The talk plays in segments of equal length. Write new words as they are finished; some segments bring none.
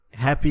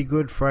Happy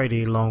Good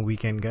Friday, long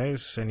weekend,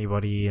 guys.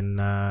 Anybody in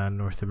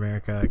North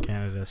America,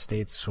 Canada,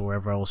 States, or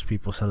wherever else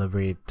people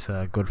celebrate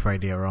Good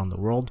Friday around the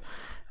world.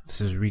 This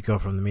is Rico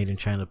from the Made in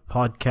China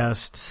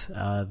podcast.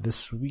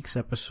 This week's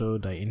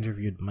episode, I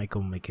interviewed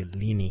Michael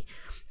Michelini,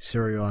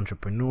 serial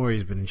entrepreneur.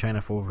 He's been in China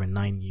for over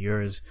 9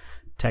 years.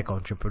 Tech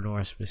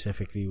entrepreneur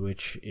specifically,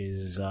 which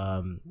is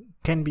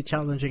can be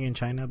challenging in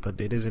China,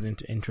 but it is an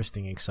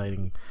interesting,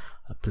 exciting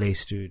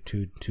place to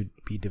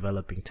be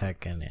developing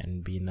tech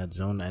and be in that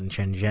zone. And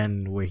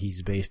Shenzhen, where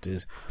he's based,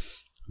 is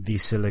the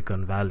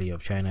Silicon Valley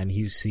of China, and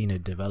he's seen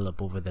it develop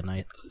over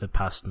the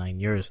past 9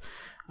 years.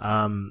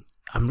 I'm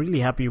really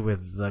happy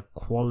with the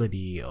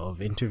quality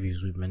of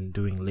interviews we've been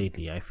doing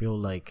lately. I feel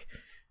like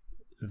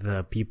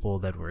the people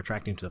that we're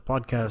attracting to the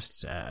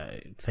podcast,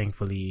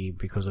 thankfully,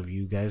 because of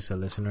you guys, the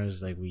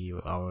listeners,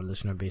 our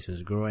listener base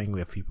is growing. We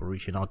have people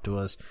reaching out to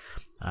us.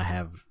 I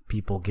have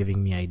people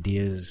giving me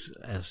ideas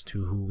as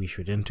to who we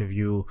should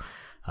interview.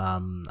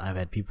 I've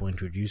had people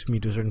introduce me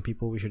to certain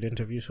people we should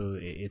interview. So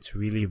it's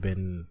really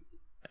been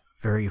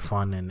very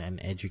fun and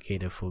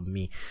educative for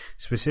me.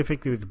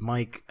 Specifically with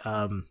Mike,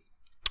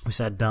 we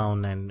sat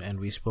down and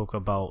we spoke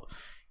about,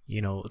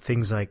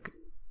 things like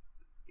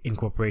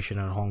incorporation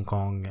in Hong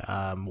Kong,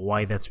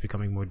 why that's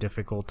becoming more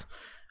difficult,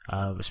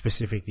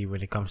 specifically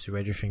when it comes to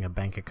registering a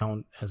bank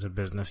account as a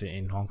business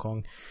in Hong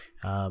Kong.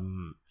 A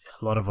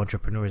lot of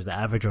entrepreneurs, the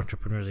average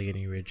entrepreneurs, are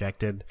getting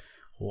rejected.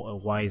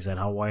 Why is that?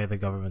 Why are the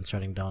governments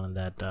shutting down on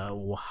that?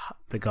 How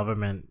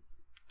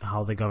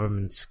the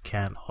governments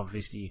can't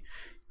obviously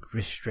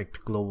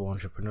restrict global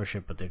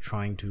entrepreneurship, but they're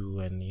trying to,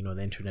 and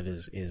the internet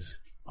is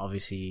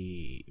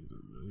obviously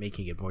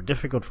making it more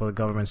difficult for the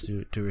governments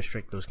to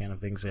restrict those kind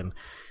of things. And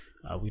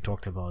we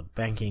talked about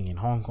banking in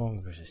Hong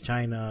Kong versus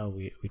China.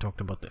 We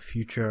talked about the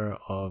future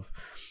of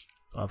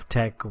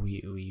tech.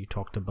 We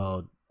talked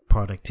about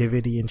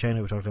productivity in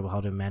China. We talked about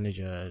how to manage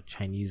a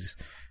Chinese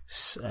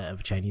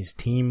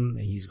team.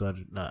 He's got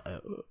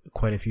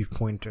quite a few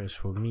pointers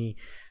for me.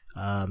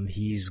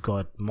 He's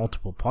got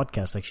multiple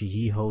podcasts. Actually,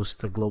 he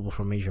hosts the Global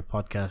from Asia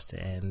podcast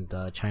and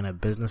China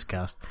Business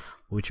Cast,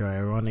 which are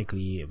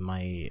ironically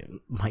my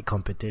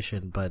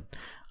competition. But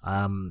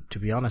to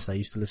be honest, I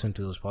used to listen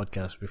to those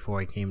podcasts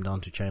before I came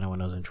down to China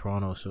when I was in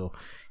Toronto. So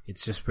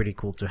it's just pretty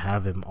cool to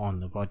have him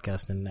on the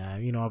podcast. And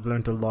I've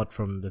learned a lot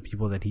from the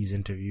people that he's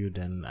interviewed,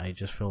 and I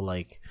just feel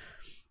like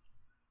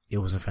it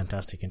was a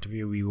fantastic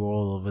interview. We were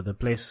all over the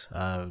place.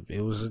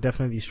 It was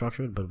definitely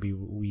structured, but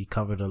we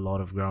covered a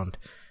lot of ground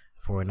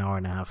for an hour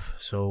and a half.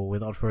 So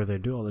without further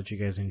ado, I'll let you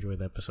guys enjoy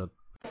the episode.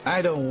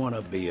 I don't want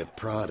to be a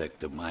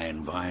product of my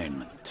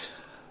environment.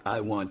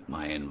 I want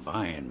my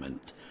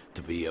environment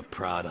to be a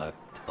product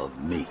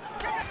of me.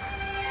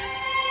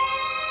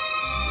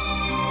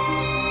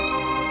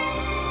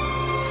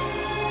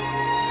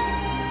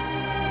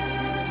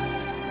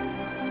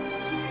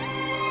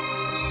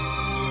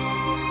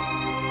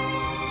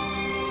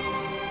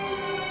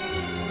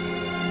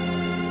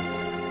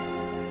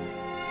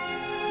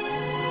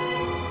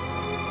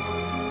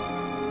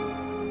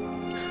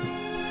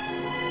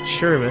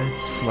 Sure, man.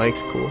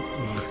 Mike's cool.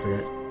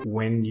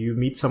 When you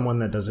meet someone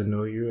that doesn't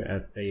know you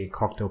at a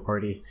cocktail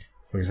party,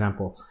 for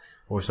example,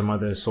 or some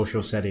other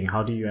social setting,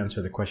 how do you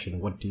answer the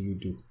question, what do you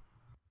do?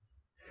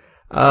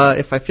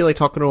 If I feel like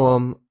talking to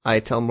them,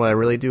 I tell them what I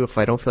really do. If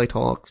I don't feel like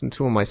talking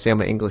to them, I say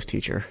I'm an English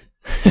teacher.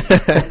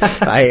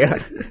 I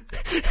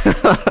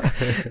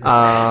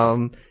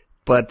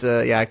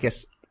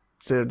guess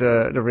so.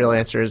 The real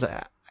answer is,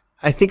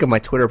 I think of my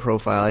Twitter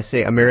profile, I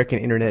say American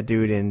internet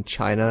dude in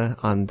China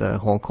on the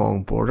Hong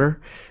Kong border.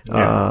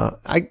 Yeah.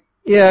 I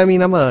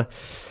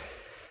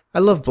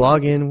love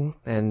blogging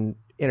and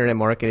internet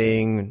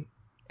marketing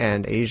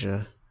and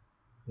Asia.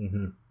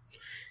 Mm-hmm.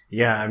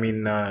 Yeah,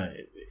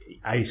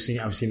 I've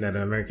seen that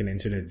American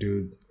internet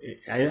dude.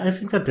 I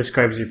think that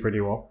describes you pretty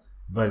well,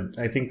 but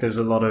I think there's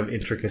a lot of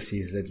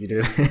intricacies that you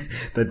did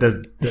that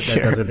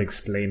doesn't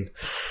explain.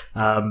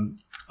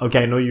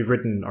 Okay, I know you've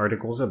written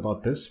articles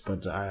about this,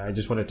 but I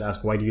just wanted to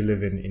ask, why do you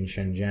live in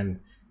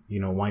Shenzhen?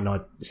 Why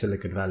not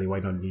Silicon Valley? Why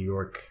not New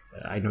York?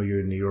 I know you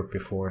were in New York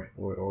before,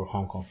 or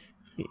Hong Kong.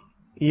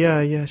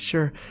 Yeah,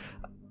 sure.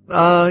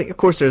 Of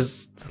course,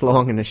 there's the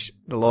long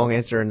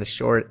answer and the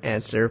short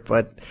answer,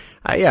 but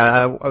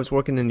I was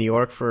working in New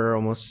York for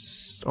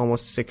almost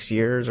 6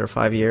 years or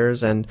 5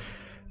 years, and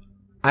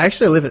I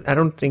actually I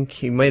don't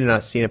think you might have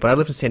not seen it, but I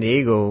lived in San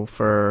Diego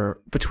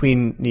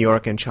between New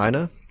York and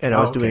China, and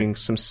I was doing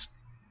some.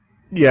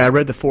 Yeah, I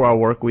read The 4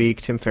 Hour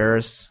Workweek, Tim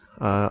Ferriss,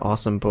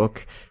 awesome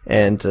book.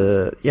 And,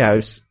 I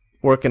was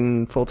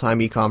working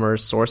full-time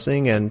e-commerce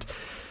sourcing, and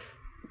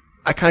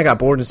I kind of got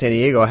bored in San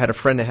Diego. I had a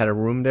friend that had a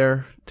room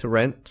there to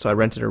rent, so I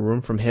rented a room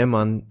from him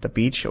on the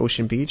beach,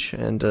 Ocean Beach,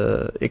 and,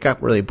 it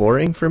got really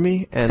boring for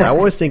me. And I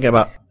was thinking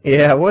about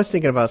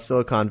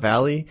Silicon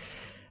Valley.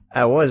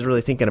 I was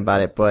really thinking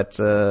about it, but,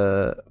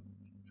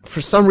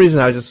 for some reason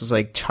I was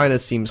like, China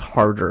seems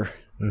harder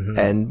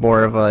and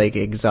more of a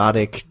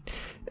exotic,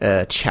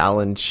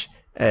 challenge,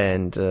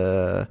 and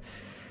I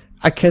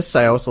guess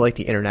I also like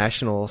the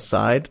international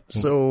side.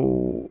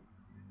 So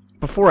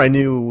before I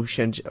knew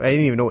Shenzhen, I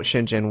didn't even know what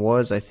Shenzhen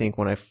was. I think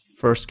when I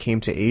first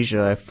came to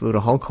Asia, I flew to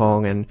Hong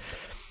Kong, and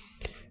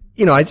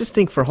I just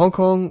think for Hong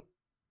Kong,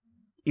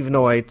 even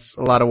though it's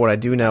a lot of what I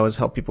do now is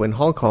help people in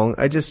Hong Kong,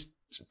 I just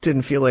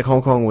didn't feel like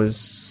Hong Kong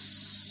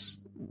was,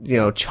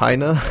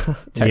 China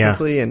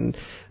technically, and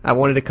I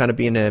wanted to kind of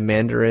be in a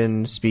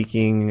Mandarin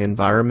speaking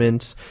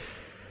environment.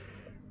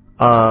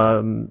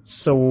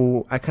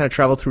 So I kind of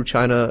traveled through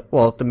China,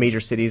 the major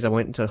cities. I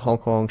went into Hong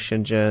Kong,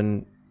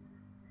 Shenzhen,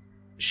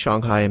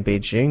 Shanghai, and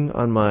Beijing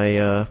on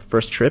my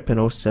first trip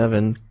in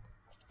 '07.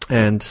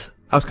 And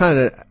I was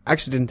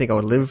actually didn't think I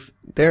would live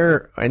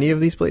there, any of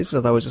these places.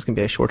 I thought it was just going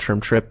to be a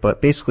short-term trip.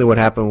 But basically what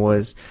happened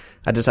was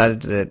I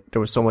decided that there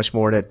was so much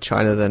more to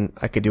China than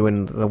I could do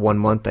in the 1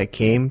 month I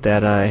came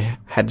that I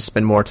had to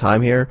spend more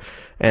time here.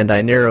 And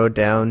I narrowed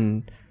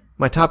down,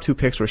 my top 2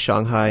 picks were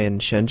Shanghai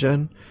and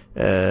Shenzhen.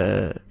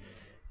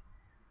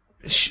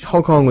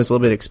 Hong Kong was a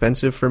little bit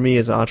expensive for me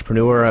as an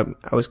entrepreneur.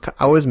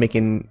 I was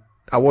making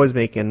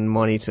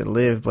money to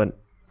live, but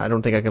I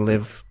don't think I could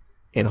live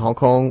in Hong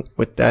Kong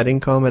with that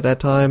income at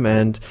that time.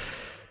 And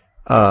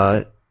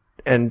I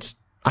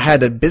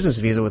had a business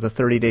visa with a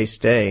 30-day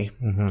stay.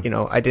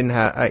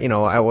 Mm-hmm.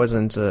 I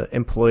wasn't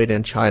employed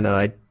in China.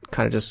 I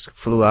kind of just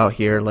flew out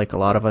here like a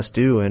lot of us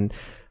do. And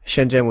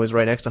Shenzhen was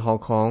right next to Hong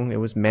Kong. It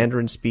was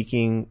Mandarin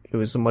speaking. It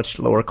was a much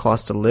lower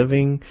cost of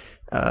living.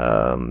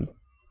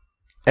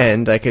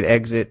 And I could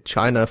exit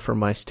China for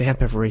my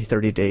stamp every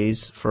 30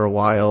 days for a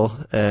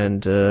while.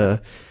 And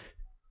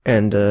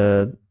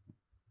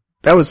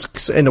that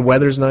was, and the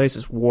weather's nice,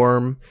 it's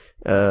warm,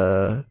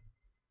 and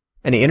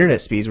the internet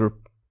speeds were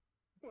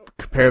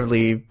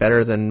comparatively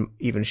better than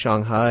even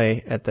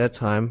Shanghai at that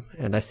time,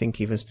 and I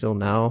think even still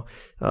now.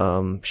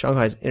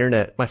 Shanghai's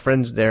internet, my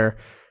friends there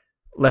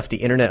left the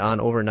internet on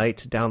overnight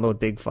to download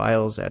big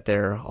files at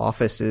their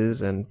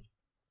offices, and,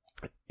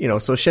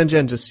 so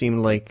Shenzhen just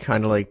seemed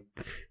kind of like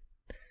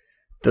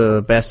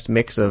the best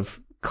mix of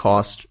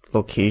cost,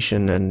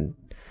 location, and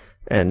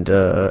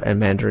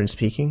Mandarin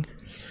speaking.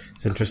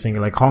 It's interesting.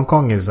 Like Hong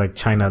Kong is like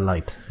China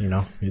light,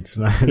 It's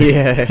not.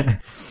 Yeah.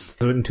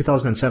 So in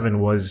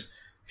 2007, was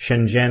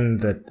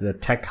Shenzhen the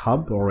tech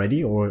hub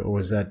already, or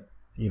was that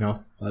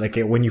like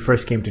when you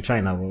first came to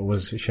China,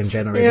 was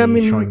Shenzhen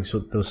already showing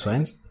those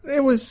signs?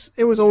 It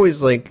was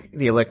always like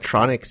the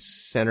electronics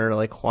center,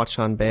 like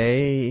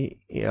Huaqiangbei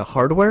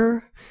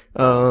hardware.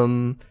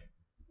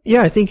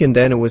 Yeah, I think, and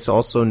then it was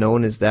also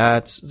known as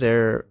that.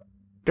 There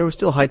was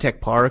still High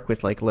Tech Park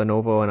with like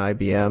Lenovo and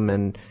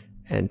IBM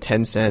and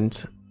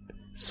Tencent.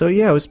 So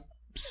yeah, it was,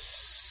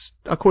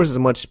 of course, it's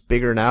much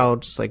bigger now,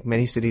 just like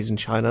many cities in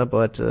China,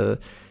 but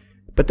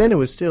then it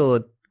was still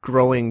a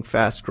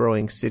fast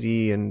growing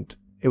city, and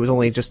it was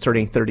only just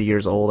turning 30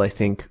 years old, I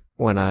think,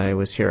 when I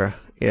was here.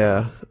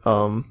 Yeah.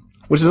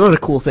 Which is another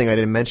cool thing I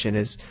didn't mention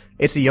is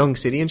it's a young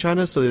city in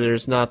China, so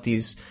there's not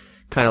these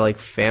kind of like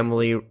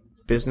family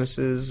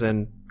businesses,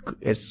 and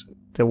it's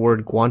the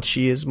word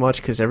guanxi as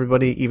much, because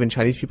everybody, even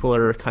Chinese people,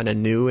 are kind of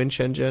new in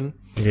Shenzhen.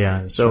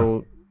 Yeah.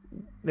 So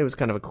it was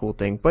kind of a cool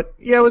thing. But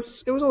yeah, it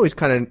was always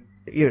kind of,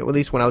 at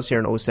least when I was here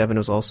in '07, it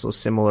was also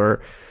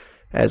similar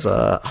as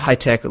a high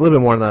tech, a little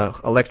bit more in the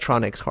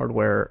electronics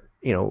hardware,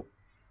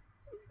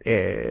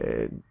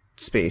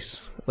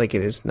 space like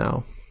it is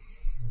now.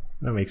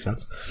 That makes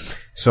sense.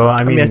 So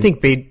I mean, I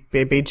think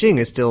Beijing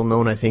is still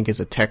known, I think, as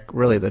a tech,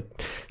 really the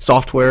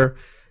software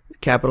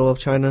capital of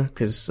China,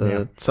 because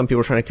some people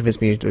are trying to convince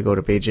me to go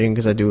to Beijing,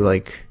 because I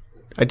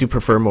do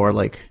prefer more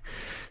like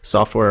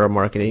software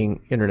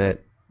marketing,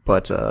 internet,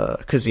 but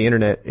because the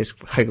internet is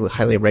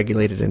highly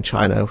regulated in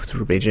China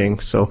through Beijing.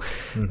 So,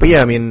 But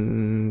yeah, I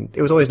mean,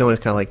 it was always known as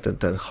kind of like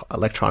the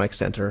electronics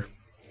center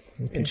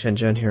in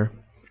Shenzhen here.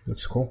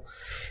 That's cool.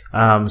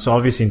 So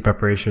obviously in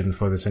preparation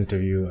for this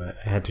interview,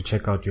 I had to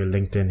check out your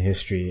LinkedIn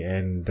history,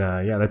 and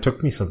that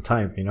took me some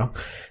time,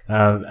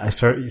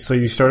 So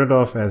you started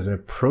off as a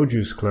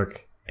produce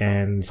clerk,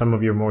 and some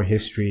of your more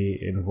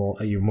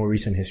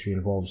recent history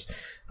involves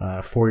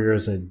 4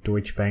 years at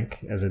Deutsche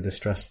Bank as a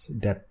distressed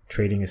debt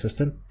trading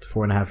assistant,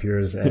 4.5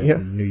 years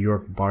at New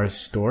York Bar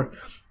Store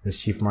as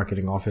chief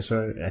marketing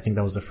officer. I think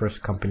that was the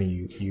first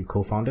company you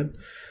co-founded.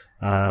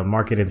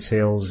 Market and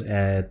sales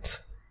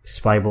at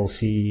Spibel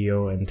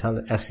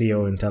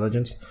SEO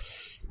Intelligence,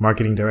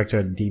 marketing director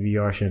at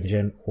DBR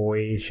Shenzhen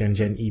OI,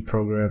 Shenzhen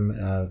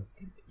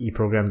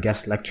e-program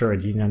guest lecturer at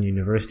Jinan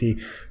University,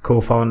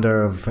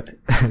 co-founder of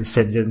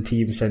Shenzhen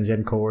Team,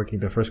 Shenzhen Co-working,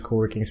 the first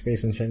co-working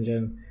space in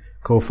Shenzhen,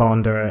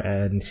 co-founder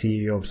and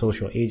CEO of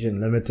Social Agent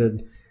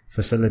Limited,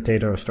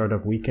 facilitator of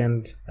Startup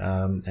Weekend,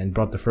 and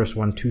brought the first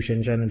one to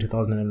Shenzhen in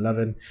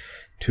 2011,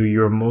 to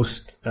your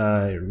most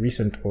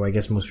recent, or I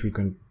guess most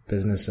frequent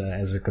business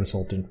as a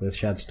consultant with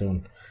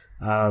Shadstone.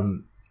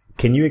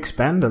 Can you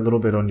expand a little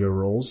bit on your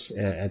roles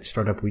at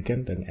Startup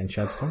Weekend and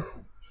Shadstone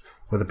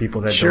for the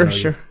people that don't know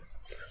you?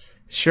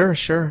 Sure.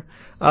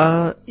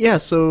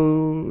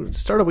 So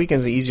Startup Weekend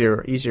is an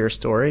easier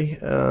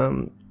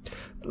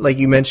like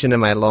you mentioned in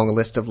my long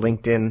list of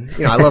LinkedIn,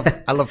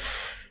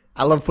 I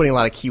I love putting a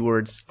lot of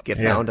keywords get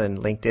found on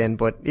LinkedIn,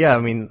 but yeah, I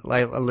mean,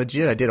 like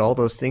legit, I did all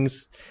those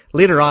things.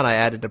 Later on, I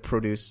added the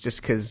produce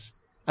just because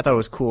I thought it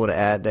was cool to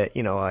add that,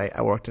 you know,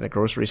 I worked in a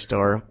grocery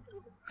store,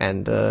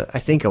 and I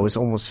think I was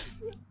almost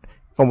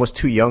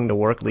too young to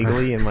work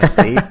legally in my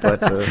state,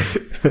 but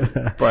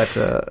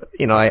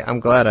you know, I'm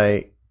glad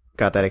I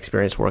got that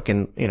experience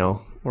working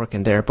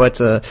there. But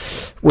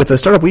with the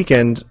startup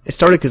weekend, it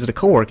started because of the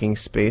co-working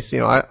space. You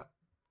know,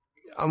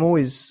 I'm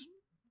always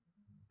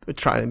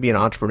trying to be an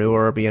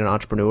entrepreneur,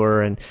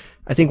 and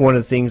I think one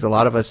of the things a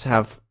lot of us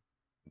have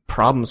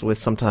problems with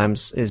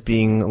sometimes is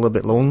being a little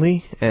bit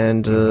lonely,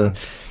 and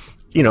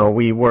you know,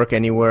 we work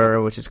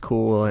anywhere, which is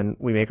cool, and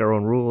we make our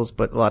own rules,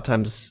 but a lot of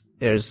times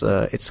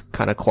it's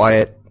kind of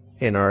quiet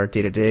in our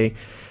day to day.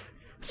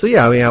 So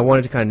yeah, I mean, I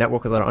wanted to kind of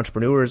network with a lot of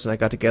entrepreneurs, and I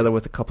got together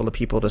with a couple of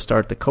people to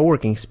start the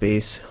co-working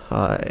space,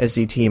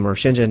 SZ team or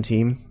Shenzhen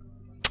team,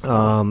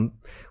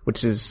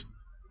 which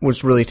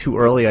was really too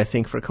early, I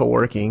think, for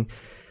co-working.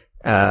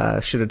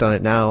 Should have done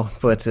it now,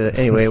 but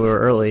anyway, we were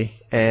early,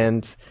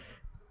 and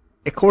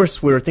of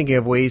course we were thinking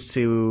of ways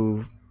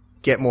to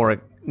get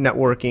more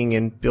networking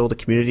and build a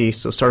community.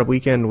 So Startup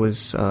Weekend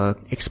was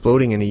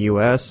exploding in the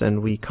US,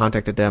 and we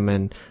contacted them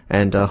and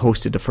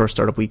hosted the first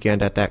Startup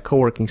Weekend at that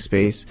co-working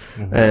space.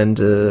 And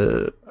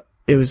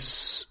it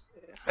was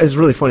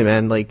really funny,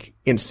 man. Like,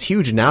 it's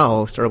huge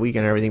now, Startup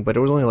Weekend and everything, but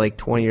there was only like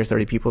 20 or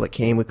 30 people that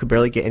came. We could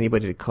barely get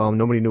anybody to come.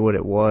 Nobody knew what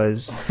it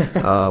was.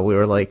 We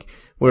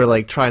were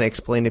like trying to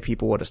explain to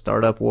people what a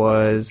startup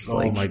was. Oh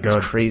like, my God.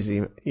 It's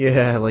crazy.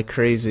 Yeah, like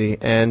crazy.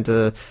 And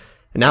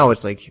now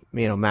it's like,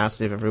 you know,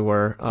 massive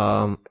everywhere.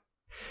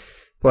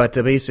 But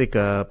the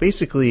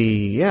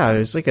basically, yeah, it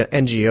was like an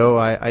NGO.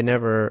 I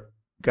never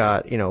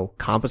got, you know,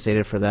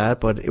 compensated for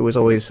that, but it was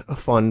always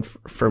fun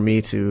for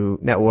me to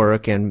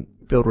network and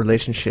build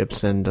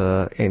relationships and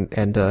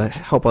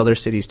help other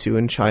cities too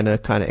in China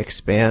kind of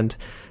expand.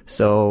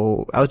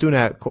 So I was doing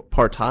that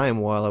part time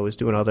while I was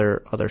doing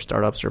other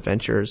startups or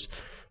ventures.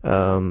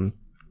 And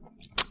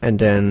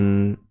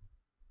then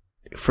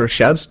for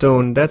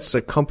Shadstone, that's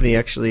a company,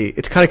 actually,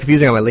 it's kind of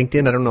confusing on my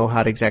LinkedIn. I don't know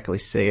how to exactly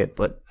say it,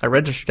 but I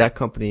registered that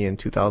company in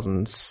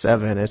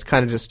 2007. It's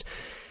kind of just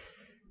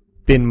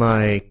been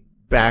my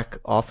back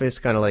office,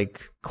 kind of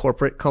like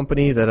corporate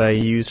company that I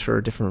use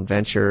for different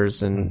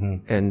ventures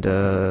and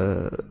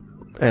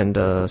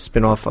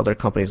spin off other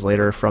companies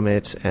later from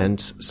it. And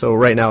so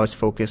right now it's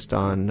focused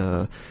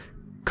on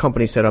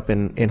company set up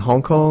in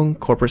Hong Kong,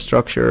 corporate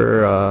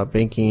structure,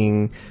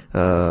 banking,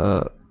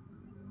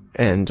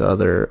 and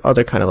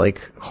other kind of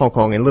like Hong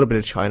Kong and a little bit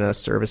of China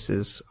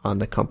services on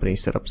the company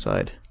setup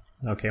side.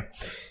 Okay.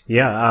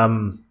 Yeah.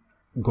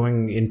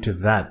 Going into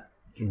that,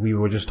 we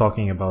were just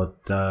talking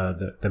about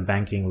the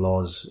banking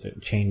laws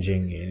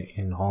changing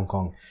in Hong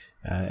Kong,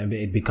 and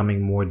it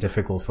becoming more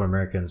difficult for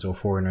Americans or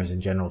foreigners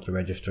in general to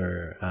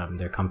register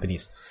their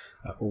companies.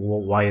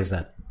 Why is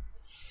that?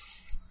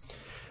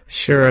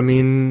 Sure. I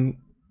mean,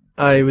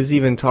 I was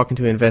even talking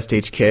to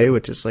InvestHK,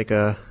 which is like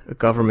a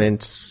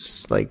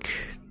government like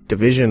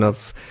division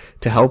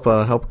to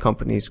help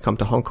companies come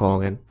to Hong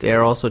Kong, and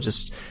they're also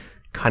just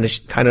kind of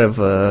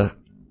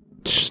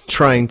just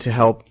trying to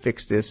help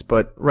fix this.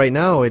 But right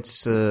now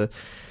it's the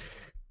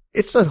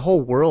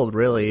whole world,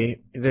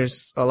 really.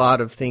 There's a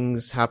lot of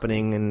things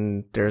happening,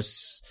 and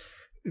there's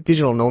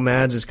digital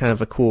nomads is kind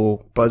of a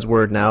cool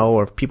buzzword now,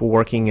 or people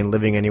working and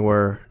living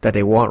anywhere that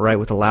they want, right,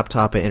 with a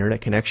laptop and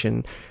internet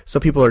connection. So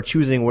people are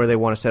choosing where they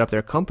want to set up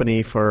their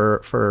company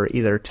for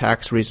either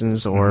tax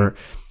reasons or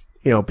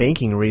you know,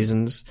 banking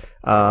reasons.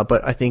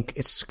 But I think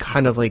it's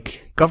kind of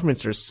like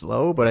governments are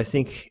slow, but I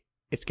think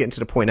it's getting to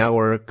the point now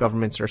where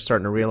governments are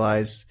starting to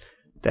realize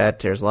that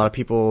there's a lot of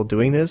people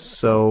doing this.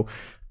 So,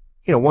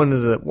 you know,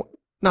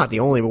 not the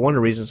only, but one of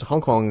the reasons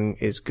Hong Kong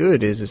is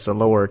good is it's a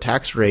lower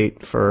tax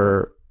rate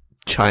for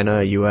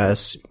China,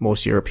 US,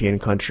 most European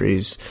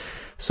countries.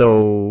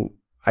 So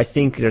I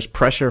think there's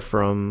pressure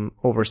from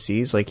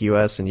overseas, like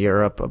US and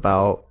Europe,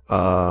 about,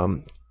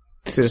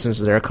 citizens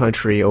of their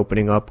country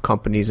opening up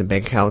companies and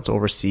bank accounts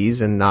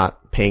overseas and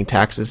not paying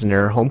taxes in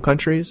their home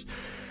countries.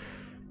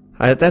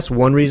 That's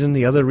one reason.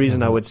 The other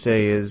reason I would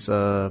say is,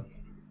 I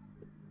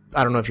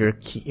don't know if you're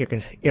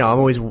gonna, you know, I'm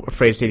always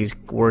afraid to say these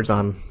words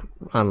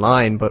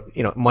online, but,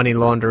 you know, money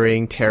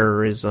laundering,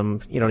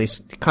 terrorism, you know,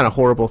 these kind of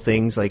horrible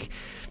things, like,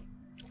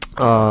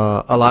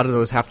 a lot of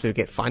those have to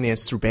get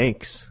financed through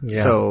banks.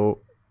 Yeah.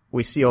 So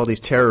we see all these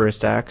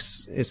terrorist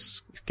acts.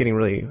 It's getting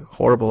really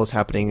horrible. It's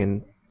happening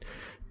in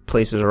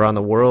places around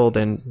the world,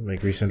 and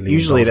like recently,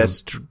 usually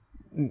that's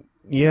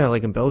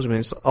like in Belgium,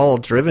 it's all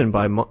driven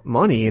by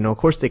money. You know, of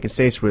course they can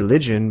say it's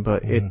religion,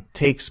 but it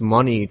takes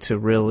money to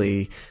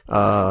really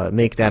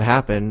make that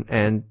happen,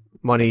 and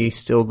money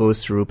still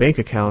goes through bank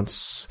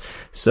accounts.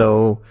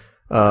 So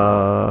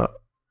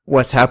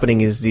what's happening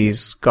is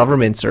these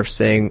governments are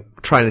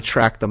trying to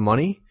track the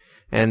money,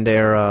 and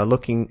they're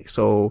looking.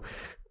 So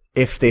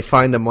if they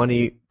find the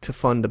money to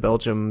fund the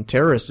Belgium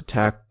terrorist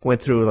attack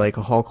went through like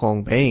a Hong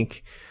Kong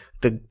bank,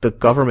 the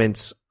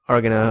governments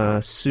are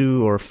gonna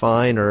sue or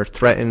fine or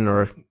threaten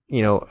or,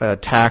 you know,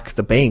 attack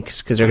the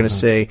banks, because they're gonna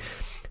say,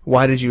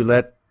 why did you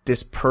let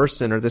this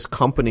person or this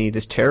company,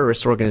 this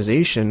terrorist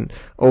organization,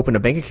 open a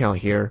bank account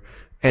here?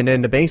 And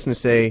then the bank's going to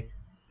say,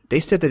 they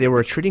said that they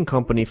were a trading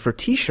company for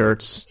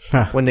T-shirts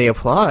when they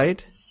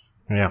applied.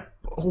 Yeah.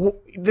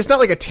 It's not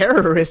like a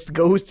terrorist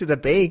goes to the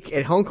bank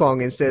in Hong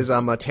Kong and says,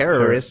 I'm a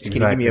terrorist. Sure,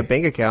 Can you give me a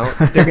bank account?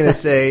 They're going to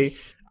say,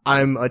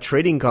 I'm a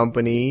trading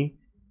company,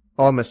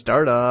 or I'm a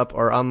startup,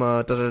 or I'm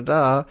a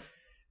da-da-da.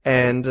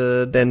 And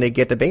then they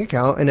get the bank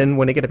account. And then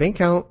when they get a bank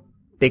account,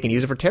 they can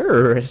use it for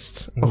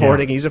terrorists, or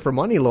they can use it for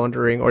money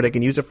laundering, or they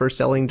can use it for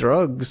selling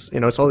drugs.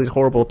 It's all these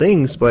horrible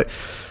things. But,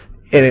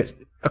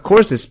 of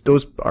course,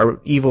 those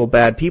are evil,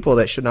 bad people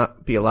that should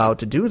not be allowed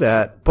to do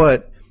that.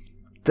 But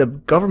the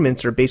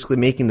governments are basically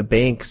making the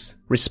banks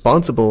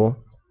responsible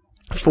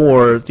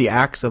for the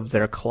acts of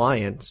their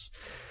clients.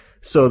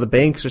 So the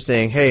banks are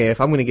saying, hey,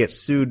 if I'm going to get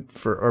sued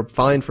or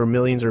fined for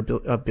millions or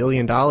 $1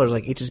 billion,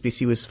 like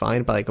HSBC was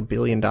fined by like $1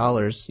 billion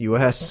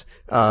US,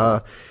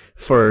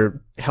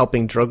 for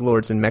helping drug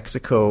lords in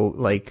Mexico,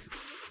 like,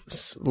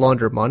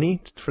 launder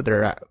money for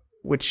their,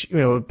 which,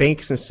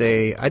 banks can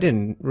say, I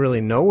didn't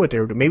really know what they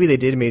were doing. Maybe they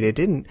did, maybe they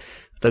didn't.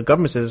 The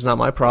government says it's not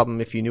my problem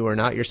if you knew or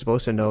not. You're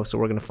supposed to know, so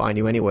we're going to fine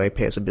you anyway.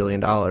 Pay us $1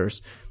 billion.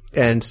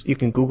 And you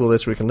can Google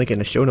this, or we can link it in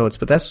the show notes.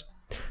 But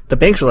the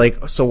banks are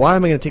like, so why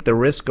am I going to take the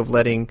risk of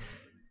letting,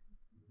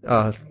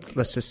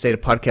 let's just say the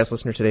podcast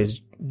listener today is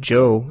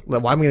Joe.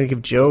 Why am I going to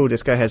give Joe?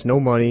 This guy has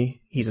no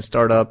money. He's a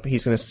startup.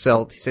 He's going to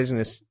sell. He says he's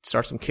going to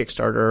start some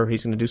Kickstarter.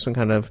 He's going to do some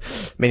kind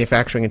of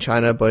manufacturing in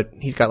China, but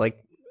he's got like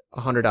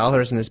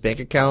 $100 in his bank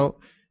account,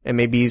 and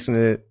maybe he's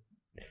going to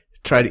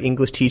try to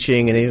English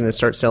teaching, and he's going to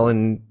start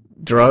selling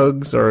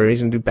drugs, or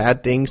he's going to do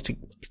bad things to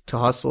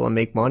hustle and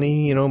make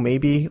money,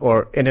 maybe,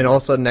 and then all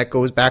of a sudden that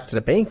goes back to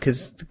the bank,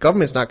 because the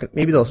government's not going to,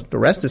 maybe they'll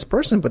arrest this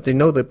person, but they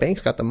know the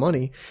bank's got the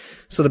money.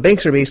 So the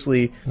banks are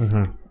basically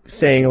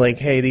saying like,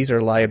 hey, these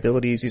are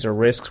liabilities, these are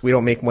risks. We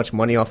don't make much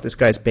money off this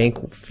guy's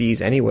bank fees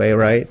anyway,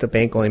 right? The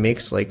bank only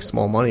makes like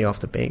small money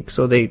off the bank.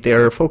 So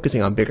they're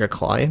focusing on bigger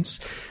clients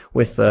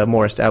with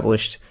more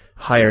established,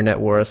 higher net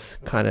worth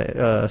kind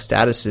of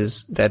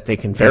statuses that they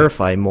can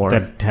verify more,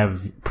 that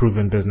have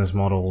proven business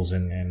models,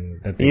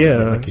 and that they,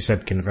 like you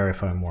said, can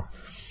verify more.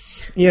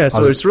 Yeah,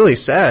 so it's really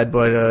sad,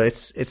 but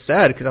it's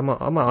sad because I'm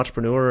an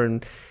entrepreneur,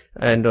 and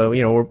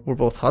we're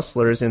both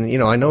hustlers, and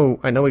I know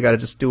we got to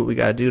just do what we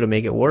got to do to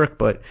make it work,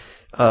 but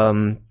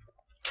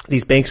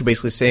these banks are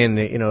basically saying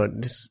that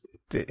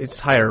it's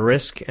higher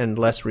risk and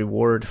less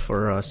reward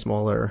for a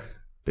smaller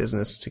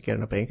business to get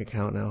in a bank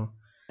account now.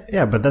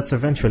 Yeah, but that's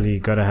eventually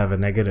got to have a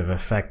negative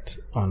effect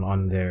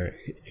on their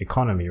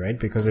economy, right?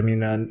 Because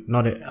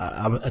not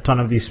a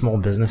ton of these small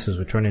businesses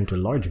will turn into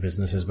large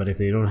businesses, but if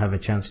they don't have a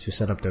chance to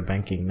set up their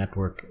banking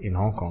network in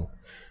Hong Kong,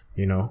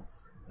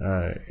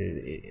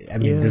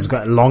 there's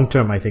got long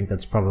term. I think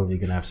that's probably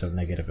going to have some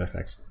negative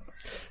effects.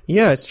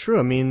 Yeah, it's true.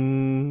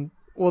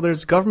 Well,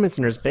 there's governments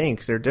and there's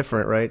banks. They're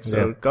different, right?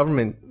 So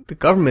the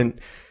government,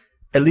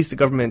 at least the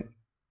government,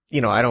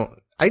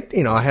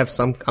 I have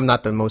some, I'm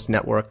not the most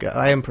network.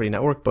 I am pretty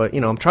networked, but,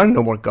 I'm trying to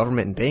know more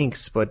government and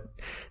banks, but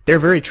they're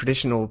very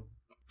traditional,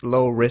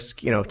 low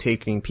risk,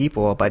 taking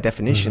people by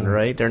definition,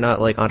 right? They're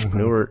not like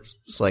entrepreneurs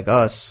like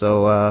us.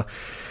 So,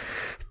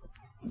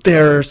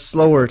 they're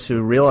slower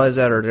to realize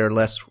that, or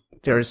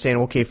they're saying,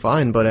 okay,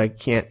 fine, but I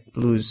can't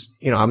lose,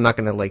 I'm not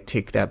going to like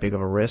take that big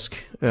of a risk,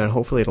 and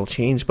hopefully it'll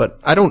change. But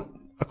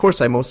of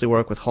course I mostly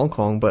work with Hong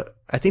Kong, but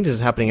I think this is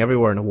happening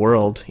everywhere in the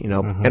world,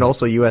 and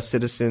also U.S.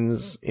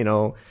 citizens,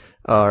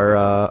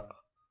 are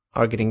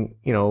getting,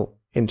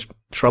 in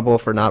trouble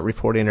for not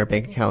reporting their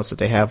bank accounts that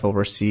they have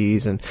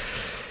overseas, and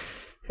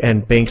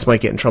banks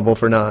might get in trouble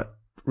for not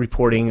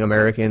reporting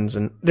Americans,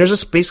 and they're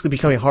just basically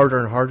becoming harder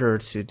and harder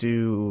to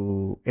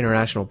do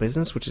international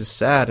business, which is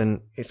sad,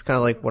 and it's kind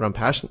of like what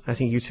I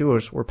think you two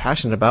we're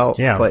passionate about,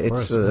 but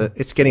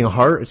it's getting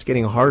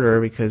harder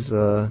because,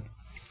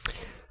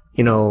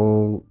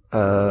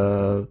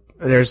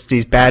 there's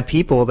these bad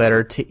people that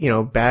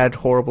are, bad,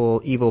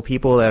 horrible, evil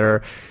people that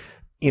are,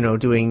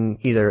 doing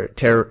either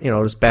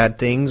just bad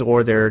things,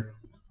 or they're,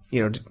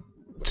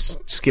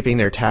 skipping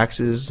their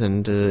taxes,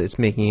 and it's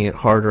making it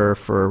harder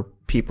for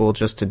people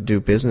just to do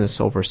business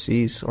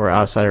overseas or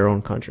outside our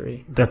own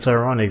country. That's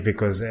ironic,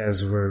 because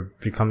as we're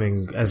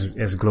becoming, as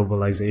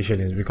globalization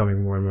is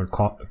becoming more and more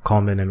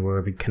common, and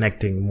we're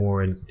connecting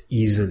more and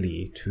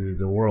easily to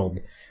the world,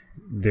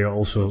 they're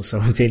also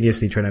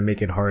simultaneously trying to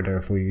make it harder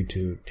for you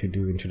to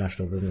do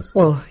international business.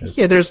 Well,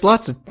 yeah, there's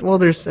lots of, I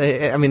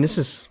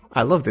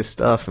love this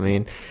stuff.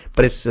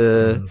 But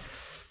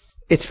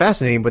it's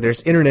fascinating, but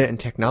there's internet and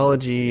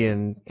technology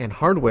and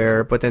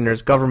hardware, but then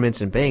there's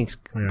governments and banks.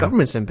 Yeah.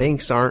 Governments and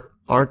banks aren't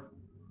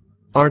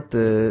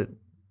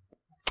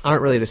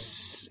really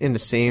in the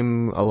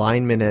same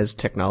alignment as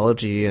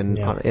technology and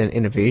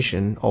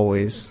innovation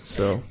always.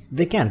 So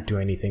they can't do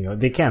anything.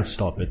 They can't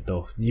stop it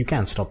though. You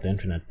can't stop the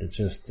internet.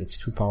 It's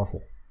too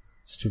powerful.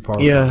 It's too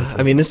powerful. Yeah,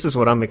 this is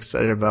what I'm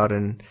excited about.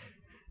 And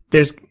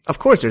there's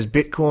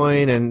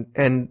Bitcoin,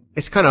 and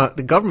it's kind of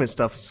the government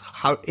stuff's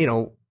how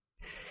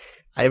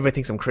everybody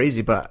thinks I'm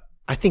crazy, but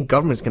I think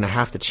government's going to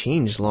have to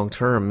change long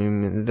term. I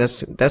mean,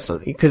 that's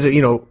because,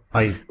 you know,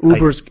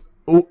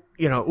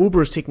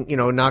 Uber's taking, you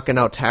know, knocking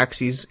out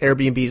taxis,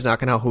 Airbnb's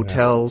knocking out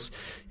hotels,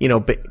 you know,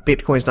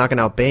 Bitcoin's knocking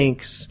out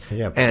banks,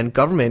 and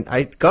government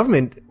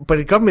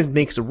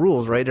makes the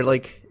rules, right? They're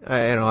like,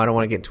 I don't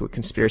want to get into a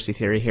conspiracy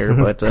theory here,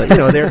 but, you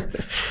know,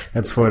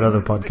 that's for another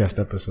podcast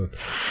episode.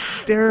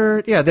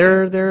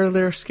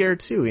 They're scared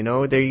too, you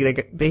know, they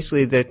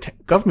basically,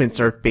 governments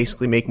are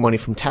basically make money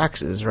from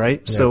taxes,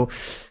 right? Yeah. So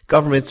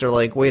governments are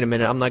like, wait a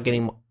minute, I'm not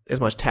getting as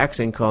much tax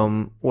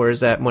income.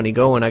 Where's that money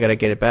going? I got to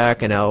get it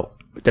back. And now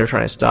they're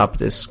trying to stop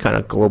this kind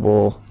of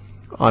global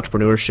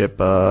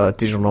entrepreneurship,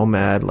 digital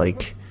nomad,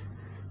 like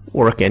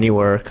work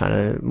anywhere kind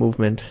of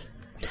movement.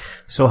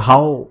 So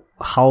how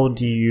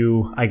do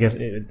you, I guess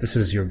this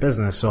is your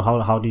business, so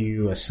how do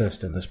you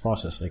assist in this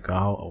process? Like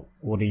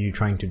what are you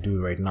trying to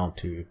do right now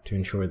to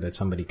ensure that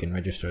somebody can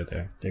register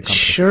their company?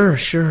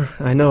 Sure.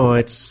 I know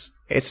it's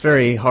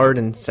very hard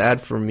and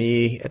sad for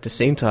me at the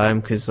same time,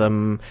 because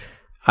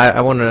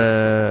I want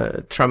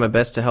to try my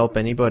best to help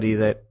anybody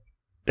that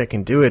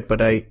can do it,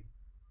 but I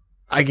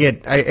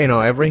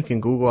rank in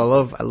Google.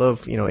 I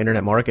love, you know,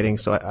 internet marketing.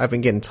 So I've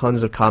been getting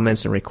tons of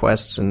comments and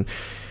requests, and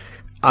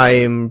I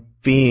am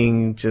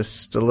being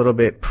just a little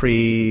bit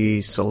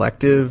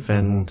pre-selective,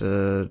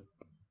 and,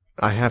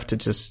 I have to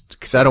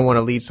cause I don't want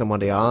to lead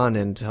somebody on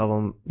and tell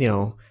them, you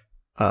know,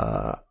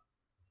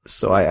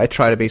 so I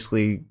try to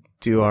basically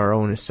do our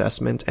own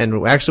assessment.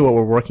 And actually what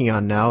we're working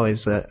on now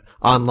is a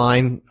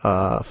online,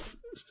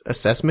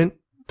 assessment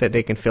that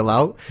they can fill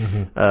out,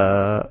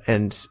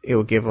 and it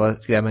will give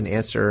them an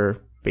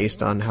answer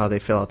based on how they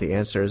fill out the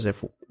answers,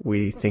 if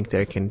we think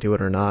they can do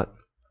it or not.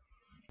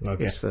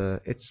 Okay.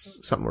 It's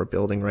something we're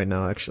building right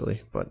now,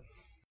 actually. But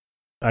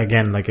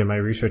again, like in my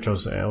research,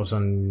 I was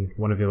on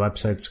one of your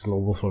websites,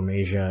 Global from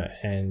Asia,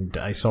 and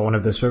I saw one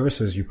of the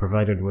services you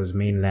provided was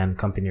mainland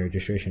company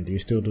registration. Do you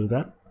still do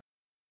that?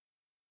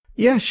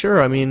 Yeah,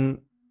 sure. I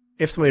mean,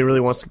 if somebody really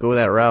wants to go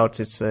that route,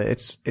 it's a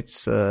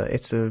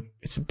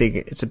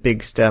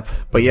big step.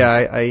 But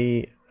yeah,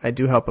 I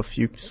do help a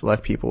few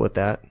select people with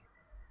that.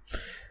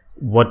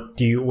 What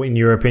do you, in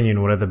your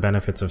opinion, what are the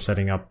benefits of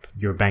setting up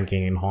your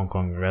banking in Hong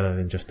Kong rather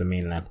than just the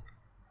mainland?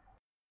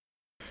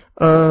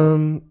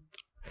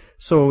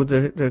 So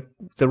the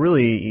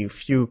really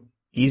few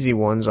easy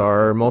ones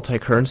are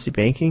multi-currency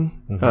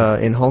banking,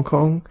 in Hong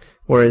Kong,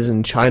 whereas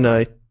in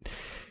China,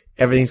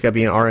 everything's got to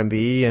be in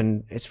RMB,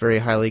 and it's very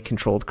highly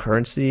controlled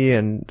currency.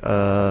 And,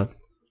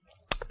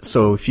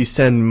 so if you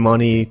send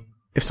money,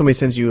 if somebody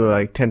sends you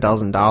like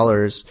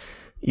 $10,000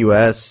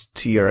 US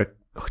to your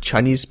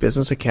Chinese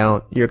business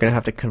account, you're going to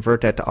have to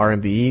convert that to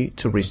RMB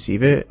to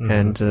receive it.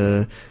 And,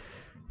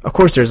 of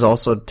course, there's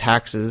also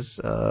taxes,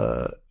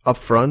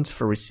 upfront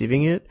for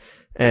receiving it.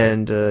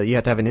 And, you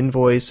have to have an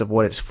invoice of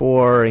what it's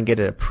for and get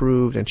it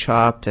approved and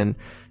chopped. And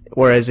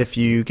whereas if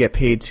you get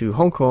paid to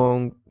Hong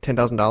Kong,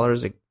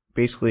 $10,000, it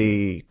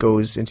basically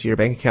goes into your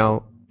bank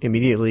account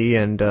immediately,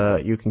 and,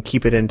 you can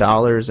keep it in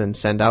dollars and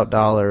send out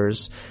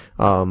dollars.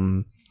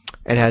 It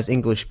has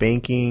English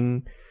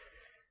banking.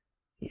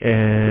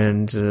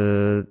 And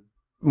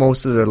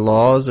most of the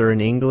laws are in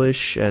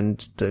English,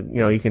 and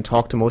you can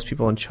talk to most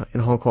people in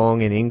Hong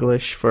Kong in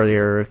English for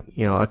your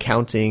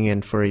accounting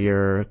and for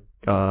your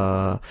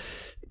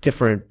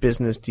different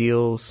business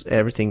deals,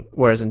 everything.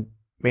 Whereas in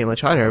mainland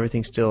China,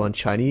 everything's still in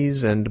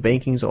Chinese, and the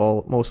banking's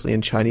all mostly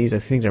in Chinese. I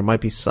think there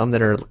might be some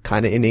that are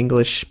kind of in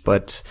English,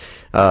 but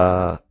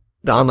the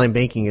online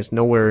banking is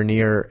nowhere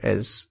near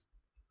as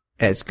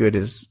good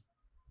as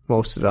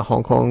most of the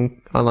Hong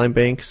Kong online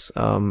banks.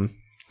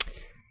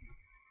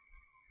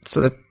 So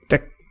that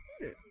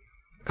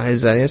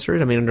does that answer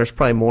it? I mean, there's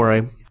probably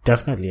more.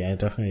 Definitely. I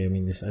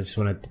mean, I just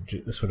wanted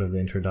to, sort of the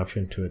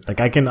introduction to it. Like,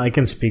 I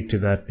can speak to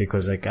that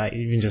because, like,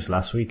 even just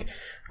last week,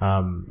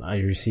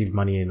 I received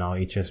money in our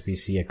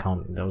HSBC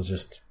account. That was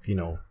just,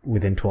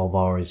 within 12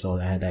 hours,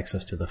 I had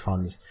access to the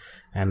funds,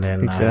 and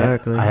then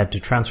I had to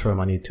transfer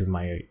money to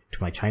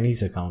my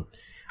Chinese account.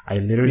 I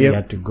literally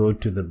had to go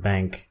to the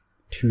bank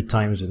 2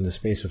 times in the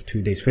space of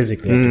 2 days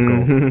physically. I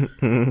had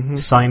to go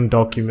sign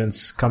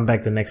documents, come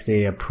back the next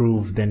day,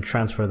 approve, then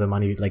transfer the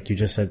money, like you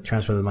just said,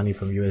 transfer the money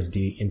from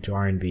USD into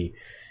RMB.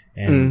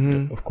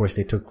 And of course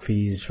they took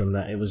fees from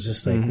that. It was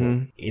just like,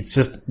 it's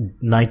just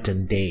night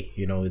and day,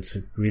 it's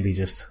really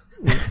just,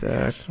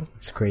 exactly.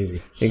 It's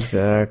crazy.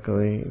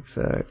 Exactly.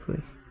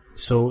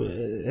 So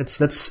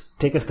let's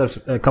take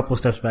a couple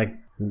steps back.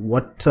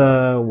 What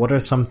are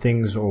some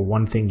things, or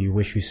one thing you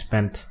wish you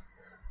spent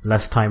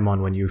less time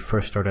on when you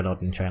first started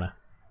out in China?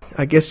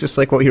 I guess just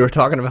like what you were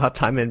talking about,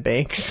 time in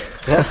banks.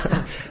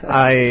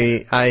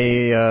 I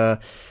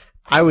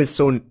was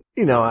so,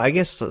 I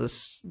guess,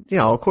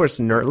 of course,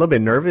 a little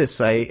bit nervous.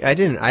 I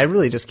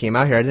really just came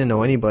out here. I didn't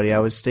know anybody. I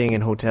was staying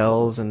in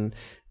hotels, and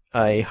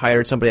I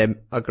hired somebody,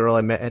 a girl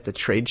I met at the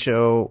trade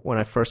show when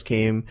I first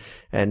came,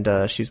 and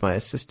she was my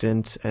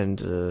assistant.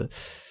 And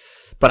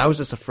but I was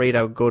just afraid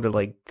I would go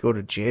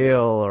to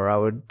jail, or I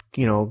would,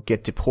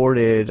 get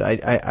deported.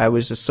 I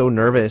was just so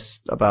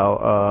nervous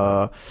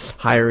about,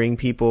 hiring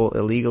people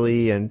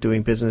illegally and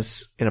doing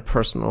business in a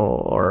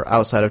personal or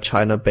outside of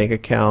China bank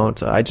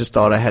account. I just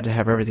thought I had to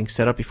have everything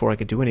set up before I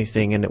could do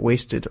anything, and it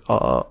wasted,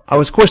 I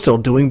was of course still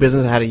doing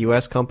business. I had a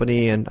US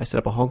company and I set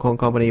up a Hong Kong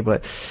company,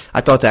 but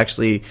I thought to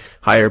actually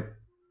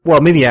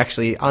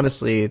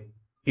honestly,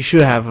 you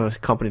should have a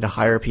company to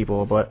hire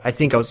people, but I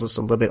think I was just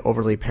a little bit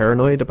overly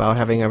paranoid about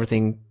having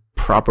everything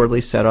properly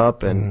set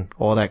up and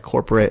all that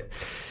corporate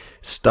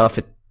stuff.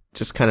 It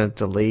just kind of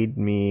delayed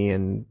me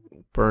and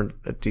burned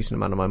a decent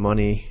amount of my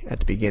money at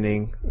the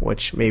beginning,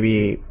 which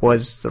maybe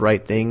was the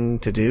right thing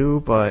to do,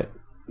 but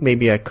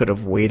maybe I could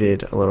have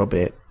waited a little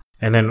bit.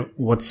 And then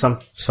what's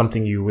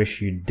something you wish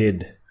you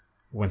did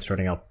when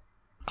starting out?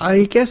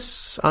 I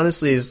guess,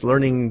 honestly, is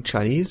learning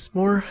Chinese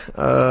more.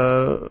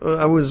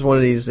 I was one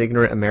of these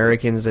ignorant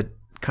Americans that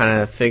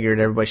kind of figured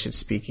everybody should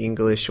speak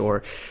English,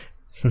 or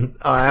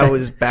I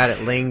was bad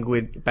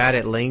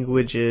at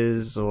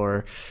languages,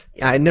 or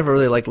I never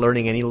really liked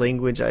learning any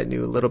language. I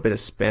knew a little bit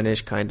of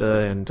Spanish,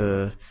 kinda, and,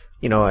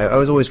 I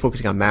was always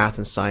focusing on math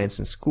and science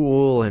in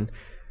school, and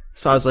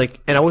so I was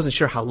like, and I wasn't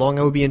sure how long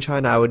I would be in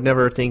China. I would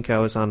never think I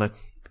was on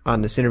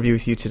this interview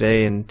with you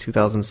today in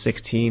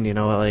 2016,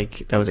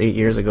 that was 8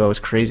 years ago. It was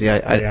crazy.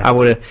 I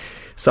would have,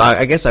 so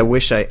I guess I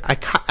wish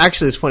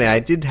actually, it's funny. I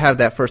did have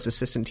that first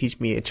assistant teach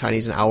me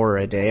Chinese an hour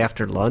a day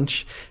after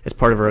lunch as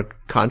part of our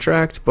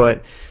contract,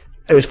 but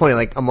it was funny.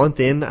 Like a month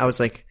in, I was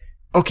like,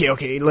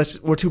 okay,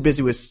 we're too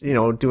busy with,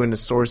 doing the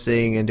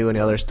sourcing and doing the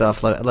other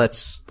stuff.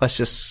 Let's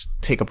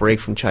just take a break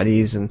from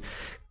Chinese, and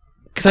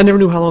because I never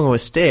knew how long I would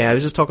stay. I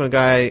was just talking to a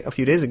guy a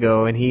few days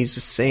ago, and he's the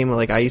same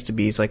like I used to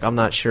be. He's like, I'm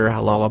not sure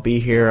how long I'll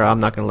be here. I'm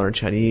not going to learn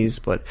Chinese,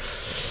 but,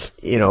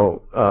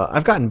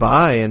 I've gotten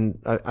by, and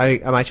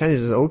my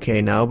Chinese is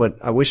okay now, but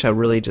I wish I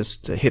really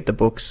just hit the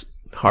books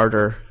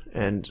harder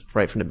and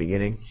right from the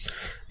beginning.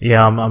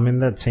 Yeah, I'm in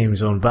that same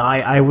zone, but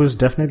I was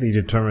definitely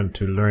determined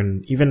to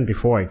learn. Even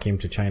before I came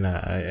to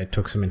China, I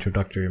took some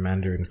introductory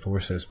Mandarin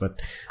courses,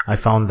 but I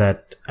found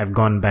that I've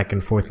gone back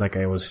and forth. Like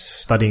I was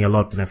studying a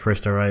lot when I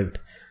first arrived,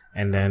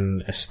 and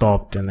then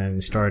stopped, and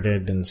then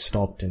started and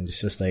stopped, and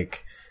it's just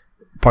like,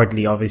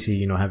 partly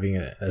obviously, having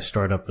a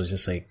startup was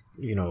just like,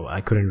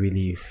 I couldn't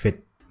really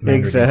fit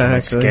Mandarin into my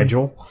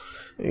schedule.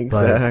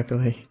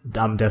 Exactly. But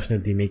I'm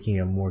definitely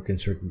making a more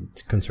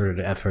concerted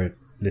effort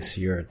this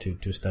year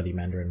to study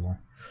Mandarin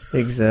more.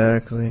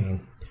 Exactly.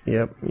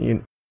 Yep.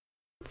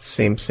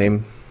 Same.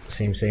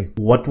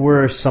 What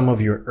were some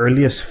of your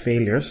earliest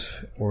failures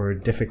or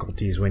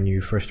difficulties when you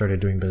first started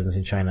doing business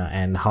in China,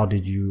 and how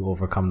did you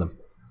overcome them?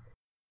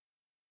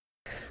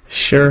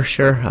 Sure.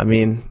 I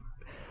mean,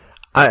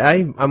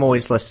 I'm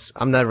always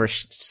I'm never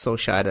so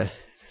shy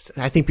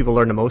I think people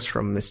learn the most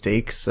from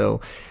mistakes.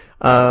 So,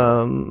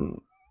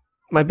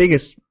 my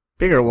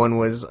bigger one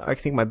was, I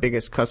think my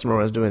biggest customer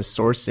was doing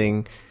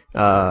sourcing.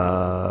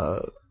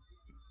 I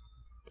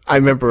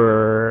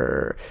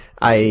remember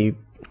I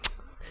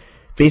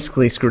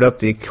basically screwed up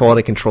the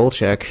quality control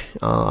check,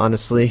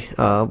 honestly.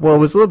 Well,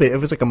 it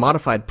was like a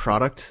modified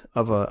product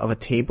of a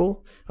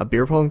table, a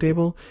beer pong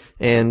table,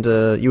 and,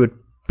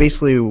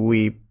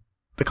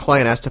 the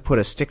client asked to put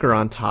a sticker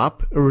on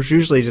top. It was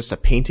usually just a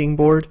painting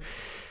board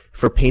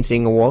for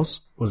painting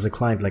walls. Was the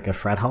client like a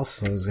frat house?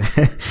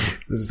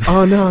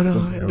 Oh, no.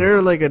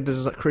 They're like a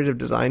creative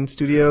design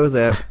studio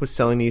that was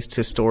selling these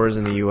to stores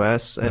in the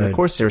U.S. And Of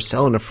course they were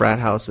selling to frat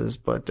houses,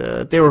 but,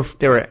 they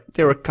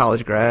were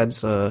college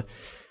grads.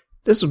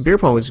 This beer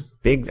pong was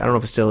big. I don't know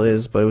if it still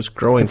is, but it was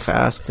growing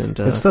fast, and,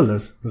 it still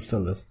is.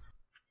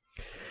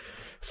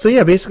 So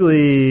yeah,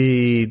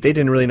 basically they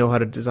didn't really know how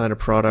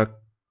to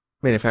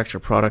manufacture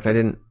a product. I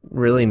didn't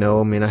really know.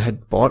 I mean, I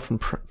had bought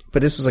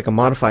but this was like a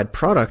modified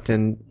product,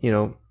 and,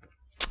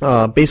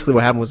 basically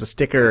what happened was the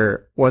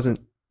sticker wasn't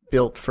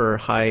built for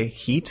high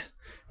heat,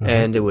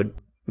 and it would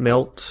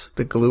melt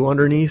the glue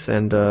underneath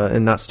and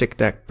not stick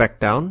back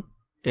down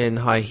in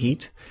high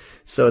heat.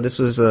 So this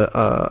was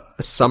a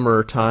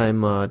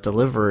summertime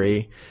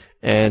delivery,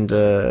 and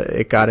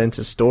it got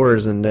into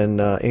stores, and then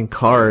in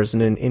cars,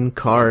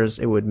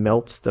 it would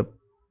melt the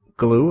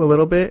glue a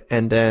little bit,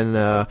 and then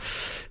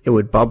it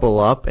would bubble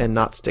up and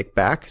not stick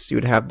back. So you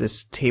would have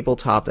this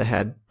tabletop that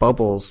had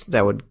bubbles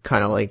that would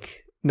kind of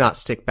like not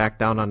stick back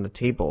down on the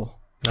table.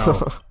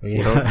 Oh,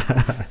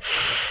 yeah.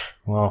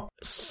 Well,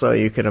 so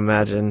you could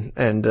imagine.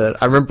 And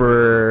I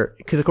remember,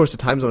 because of course the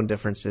time zone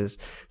differences,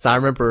 so I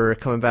remember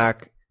coming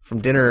back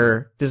from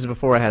dinner. This is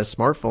before I had a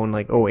smartphone,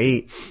 like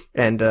 2008,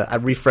 and I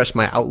refreshed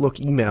my Outlook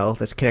email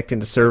that's connecting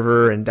to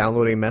server and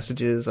downloading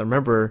messages. I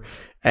remember,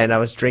 and I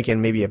was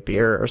drinking maybe a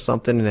beer or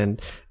something,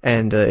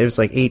 and it was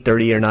like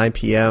 8:30 or 9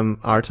 p.m.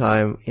 our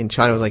time. In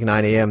China, it was like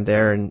 9 a.m.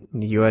 there in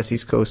the U.S.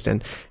 East Coast,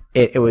 and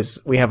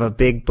we have a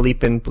big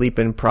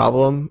bleeping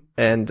problem,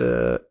 and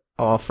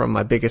all from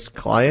my biggest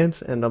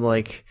client, and I'm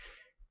like,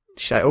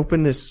 should I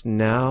open this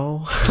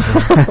now?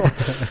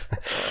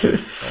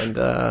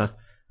 And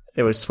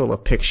it was full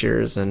of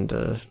pictures and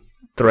the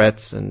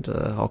threats and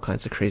all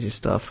kinds of crazy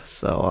stuff.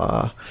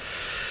 So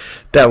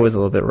that was a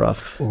little bit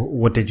rough.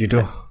 What did you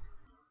do?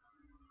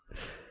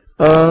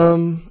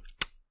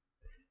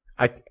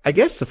 I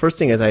guess the first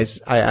thing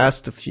is I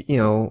asked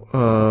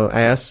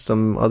I asked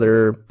some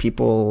other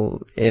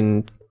people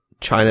in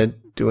China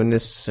doing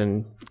this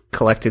and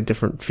collected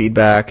different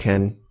feedback,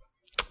 and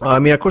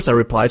of course I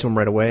replied to them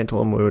right away and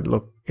told them we would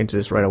look into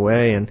this right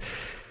away and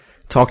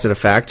talk to the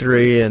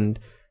factory, and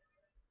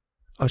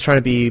I was trying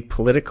to be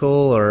political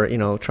or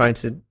trying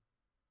to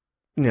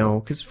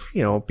because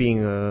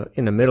being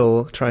in the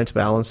middle, trying to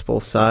balance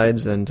both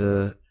sides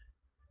and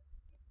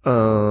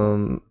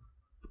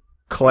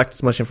collect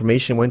as much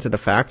information, went to the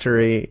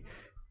factory,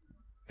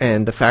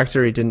 and the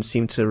factory didn't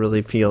seem to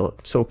really feel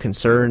so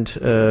concerned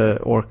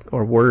or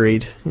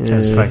worried.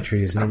 As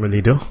factories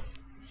normally do.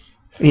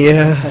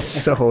 Yeah,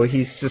 so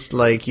he's just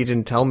like, you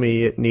didn't tell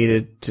me it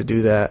needed to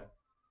do that,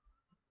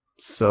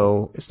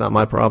 so it's not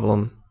my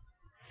problem.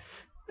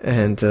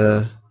 And,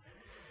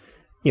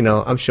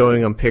 I'm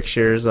showing him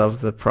pictures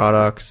of the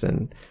products,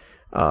 and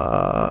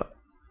I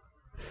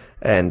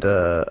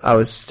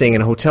was staying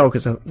in a hotel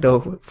because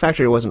the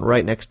factory wasn't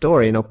right next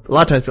door. A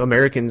lot of times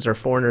Americans or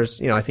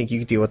foreigners, I think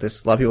you deal with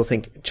this. A lot of people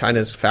think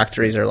China's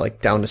factories are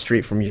like down the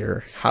street from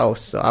your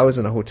house. So I was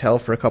in a hotel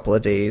for a couple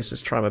of days,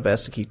 just trying my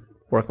best to keep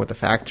working with the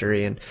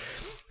factory, and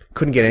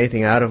couldn't get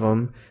anything out of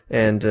them.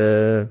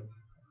 And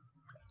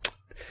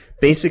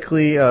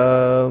basically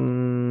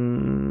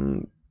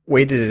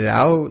waited it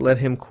out, let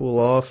him cool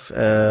off,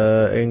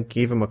 and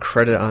gave him a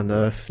credit on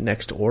the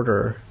next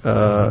order.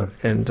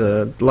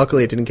 And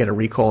luckily, it didn't get a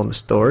recall in the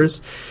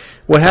stores.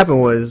 What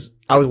happened was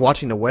I was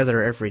watching the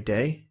weather every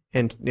day,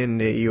 and in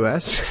the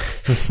U.S.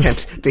 and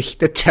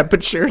the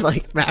temperature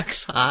like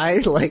max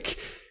high,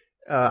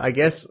 I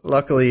guess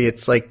luckily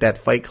it's like that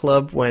Fight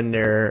Club when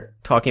they're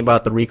talking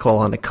about the recall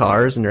on the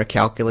cars and they're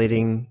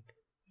calculating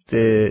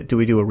do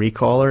we do a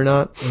recall or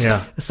not?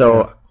 Yeah.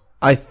 So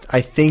yeah.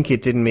 I think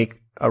it didn't make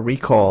a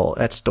recall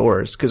at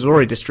stores because it was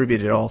already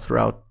distributed all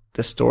throughout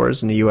the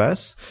stores in the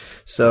U.S.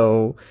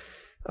 So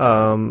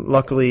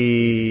luckily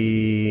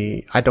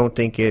I don't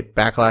think it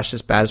backlashed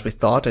as bad as we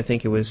thought. I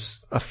think it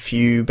was a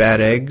few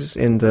bad eggs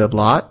in the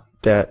lot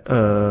that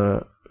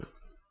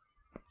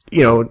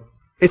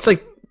it's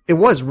like it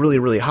was really,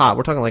 really hot.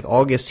 We're talking like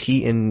August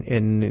heat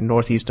in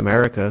Northeast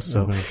America.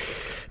 So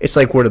it's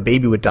like where the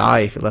baby would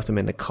die if you left him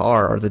in the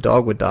car, or the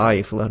dog would die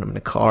if you left him in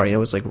the car. It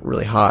was like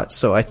really hot.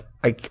 So I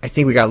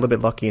think we got a little bit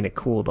lucky and it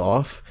cooled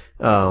off.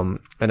 And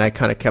I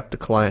kind of kept the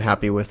client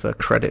happy with a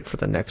credit for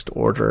the next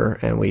order,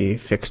 and we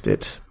fixed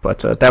it. But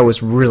that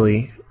was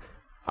really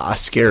a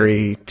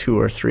scary 2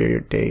 or 3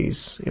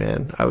 days,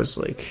 man. I was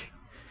like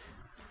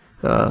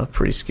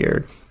pretty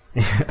scared.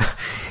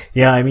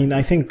 Yeah,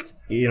 I think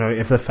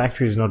if the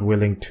factory is not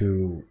willing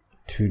to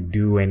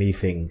do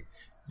anything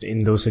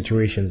in those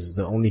situations,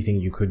 the only thing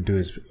you could do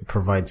is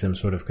provide some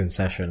sort of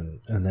concession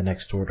in the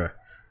next order.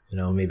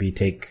 Maybe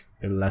take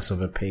less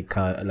of a pay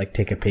cut, like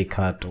take a pay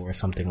cut or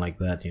something like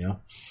that.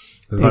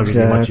 There's not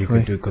really much you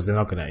could do because they're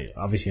not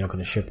obviously not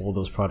gonna ship all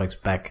those products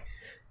back.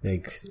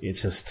 Like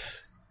it's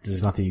just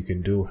there's nothing you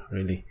can do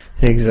really.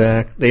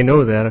 Exactly. They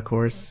know that, of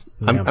course.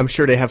 Yeah. I'm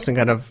sure they have some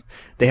kind of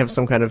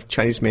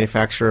Chinese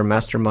manufacturer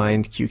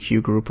mastermind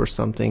QQ group or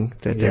something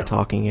that they're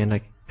talking in.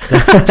 Like,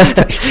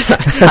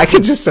 I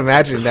can just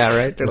imagine that,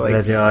 right? They're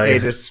like, hey,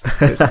 this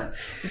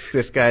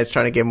guy's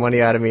trying to get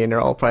money out of me, and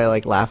they're all probably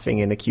like laughing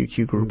in a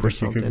QQ group or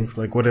something. Group,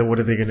 like, what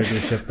are they going to do?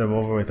 Shift them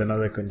over with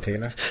another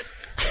container?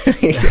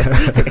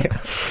 Yeah.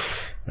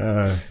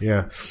 I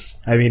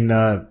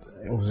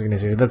was going to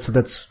say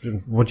that's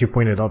what you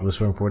pointed out was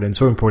so important.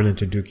 So important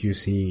to do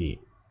QC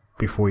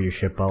before you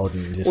ship out,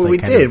 and just we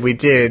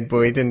did, but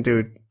we didn't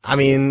do.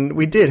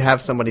 We did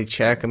have somebody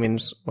check. One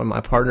of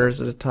my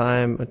partners at the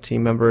time,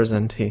 team members,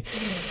 and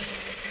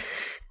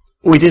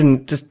we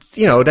didn't.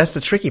 That's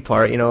the tricky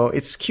part.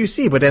 It's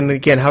QC, but then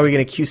again, how are we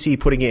going to QC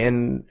putting it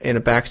in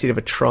a backseat of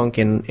a trunk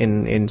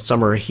in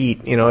summer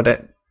heat?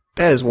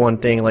 That is one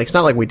thing. Like, it's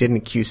not like we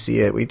didn't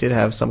QC it. We did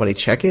have somebody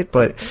check it,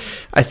 but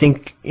I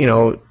think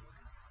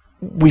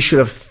we should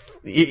have,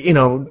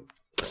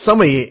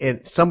 somebody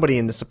in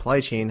the supply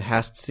chain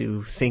has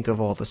to think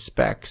of all the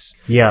specs.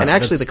 Yeah. And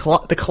actually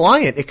the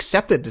client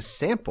accepted the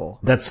sample.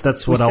 That's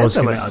what I was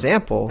going to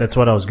sample. That's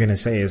what I was going to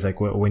say is like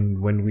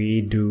when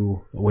we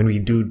do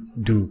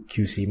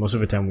QC, most of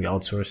the time we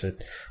outsource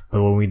it.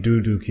 But when we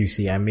do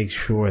QC, I make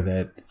sure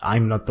that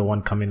I'm not the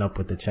one coming up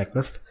with the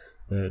checklist.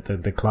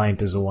 The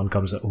client is the one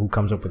who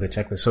comes up with the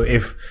checklist. So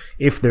if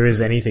there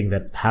is anything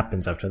that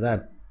happens after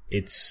that,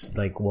 it's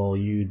like, well,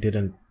 you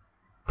didn't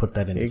put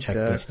that in the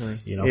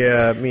checklist,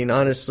 Yeah,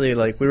 honestly,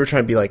 like, we were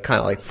trying to be like kind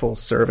of like full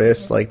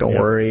service, like, don't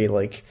worry,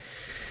 like,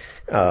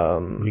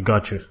 we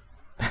got you.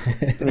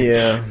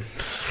 Yeah.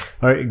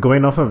 All right,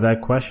 going off of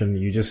that question,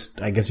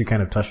 I guess you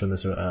kind of touched on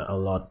this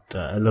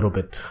a little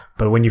bit,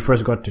 but when you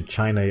first got to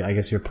China, I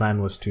guess your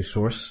plan was to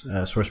source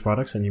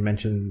products, and you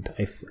mentioned,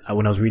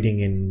 when I was reading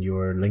in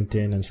your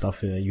LinkedIn and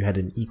stuff, you had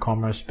an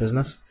e-commerce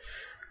business.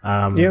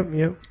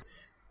 Yep.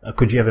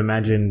 Could you have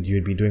imagined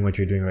you'd be doing what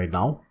you're doing right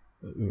now?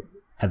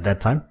 at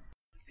that time?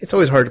 It's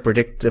always hard to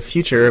predict the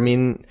future. I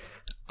mean,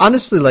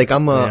 honestly, like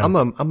I'm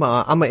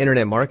an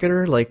internet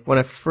marketer. Like when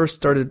I first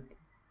started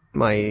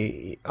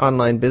my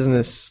online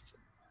business,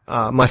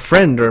 my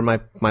friend or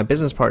my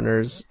business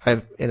partners,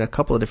 I've in a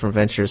couple of different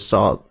ventures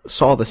saw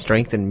the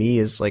strength in me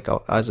as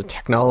as a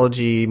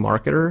technology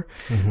marketer.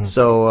 Mm-hmm.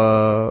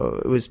 So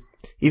it was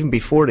even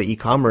before the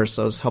e-commerce.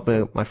 I was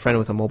helping my friend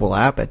with a mobile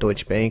app at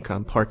Deutsche Bank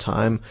on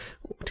part-time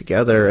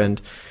together,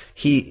 and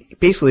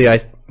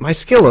my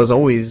skill is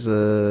always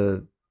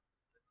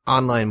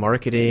online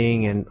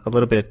marketing and a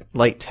little bit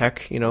light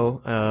tech,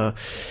 but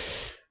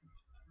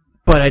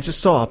I just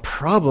saw a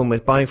problem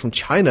with buying from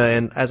China,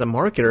 and as a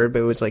marketer,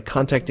 it was like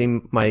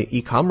contacting my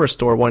e-commerce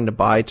store wanting to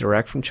buy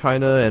direct from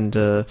China, and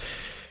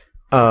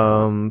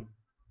but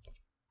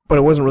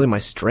it wasn't really my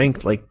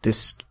strength, like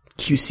this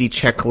QC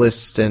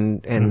checklist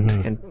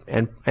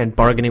and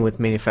bargaining with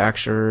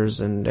manufacturers,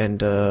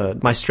 and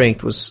my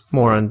strength was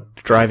more on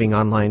driving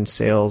online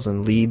sales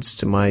and leads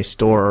to my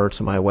store or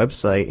to my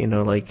website,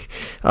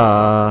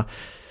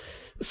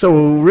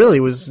 so really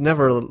it was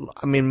never,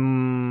 I mean,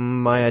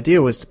 my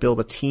idea was to build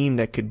a team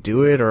that could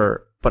do it,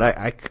 but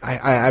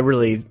I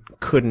really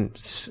couldn't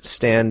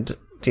stand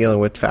dealing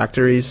with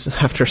factories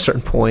after a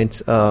certain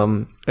point.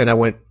 And I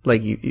went,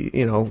 like, we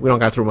don't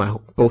go through my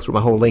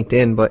whole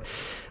LinkedIn, but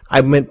I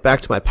went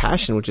back to my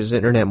passion, which is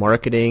internet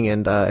marketing,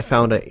 and I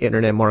found an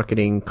internet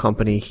marketing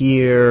company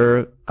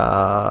here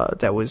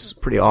that was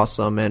pretty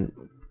awesome, and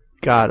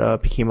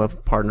became a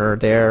partner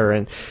there.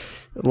 And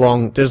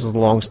there's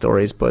long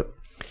stories, but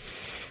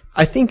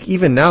I think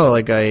even now,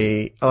 like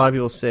a lot of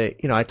people say,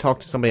 I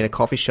talked to somebody in a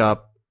coffee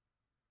shop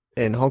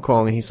in Hong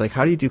Kong, and he's like,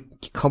 "How do you do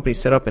company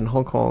setup in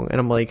Hong Kong?" And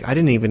I'm like, I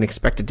didn't even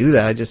expect to do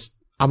that.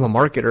 I'm a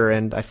marketer,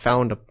 and I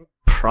found a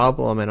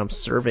problem, and I'm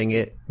serving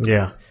it.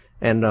 Yeah.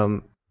 And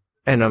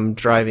I'm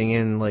driving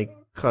in like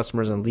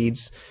customers and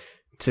leads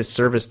to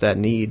service that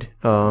need.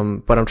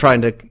 But I'm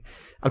trying to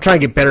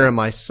get better on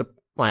my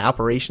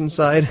operations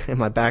side and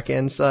my back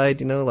end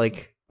side.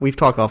 Like we've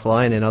talked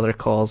offline in other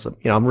calls.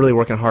 I'm really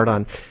working hard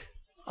on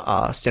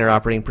standard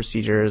operating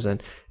procedures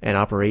and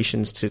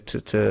operations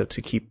to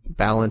keep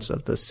balance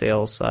of the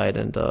sales side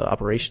and the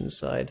operations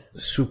side.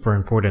 Super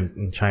important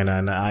in China,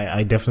 and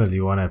I definitely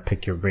want to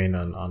pick your brain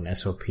on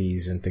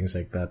SOPs and things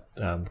like that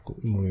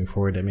moving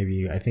forward. And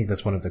maybe I think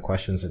that's one of the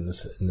questions in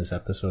this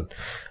episode.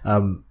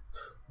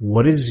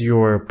 What is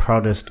your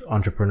proudest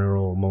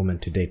entrepreneurial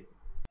moment to date?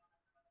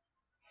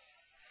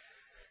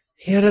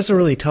 Yeah, that's a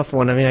really tough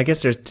one. I mean, I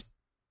guess there's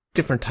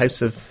different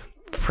types of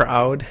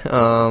proud.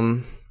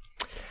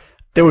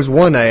 There was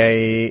one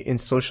in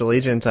Social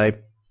Agent, a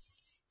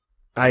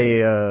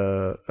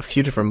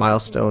few different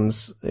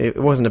milestones.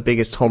 It wasn't the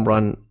biggest home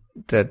run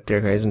that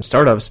there is in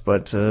startups,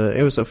 but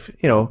it was a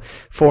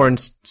foreign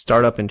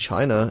startup in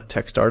China,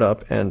 tech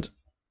startup, and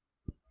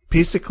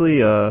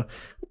basically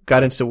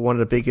got into one of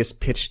the biggest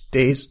pitch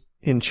days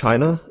in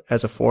China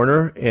as a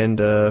foreigner, and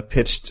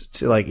pitched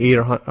to like 8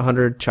 or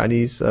 100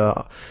 Chinese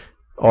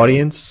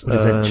audience. What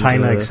is it,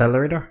 China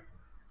Accelerator?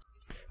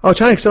 Oh,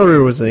 China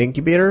Accelerator was an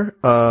incubator.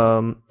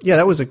 Yeah,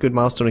 that was a good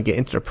milestone to get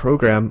into the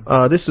program.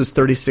 This was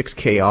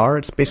 36KR.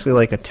 It's basically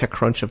like a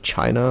TechCrunch of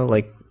China.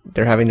 Like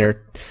they're having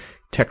their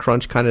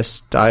TechCrunch kind of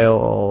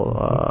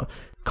style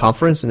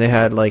conference, and they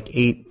had like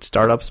 8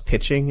 startups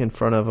pitching in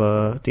front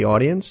of the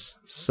audience.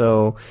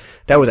 So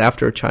that was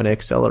after China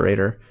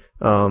Accelerator.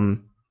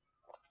 And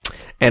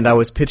I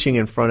was pitching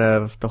in front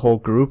of the whole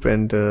group,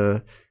 and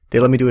they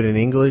let me do it in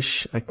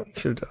English. I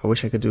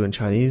wish I could do it in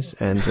Chinese,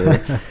 and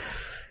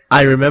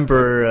I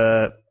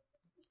remember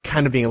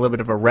kind of being a little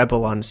bit of a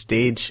rebel on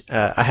stage.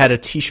 I had a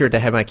T-shirt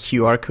that had my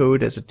QR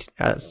code as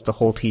the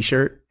whole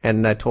T-shirt,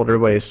 and I told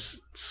everybody to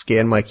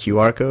scan my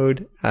QR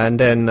code. And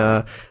then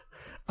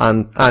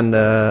on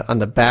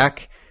the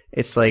back,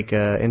 it's like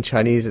in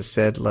Chinese, it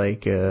said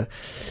like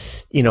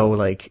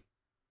like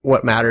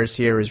what matters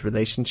here is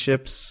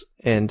relationships,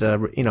 and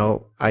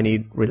I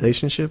need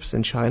relationships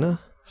in China,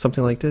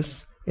 something like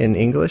this in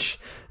English.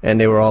 And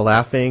they were all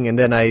laughing. And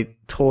then I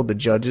told the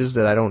judges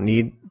that I don't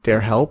need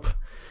their help,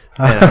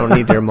 and I don't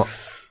need their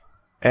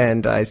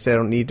and I said I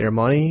don't need their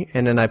money.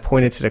 And then I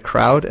pointed to the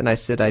crowd and I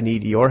said I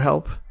need your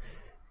help,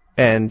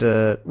 and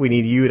we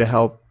need you to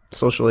help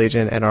Social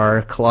Agent and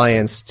our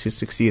clients to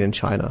succeed in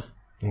China.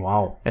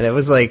 Wow. And it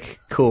was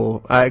like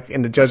cool.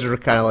 And the judges were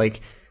kind of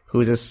like,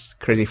 who's this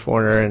crazy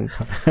foreigner? And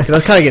because I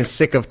was kind of getting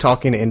sick of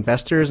talking to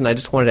investors, and I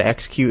just wanted to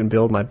execute and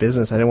build my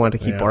business. I didn't want to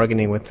keep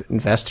bargaining with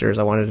investors.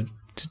 I wanted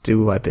to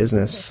do my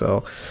business.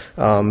 So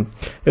it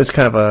was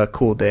kind of a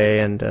cool day.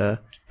 And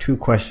 2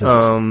 questions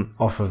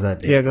off of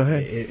that. Yeah, go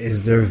ahead.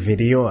 Is there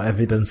video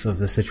evidence of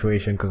the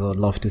situation? Because I'd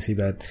love to see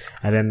that.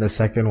 And then the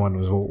second one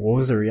was, what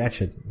was the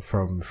reaction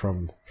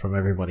from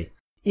everybody?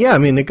 Yeah, I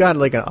mean, it got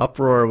like an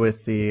uproar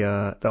with the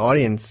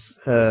audience.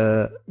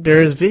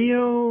 There's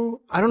video.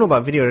 I don't know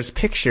about video. There's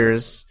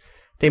pictures.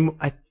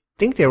 I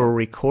think they were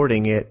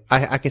recording it.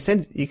 I can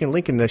send. You can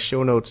link in the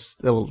show notes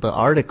the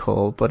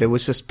article, but it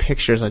was just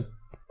pictures. I'm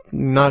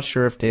not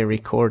sure if they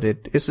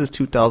recorded. This is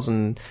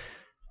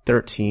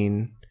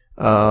 2013.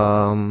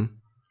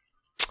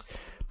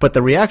 but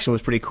the reaction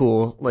was pretty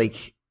cool.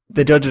 Like,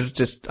 the judges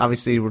just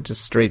obviously were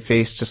just straight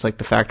faced, just like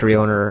the factory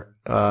owner,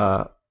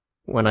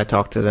 when I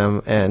talked to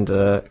them. And,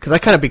 cause I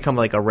kind of become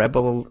like a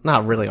rebel,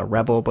 not really a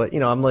rebel, but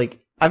I'm like,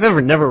 I've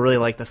never really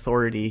liked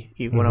authority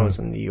even when I was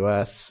in the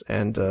US.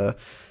 And, I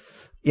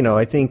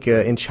think,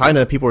 in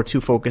China, people were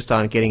too focused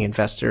on getting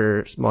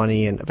investors'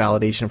 money and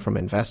validation from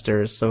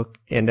investors. So,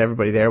 and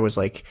everybody there was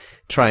like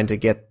trying to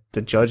get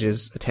the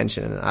judges'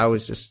 attention. And I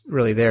was just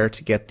really there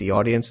to get the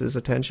audience's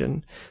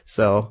attention.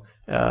 So,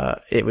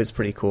 it was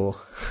pretty cool.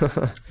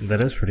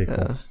 That is pretty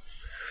cool.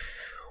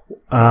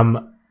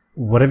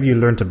 What have you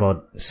learned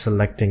about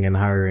selecting and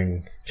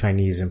hiring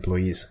Chinese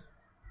employees?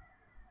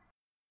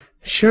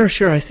 Sure.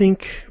 I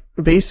think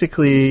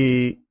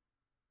basically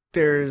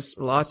there's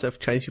lots of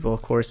Chinese people,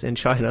 of course, in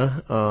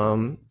China.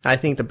 I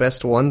think the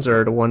best ones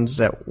are the ones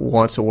that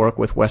want to work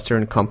with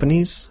Western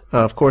companies.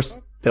 Of course,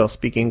 they'll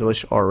speak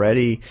English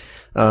already.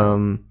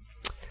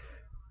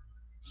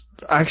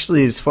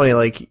 Actually, it's funny,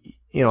 like,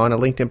 on a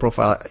LinkedIn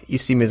profile, you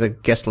see me as a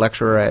guest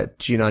lecturer at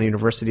Jinan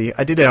University.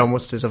 I did it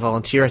almost as a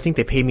volunteer. I think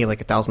they paid me like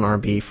 1,000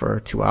 RMB for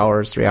 2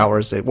 hours, 3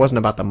 hours. It wasn't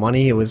about the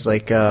money. It was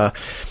like,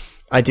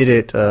 I did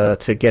it,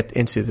 to get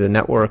into the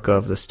network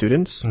of the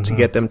students, to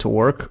get them to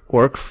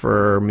work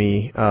for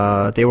me.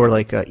 They were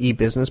like a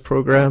e-business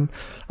program.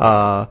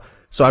 So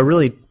I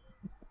really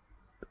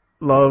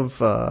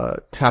love,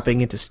 tapping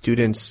into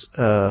students,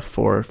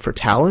 for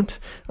talent.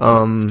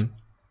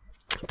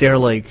 They're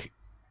like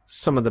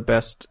some of the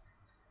best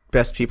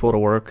people to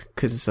work,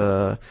 because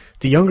the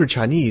younger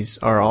Chinese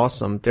are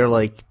awesome. They're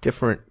like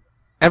different.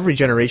 Every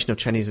generation of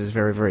Chinese is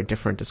very, very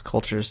different. This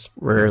culture's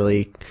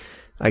rarely,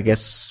 I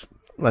guess,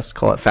 let's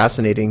call it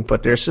fascinating,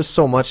 but there's just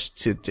so much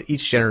to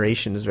each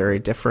generation is very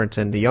different,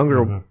 and the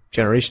younger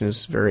generation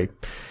is very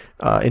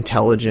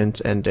intelligent,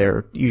 and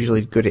they're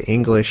usually good at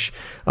English.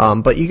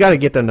 But you got to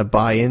get them to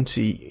buy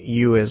into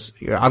you, as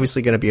you're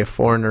obviously going to be a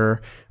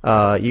foreigner.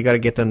 You got to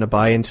get them to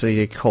buy into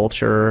your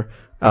culture,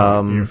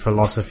 your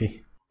philosophy.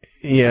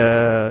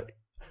 Yeah,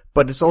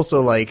 but it's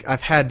also like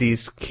I've had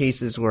these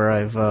cases where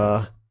I've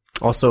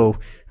also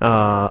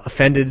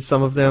offended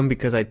some of them,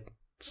 because I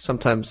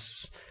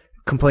sometimes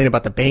complain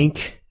about the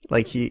bank,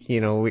 like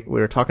we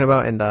were talking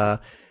about, and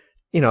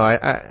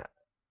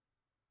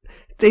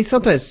they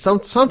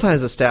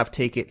sometimes the staff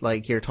take it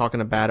like you're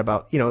talking bad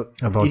about you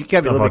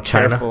gotta be a little bit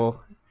careful.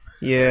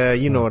 Yeah,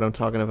 you know what I'm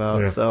talking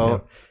about.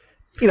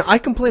 I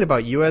complain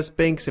about U.S.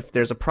 banks. If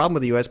there's a problem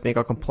with the U.S. bank,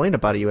 I'll complain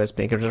about a U.S.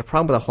 bank. If there's a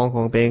problem with a Hong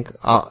Kong bank,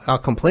 I'll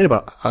complain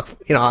about,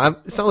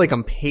 it's not like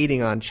I'm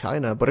hating on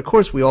China, but of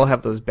course we all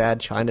have those bad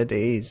China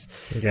days.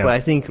 Yeah. But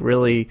I think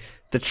really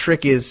the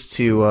trick is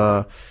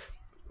to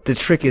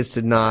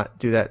not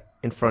do that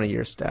in front of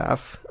your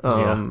staff.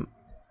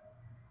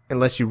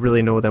 Unless you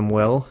really know them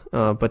well.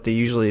 But they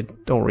usually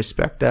don't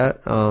respect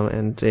that.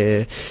 And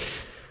then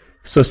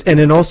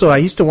also I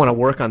used to want to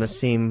work on the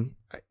same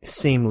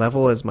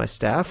level as my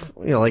staff,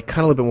 like kind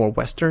of a little bit more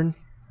Western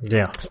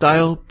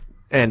style.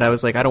 And I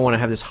was like, I don't want to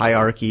have this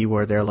hierarchy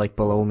where they're like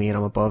below me and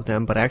I'm above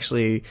them. But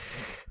actually,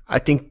 I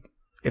think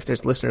if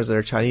there's listeners that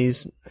are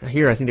Chinese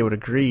here, I think they would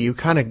agree. You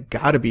kind of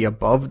got to be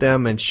above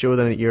them and show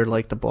them that you're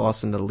like the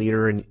boss and the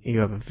leader, and you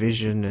have a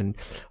vision, and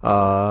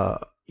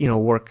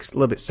work a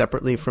little bit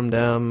separately from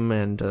them.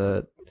 And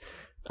I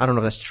don't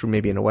know if that's true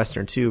maybe in the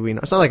Western too.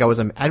 It's not like I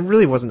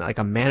really wasn't like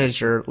a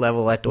manager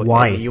level at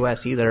the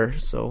US either.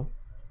 So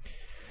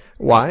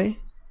why?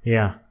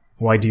 Yeah.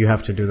 Why do you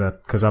have to do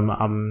that? Because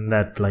I'm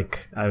that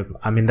like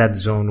I'm in that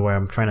zone where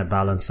I'm trying to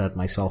balance that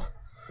myself.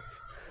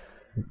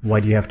 Why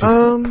do you have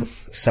to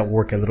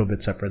work a little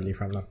bit separately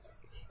from them?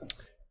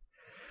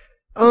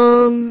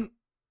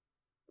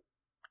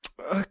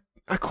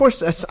 Of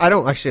course, I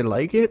don't actually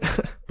like it,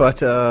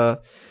 but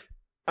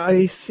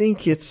I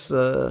think it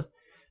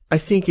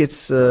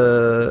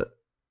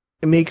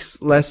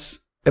makes less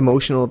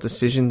emotional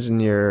decisions in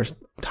your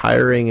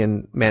hiring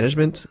and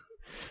management.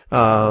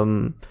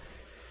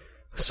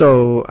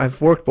 So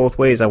I've worked both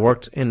ways. I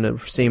worked in the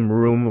same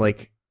room,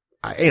 like,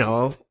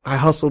 I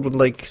hustled with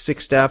like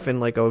 6 staff in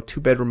like a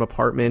 2-bedroom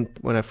apartment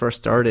when I first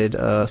started,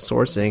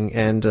 sourcing,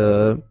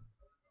 and,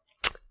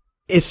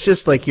 it's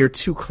just like you're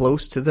too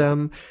close to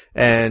them,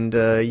 and,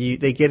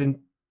 they get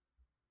in.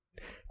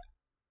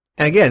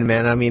 And again,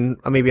 man, I mean,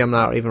 maybe I'm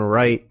not even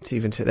right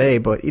even today,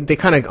 but they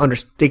kind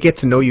of they get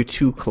to know you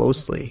too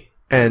closely,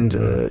 and,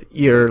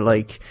 you're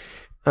like,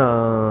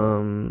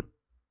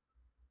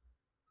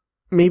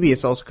 maybe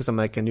it's also because I'm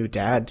like a new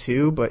dad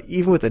too, but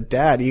even with a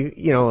dad,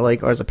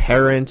 or as a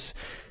parent,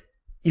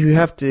 you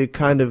have to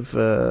kind of,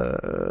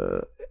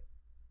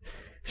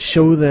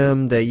 show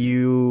them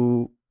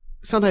that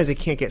sometimes they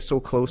can't get so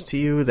close to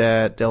you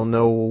that they'll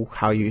know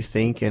how you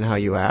think and how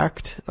you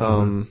act.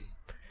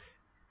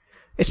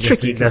 It's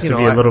tricky. There has to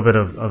be a little bit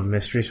of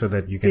mystery so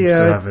that you can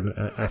still have an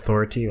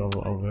authority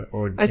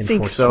or I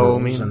think so.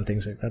 And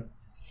things like that.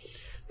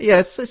 Yeah,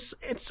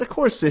 it's of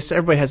course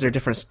everybody has their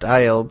different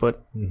style,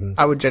 but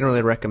I would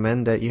generally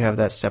recommend that you have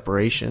that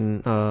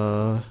separation.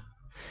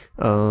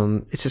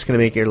 It's just going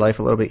to make your life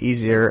a little bit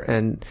easier,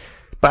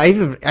 But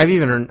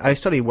I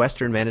study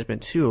Western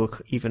management too,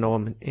 even though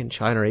I'm in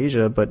China or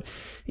Asia. But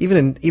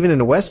even in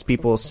the West,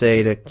 people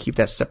say to keep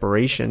that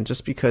separation,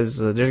 just because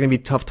there's going to be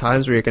tough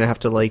times where you're going to have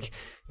to like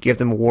give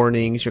them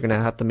warnings. You're going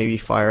to have to maybe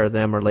fire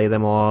them or lay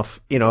them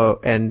off,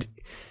 and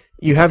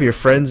you have your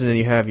friends and then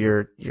you have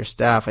your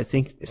staff. I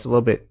think it's a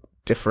little bit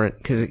different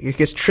because it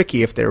gets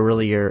tricky if they're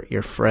really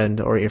your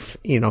friend or your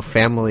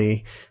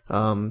family,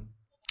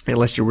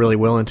 unless you're really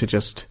willing to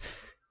just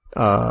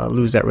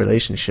lose that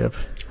relationship.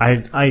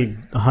 I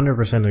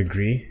 100%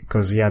 agree,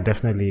 because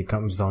definitely it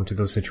comes down to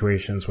those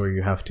situations where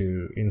you have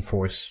to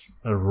enforce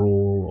a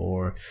rule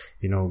or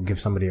give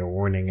somebody a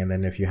warning, and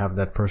then if you have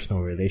that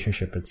personal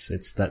relationship,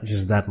 it's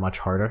that much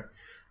harder.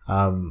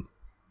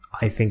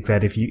 I think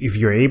that if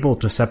you're able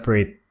to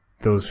separate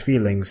those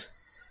feelings,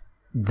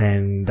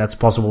 then that's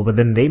possible, but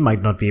then they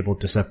might not be able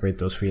to separate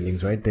those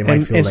feelings, right? They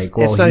might feel like,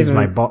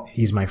 well,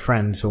 he's my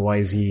friend, so why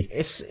is he,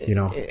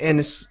 And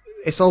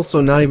it's also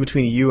not even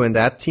between you and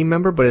that team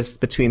member, but it's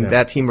between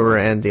that team member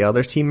and the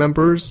other team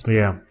members.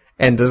 Yeah.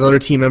 And those other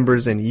team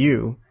members and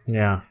you.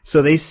 Yeah.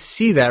 So they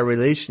see that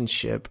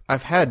relationship.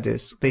 I've had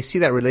this. They see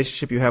that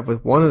relationship you have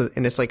with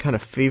and it's like kind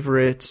of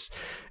favorites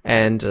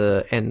and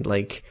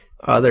like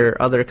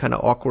other kind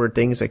of awkward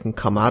things that can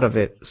come out of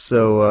it.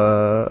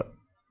 So,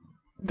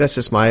 that's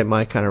just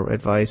my kind of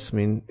advice. I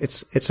mean,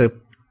 it's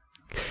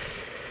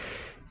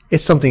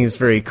something that's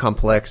very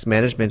complex.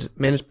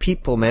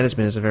 People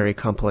management is a very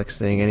complex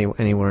thing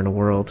anywhere in the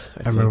world.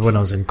 I remember when I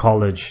was in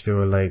college, they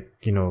were like,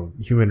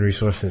 human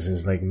resources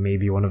is like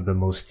maybe one of the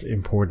most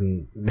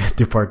important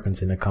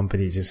departments in a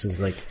company. Just as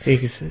like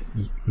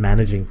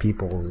managing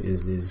people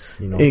is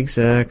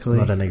exactly, it's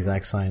not an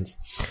exact science.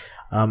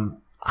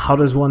 How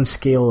does one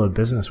scale a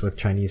business with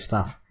Chinese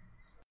staff?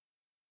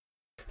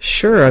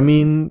 Sure. I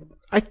mean,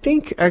 I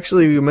think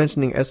actually you were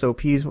mentioning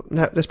SOPs.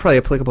 That's probably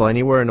applicable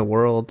anywhere in the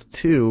world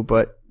too,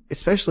 but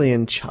especially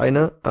in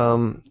China.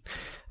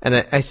 And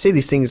I say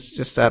these things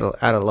just out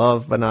of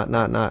love, but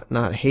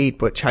not hate.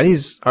 But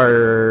Chinese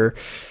are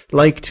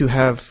like to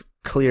have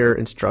clear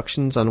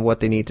instructions on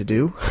what they need to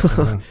do.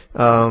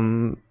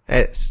 Mm-hmm.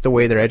 It's the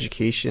way their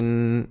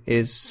education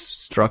is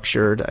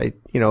structured.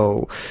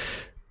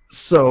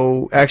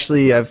 So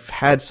actually I've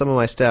had some of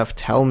my staff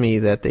tell me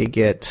that they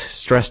get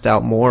stressed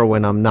out more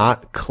when I'm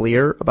not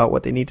clear about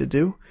what they need to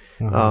do.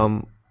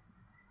 Mm-hmm.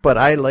 But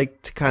I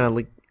like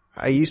to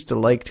I used to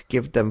like to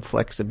give them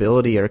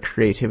flexibility or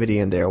creativity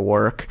in their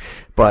work,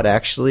 but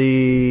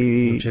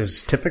actually, which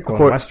is typical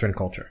in Western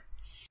culture.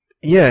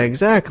 Yeah,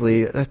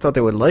 exactly. I thought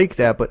they would like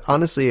that, but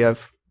honestly,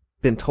 I've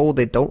been told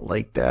they don't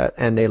like that,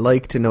 and they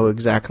like to know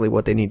exactly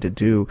what they need to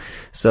do.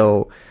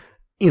 So,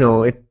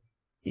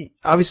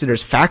 obviously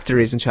there's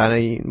factories in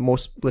China.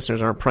 Most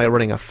listeners aren't probably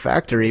running a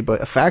factory,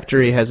 but a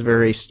factory has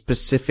very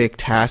specific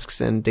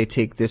tasks, and they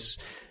take this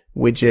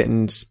widget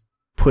and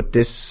put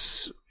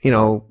this,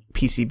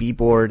 PCB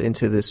board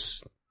into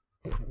this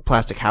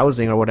plastic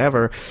housing or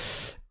whatever.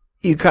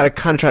 You gotta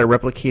kind of try to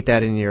replicate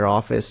that in your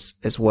office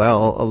as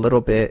well a little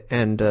bit,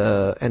 and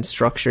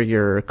structure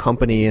your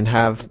company and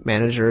have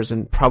managers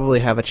and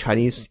probably have a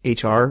Chinese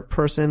HR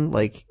person.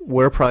 Like,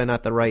 we're probably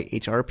not the right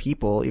HR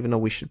people, even though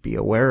we should be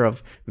aware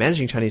of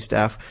managing Chinese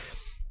staff.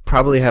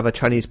 Probably have a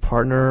Chinese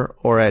partner,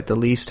 or at the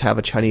least have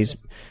a Chinese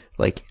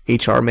like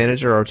HR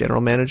manager or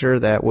general manager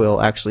that will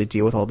actually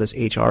deal with all this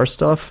HR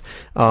stuff.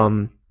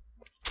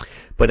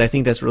 But I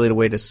think that's really the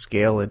way to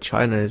scale in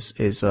China is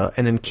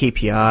and then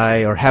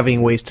KPI, or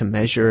having ways to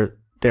measure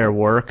their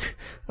work,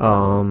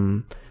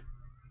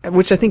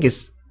 which I think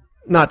is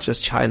not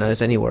just China,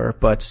 is anywhere,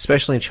 but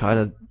especially in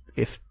China,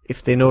 if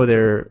they know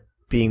they're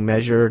being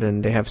measured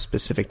and they have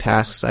specific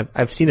tasks.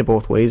 I've seen it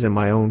both ways in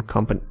my own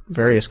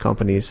various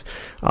companies.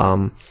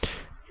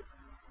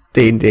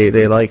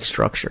 They like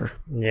structure.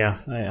 Yeah,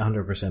 I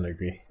 100%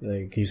 agree.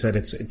 Like you said,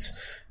 it's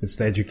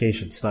the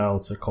education style,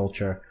 it's a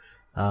culture.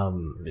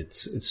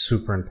 It's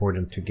super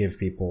important to give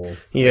people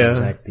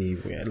exactly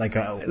what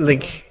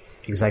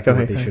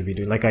they should be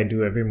doing. Like I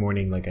do every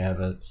morning. Like I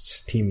have a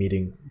team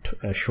meeting,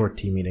 a short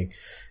team meeting,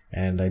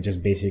 and I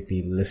just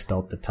basically list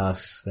out the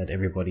tasks that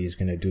everybody is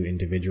going to do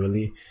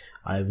individually.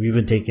 I've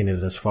even taken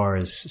it as far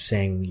as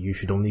saying you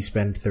should only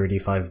spend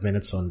 35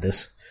 minutes on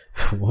this,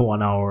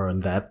 1 hour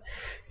on that.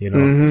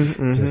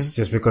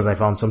 Just because I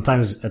found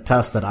sometimes a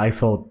task that I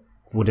felt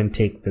wouldn't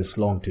take this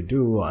long to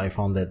do, I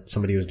found that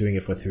somebody was doing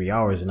it for 3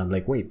 hours, and I'm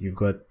like, wait, you've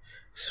got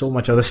so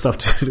much other stuff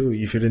to do.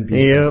 You shouldn't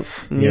be, what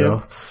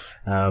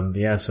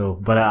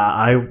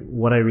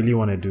I really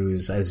want to do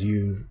is, as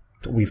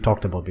we've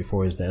talked about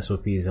before, is the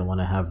SOPs. I want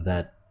to have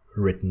that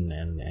written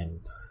and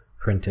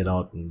printed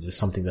out, and just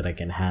something that I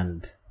can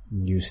hand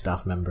new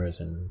staff members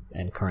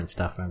and current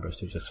staff members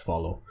to just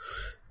follow,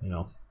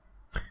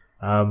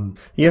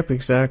 Yep,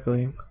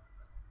 exactly.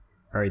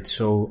 All right,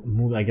 so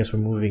I guess we're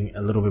moving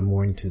a little bit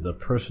more into the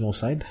personal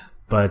side.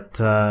 But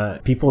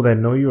people that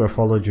know you or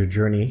followed your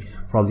journey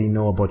probably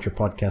know about your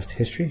podcast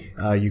history.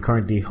 You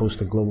currently host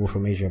the Global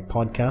from Asia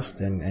podcast,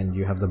 and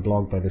you have the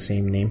blog by the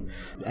same name,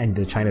 and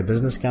the China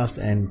Business Cast,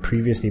 and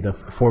previously the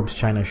Forbes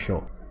China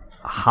Show.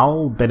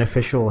 how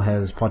beneficial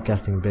has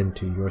podcasting been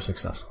to your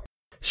success?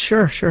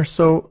 Sure.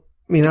 So,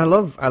 I mean, I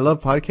love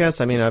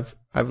podcasts. I mean, I've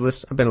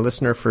been a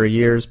listener for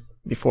years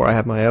before I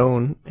had my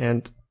own,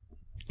 and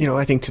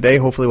I think today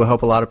hopefully will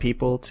help a lot of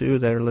people too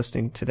that are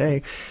listening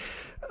today.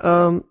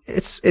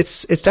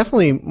 It's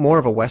definitely more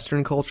of a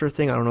Western culture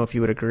thing. I don't know if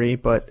you would agree,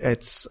 but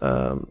it's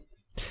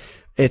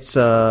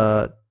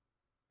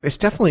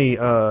definitely,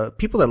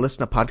 people that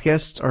listen to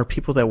podcasts are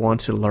people that want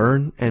to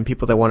learn and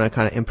people that want to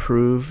kind of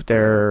improve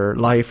their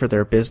life or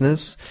their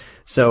business.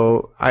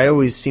 So I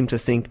always seem to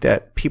think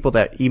that people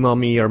that email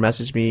me or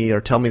message me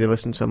or tell me they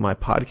listen to my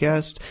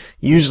podcast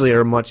usually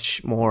are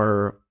much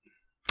more,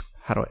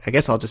 I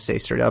guess I'll just say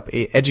straight up,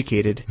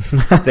 educated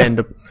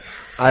than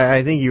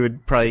I think you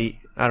would probably,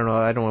 I don't know,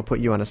 I don't want to put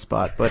you on a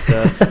spot, but,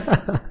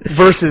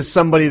 versus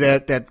somebody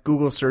that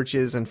Google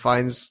searches and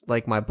finds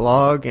like my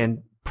blog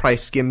and probably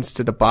skims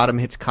to the bottom,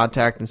 hits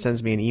contact and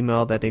sends me an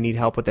email that they need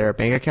help with their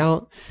bank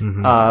account.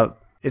 Mm-hmm.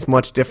 It's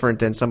much different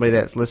than somebody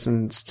that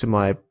listens to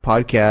my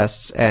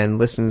podcasts and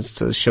listens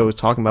to shows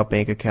talking about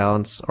bank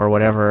accounts or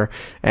whatever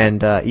and,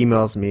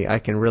 emails me. I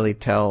can really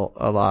tell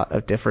a lot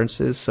of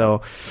differences.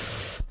 So,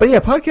 but yeah,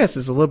 podcast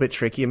is a little bit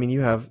tricky. I mean, you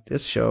have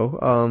this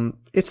show.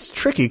 It's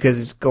tricky because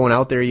it's going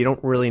out there. You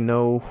don't really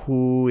know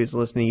who is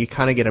listening. You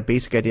kind of get a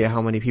basic idea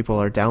how many people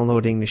are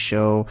downloading the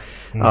show.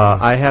 Mm-hmm.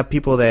 I have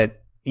people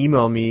that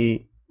email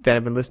me that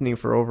have been listening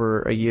for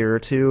over a year or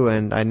two,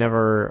 and I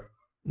never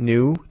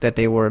knew that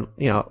they were,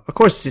 of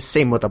course it's the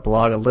same with the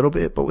blog a little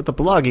bit, but with the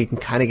blog you can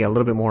kind of get a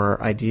little bit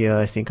more idea,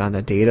 I think, on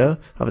the data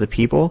of the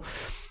people.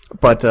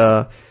 But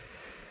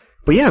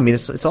yeah, I mean,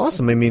 it's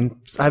awesome. I mean,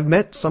 I've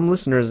met some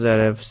listeners that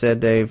have said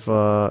they've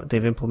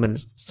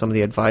implemented some of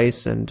the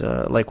advice and,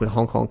 like with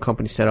Hong Kong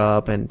company set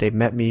up, and they've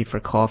met me for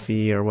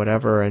coffee or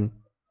whatever, and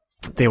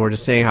they were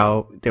just saying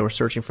how they were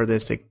searching for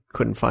this. They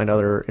couldn't find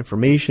other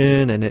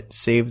information and it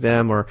saved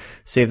them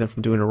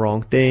from doing the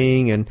wrong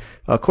thing. And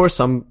of course,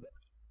 I'm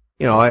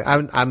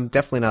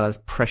definitely not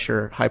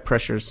a high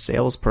pressure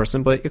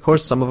salesperson, but of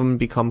course some of them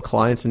become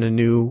clients in a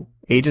new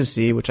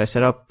agency, which I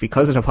set up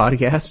because of the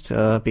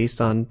podcast,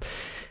 based on,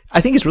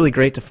 I think it's really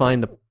great to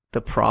find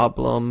the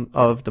problem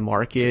of the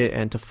market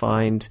and to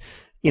find,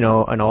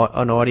 an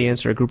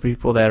audience or a group of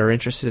people that are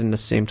interested in the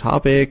same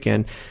topic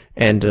and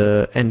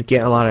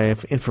get a lot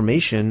of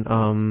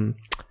information,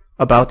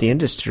 about the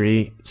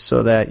industry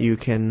so that you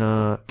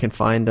can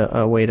find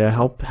a way to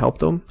help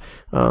them.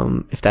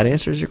 If that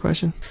answers your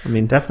question. I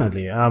mean,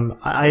 definitely.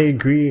 I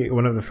agree.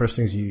 One of the first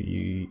things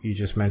you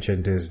just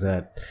mentioned is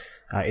that,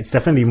 it's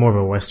definitely more of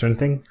a Western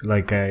thing.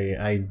 Like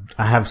I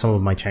have some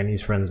of my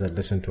Chinese friends that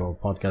listen to our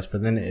podcast,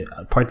 but then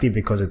partly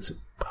because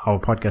our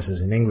podcast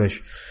is in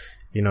English,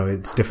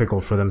 it's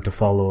difficult for them to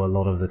follow a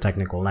lot of the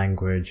technical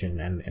language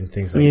and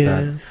things like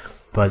that.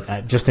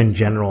 But just in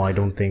general, I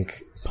don't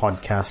think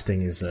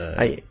podcasting is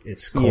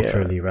it's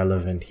culturally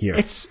relevant here.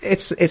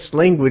 It's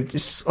language.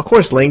 It's, of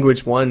course,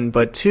 language one,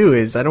 but two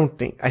is I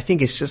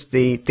think it's just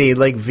they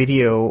like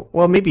video.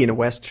 Well, maybe in the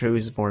West too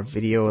is more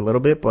video a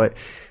little bit, but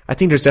I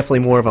think there's definitely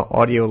more of an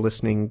audio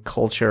listening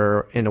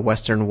culture in the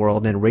Western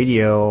world than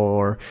radio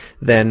or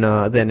than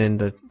in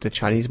the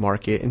Chinese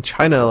market. In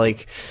China,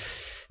 like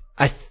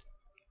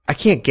I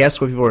can't guess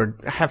what people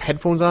have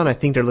headphones on. I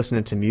think they're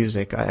listening to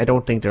music. I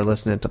don't think they're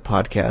listening to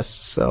podcasts.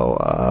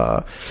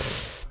 So,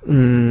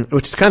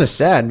 which is kind of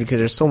sad because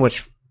there's so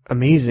much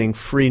amazing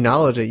free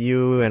knowledge that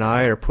you and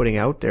I are putting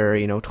out there,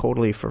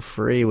 totally for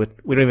free. We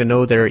don't even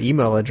know their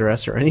email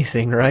address or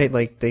anything, right?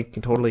 Like they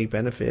can totally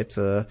benefit,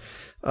 from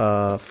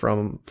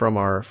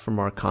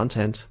our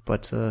content,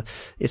 but,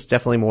 it's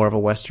definitely more of a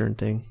Western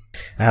thing.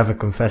 I have a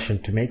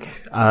confession to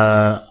make.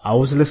 I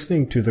was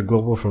listening to the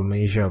Global from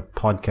Asia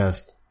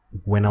podcast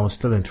when I was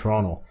still in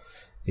Toronto,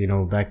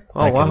 back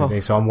in the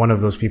day. So I'm one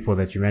of those people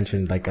that you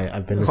mentioned. Like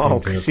I've been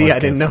listening to your podcast I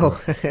didn't know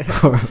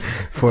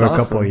for a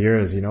couple of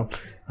years,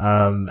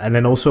 and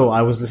then also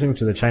I was listening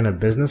to the China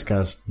Business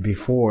Cast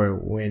before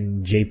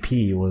when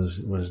JP was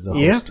the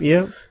host.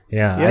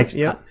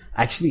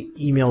 I actually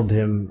emailed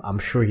him. I'm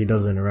sure he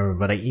doesn't remember,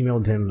 but I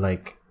emailed him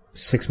like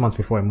 6 months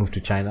before I moved to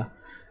China.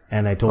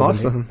 And I told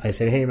him, I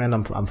said, hey man,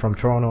 I'm from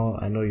Toronto.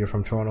 I know you're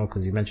from Toronto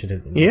because you mentioned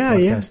it in the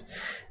podcast.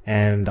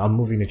 And I'm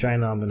moving to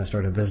China. I'm going to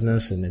start a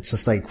business. And it's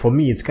just like, for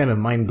me, it's kind of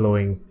mind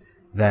blowing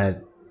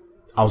that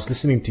I was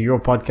listening to your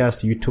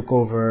podcast. You took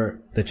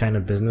over the China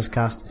Business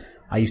Cast.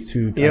 I used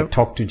to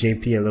talk to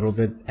JP a little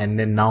bit. And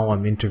then now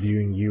I'm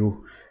interviewing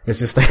you. It's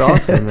just like, it's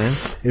awesome, man.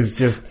 It's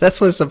just,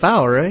 that's what it's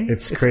about, right?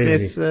 It's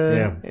crazy.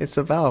 It's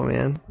about,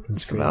 man.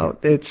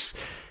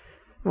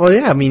 Well,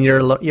 yeah, I mean, you're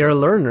a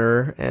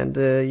learner and,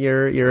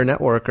 you're a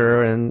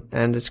networker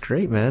and it's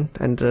great, man.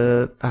 And,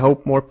 I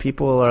hope more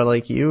people are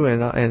like you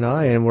and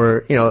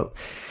we're,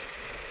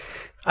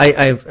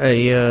 I've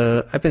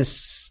been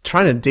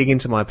trying to dig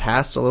into my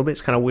past a little bit.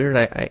 It's kind of weird.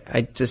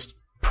 I just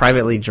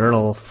privately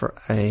journal for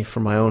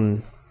my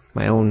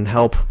own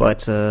help,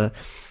 but,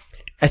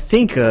 I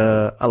think,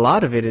 a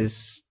lot of it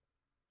is,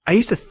 I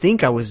used to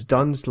think I was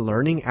done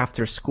learning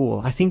after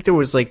school. I think there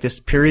was like this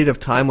period of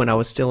time when I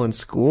was still in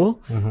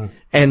school,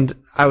 and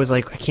I was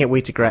like, I can't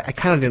wait to grad. I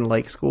kind of didn't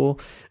like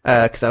school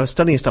because I was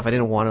studying stuff I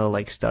didn't want to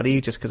like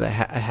study just because I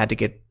had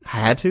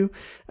to,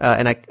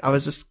 and I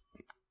was just.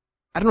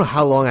 I don't know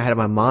how long I had in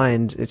my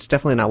mind. It's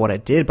definitely not what I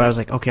did, but I was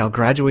like, okay, I'll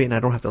graduate and I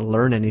don't have to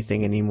learn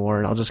anything anymore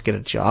and I'll just get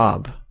a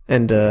job.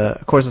 And,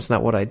 of course that's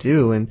not what I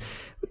do. And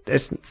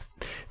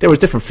there was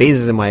different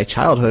phases in my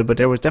childhood, but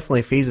there was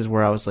definitely phases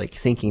where I was like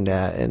thinking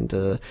that.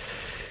 And,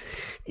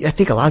 I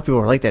think a lot of people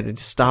are like that. They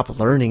just stop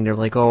learning. They're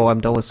like, oh,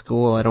 I'm done with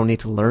school. I don't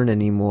need to learn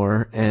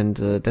anymore. And,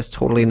 that's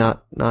totally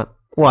not,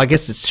 well, I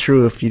guess it's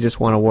true if you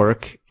just want to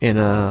work in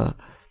a,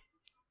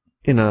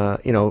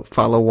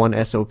 follow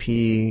one SOP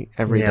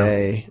every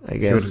day, I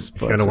guess.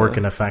 You're gonna work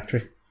in a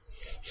factory.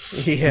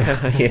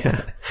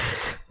 Yeah.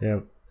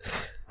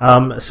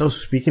 So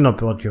speaking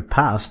about your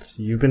past,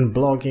 you've been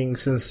blogging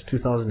since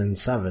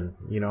 2007.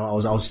 You know, I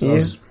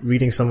was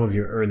reading some of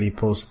your early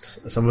posts.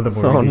 Some of them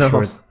were really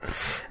short.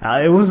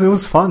 It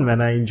was fun,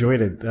 man. I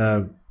enjoyed it.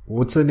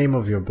 What's the name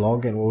of your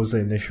blog, and what was the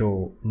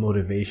initial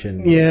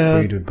motivation for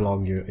you to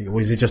blog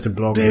was it just to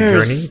blog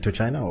your journey to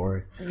China,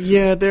 or?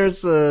 Yeah,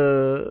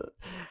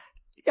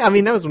 I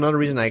mean, that was another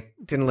reason I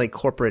didn't like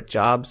corporate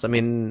jobs. I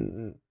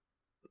mean,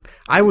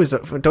 I was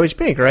at Deutsche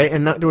Bank, right?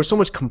 And there was so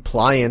much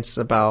compliance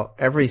about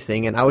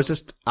everything. And I was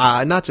just,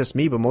 not just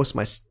me, but most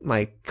of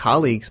my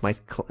colleagues, my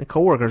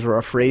coworkers were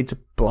afraid to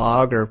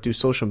blog or do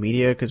social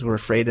media because we were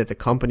afraid that the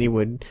company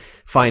would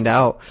find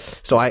out.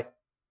 So I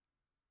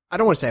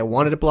don't want to say I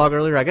wanted to blog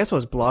earlier. I guess I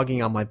was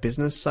blogging on my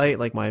business site,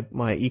 like my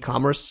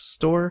e-commerce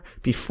store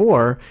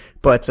before,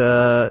 but,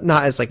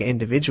 not as like an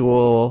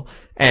individual.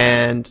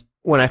 And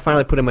when I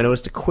finally put in my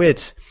notice to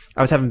quit,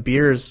 I was having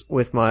beers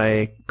with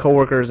my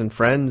coworkers and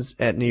friends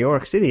at New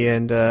York City,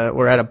 and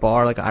we're at a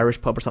bar, like an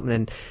Irish pub or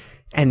something,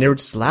 and they were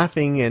just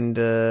laughing, and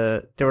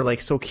they were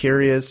like so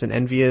curious and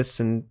envious,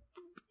 and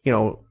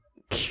want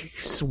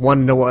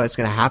to know what's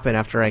going to happen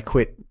after I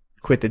quit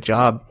the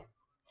job.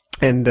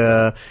 And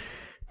the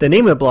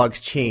name of the blog's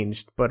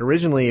changed, but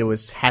originally it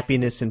was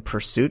Happiness in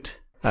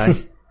Pursuit. I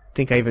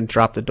think I even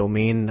dropped the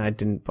domain. I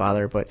didn't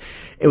bother, but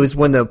it was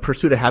when the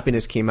Pursuit of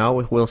Happiness came out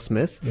with Will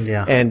Smith.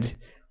 Yeah. And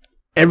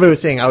everybody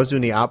was saying I was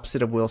doing the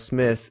opposite of Will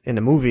Smith in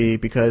the movie,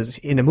 because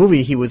in the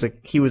movie he was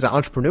an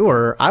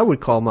entrepreneur. I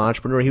would call him an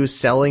entrepreneur. He was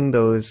selling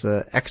those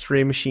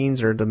X-ray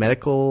machines or the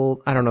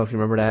medical. I don't know if you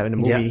remember that in the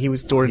movie. Yeah. He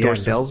was door-to-door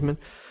salesman,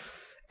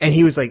 and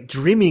he was like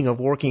dreaming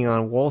of working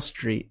on Wall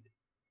Street.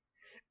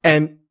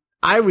 And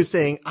I was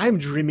saying I'm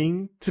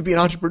dreaming to be an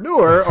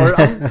entrepreneur, or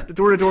I'm a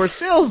door-to-door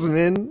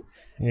salesman.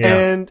 Yeah.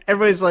 And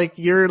everybody's like,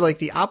 you're like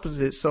the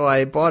opposite. So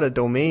I bought a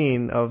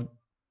domain of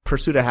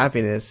Pursuit of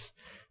Happiness.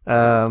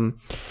 And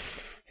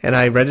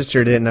I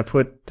registered it and I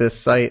put the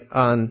site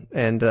on,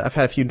 and I've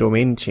had a few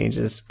domain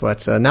changes,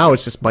 but now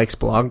it's just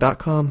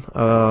mikesblog.com.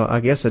 I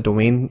guess a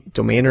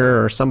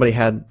domainer or somebody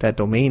had that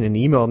domain and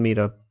emailed me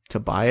to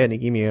buy it, and he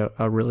gave me a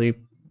really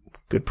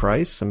good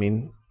price. I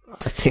mean,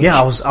 I think.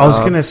 Yeah, I was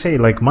gonna say,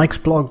 like, Mike's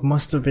blog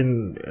must have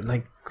been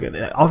like,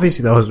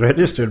 obviously that was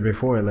registered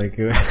before, like.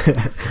 He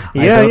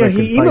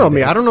emailed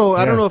me. I don't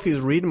know if he was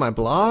reading my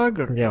blog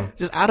or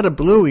just out of the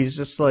blue. He's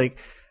just like,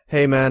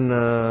 hey man,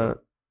 I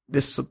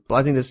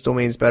think this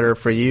domain's better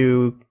for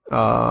you. He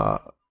said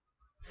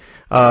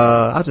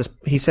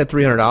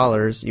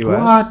 $300 US.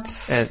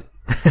 What? And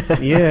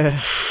yeah.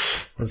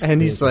 And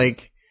crazy. He's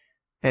like,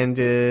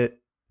 I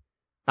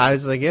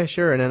was like, yeah,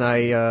 sure. And then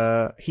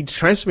he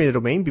transferred me the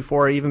domain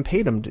before I even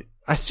paid him.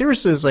 I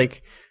seriously was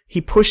like, he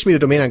pushed me the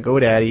domain on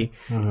GoDaddy.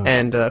 Mm-hmm.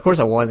 And, of course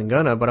I wasn't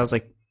gonna, but I was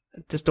like,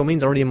 this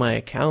domain's already in my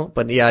account.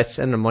 But yeah, I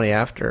sent him money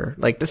after.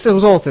 Like, this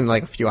was all within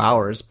like a few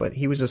hours, but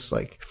he was just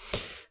like,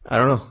 I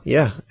don't know.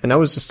 Yeah. And that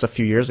was just a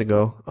few years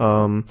ago.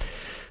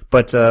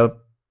 But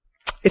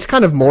it's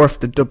kind of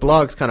morphed. The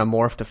blog's kind of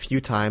morphed a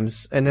few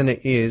times. And then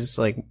it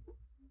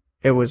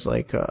was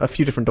like a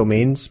few different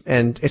domains,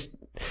 and it's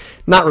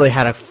not really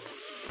had a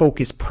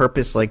focused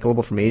purpose like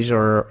Global from Asia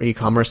or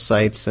e-commerce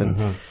sites.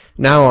 And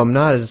now I'm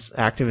not as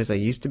active as I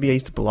used to be. I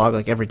used to blog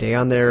like every day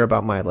on there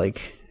about my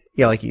like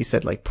you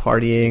said, like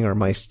partying or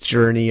my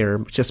journey or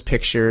just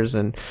pictures.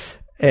 And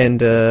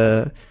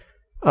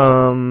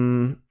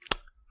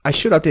I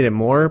should update it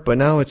more, but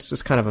now it's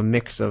just kind of a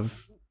mix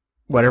of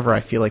whatever I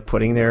feel like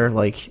putting there.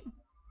 Like,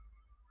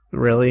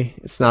 really,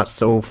 it's not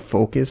so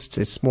focused.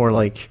 It's more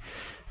like,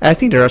 I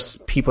think there are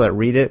people that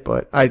read it,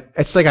 but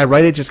it's like I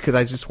write it just because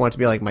I just want it to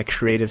be like my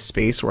creative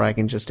space where I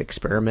can just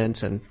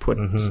experiment and put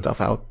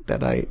stuff out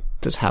that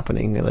just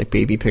happening, like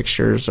baby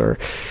pictures or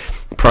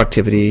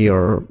productivity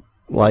or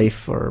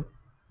life or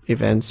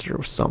events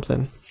or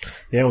something.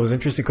 Yeah, it was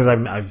interesting because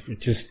I've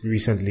just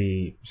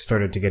recently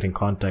started to get in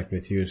contact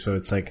with you. So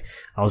it's like,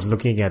 I was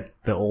looking at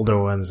the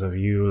older ones of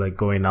you, like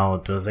going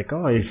out. I was like,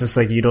 oh, it's just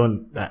like you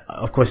don't,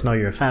 of course now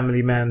you're a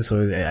family man.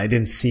 So I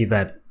didn't see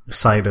that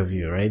side of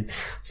you, right?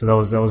 So that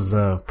was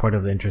part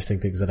of the interesting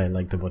things that I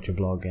liked about your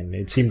blog. And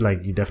it seemed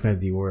like you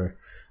definitely were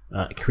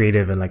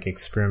creative and like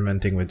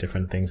experimenting with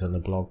different things on the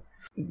blog.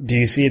 Do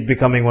you see it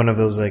becoming one of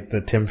those like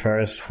the Tim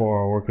Ferriss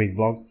for Workweek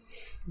blog?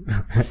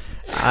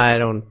 I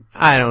don't,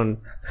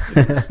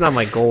 it's not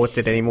my goal with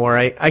it anymore.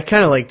 I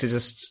kind of like to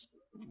just,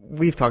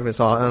 we've talked this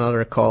all on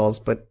other calls,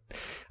 but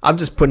I'm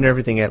just putting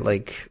everything at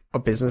like a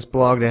business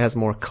blog that has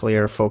more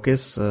clear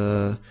focus.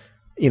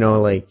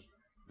 Like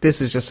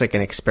this is just like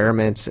an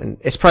experiment, and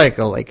it's probably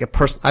like a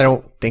person. I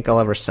don't think I'll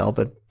ever sell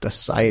the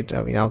site.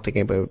 I mean, I don't think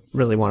anybody would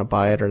really want to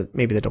buy it, or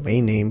maybe the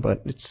domain name,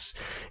 but it's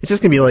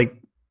just gonna be like,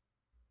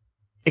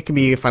 it can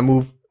be if I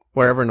move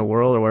wherever in the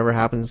world or whatever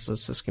happens,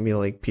 it's just gonna be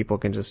like people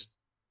can just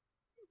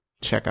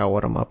check out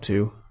what I'm up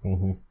to.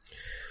 Mm-hmm.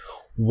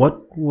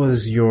 What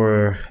was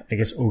your, I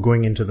guess, we're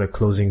going into the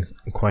closing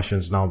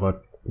questions now,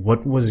 but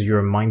what was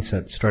your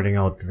mindset starting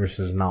out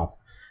versus now?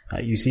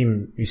 You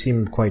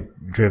seem quite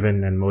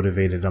driven and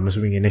motivated. I'm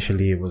assuming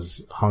initially it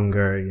was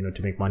hunger,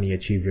 to make money,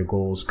 achieve your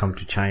goals, come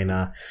to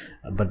China.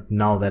 But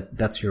now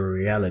that's your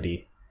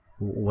reality,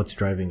 what's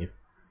driving you?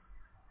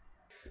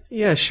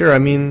 Yeah, sure. I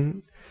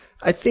mean,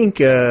 I think,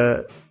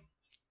 kind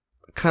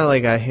of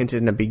like I hinted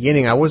in the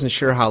beginning, I wasn't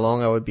sure how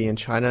long I would be in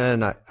China,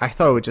 and I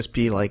thought it would just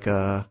be like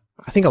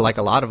I think like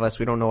a lot of us,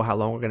 we don't know how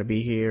long we're going to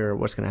be here or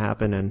what's going to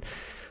happen. And,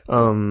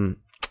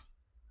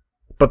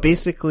 but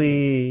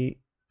basically,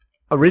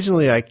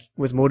 originally I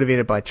was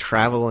motivated by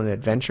travel and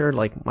adventure,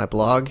 like my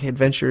blog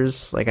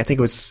Adventures. Like I think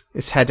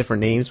it's had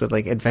different names, but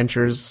like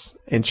Adventures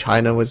in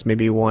China was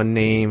maybe one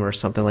name or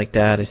something like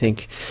that, I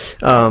think.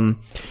 And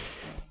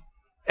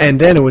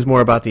then it was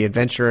more about the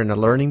adventure and the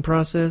learning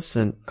process,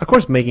 and of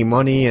course making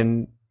money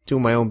and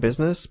doing my own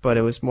business, but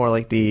it was more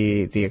like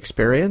the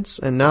experience.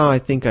 And now I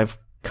think I've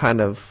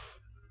kind of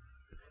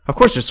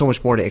course there's so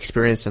much more to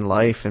experience in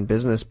life and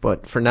business,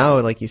 but for now,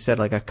 like you said,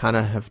 like I kind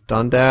of have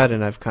done that,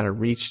 and I've kind of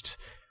reached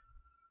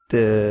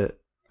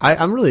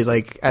I'm really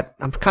like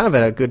I'm kind of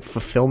at a good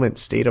fulfillment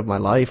state of my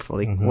life,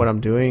 like what I'm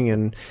doing.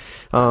 And,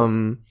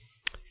 so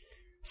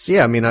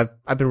yeah, I mean,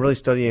 I've been really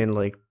studying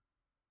like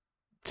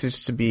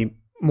just to be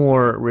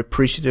more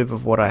appreciative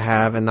of what I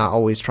have and not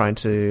always trying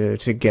to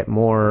get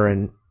more.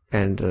 And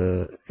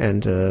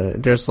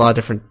there's a lot of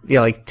different,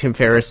 like Tim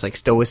Ferriss, like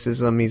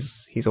stoicism.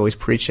 He's always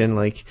preaching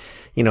like,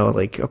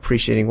 like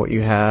appreciating what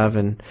you have.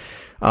 And,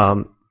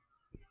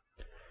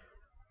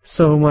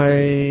 so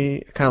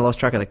I kind of lost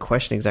track of the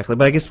question exactly,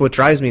 but I guess what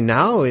drives me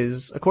now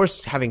is, of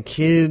course, having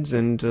kids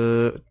and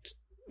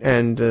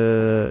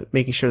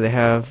making sure they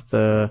have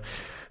the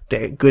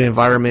good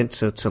environment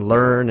to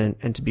learn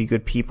and to be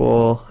good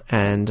people.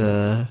 And,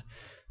 I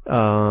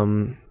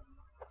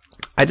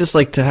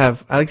like to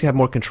have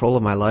more control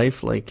of my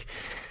life. Like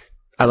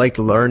I like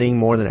learning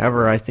more than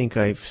ever. I think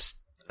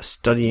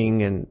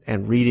studying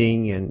and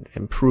reading and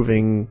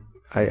improving.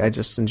 I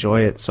just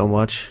enjoy it so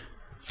much.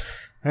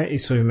 All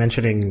right, so you're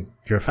mentioning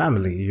your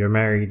family. You're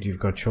married, you've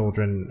got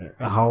children.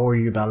 How are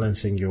you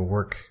balancing your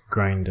work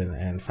grind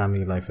and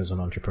family life as an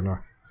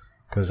entrepreneur?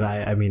 Because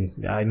I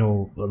mean, I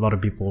know a lot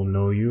of people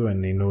know you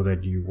and they know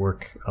that you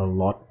work a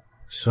lot.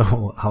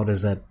 So how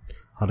does that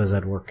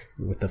work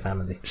with the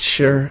family?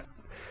 Sure.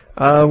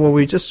 Well,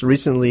 we just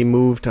recently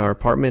moved our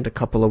apartment a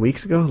couple of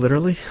weeks ago,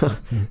 literally.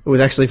 It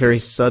was actually very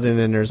sudden,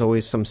 and there's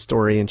always some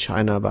story in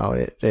China about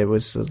it. It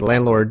was the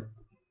landlord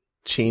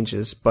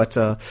changes, but,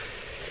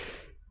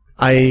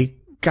 I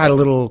got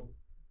a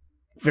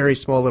very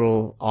small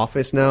little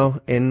office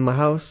now in my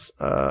house,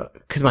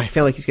 cause my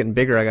family keeps getting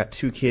bigger. I got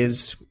 2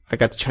 kids. I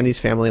got the Chinese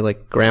family,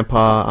 like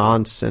grandpa,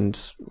 aunts, and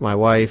my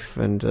wife.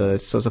 And,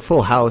 so it's a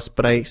full house,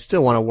 but I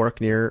still want to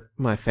work near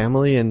my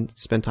family and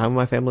spend time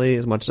with my family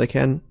as much as I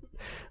can.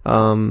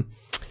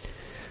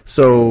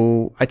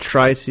 So I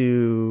try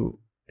to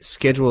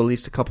schedule at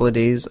least a couple of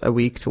days a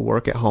week to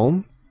work at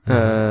home,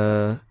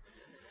 as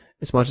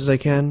much as I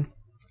can.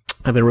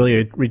 I've been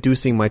really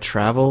reducing my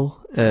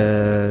travel,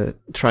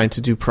 trying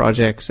to do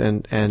projects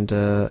and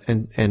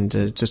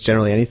just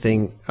generally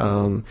anything,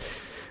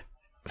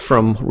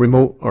 from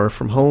remote or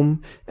from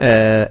home.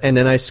 And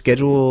then I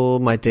schedule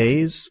my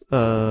days,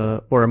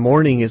 or a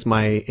morning is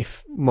my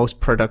most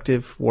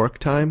productive work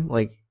time.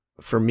 Like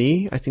for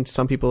me, I think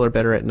some people are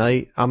better at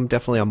night. I'm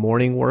definitely a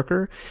morning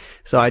worker.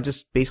 So I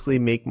just basically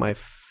make my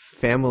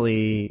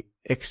family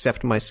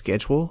accept my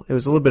schedule. It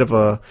was a little bit of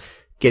a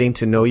getting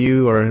to know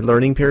you or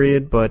learning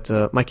period, but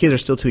my kids are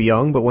still too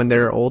young. But when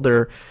they're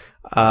older,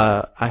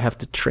 I have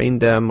to train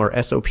them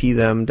or SOP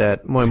them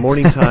that my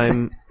morning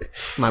time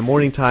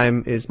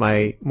is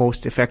my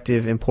most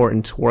effective,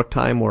 important work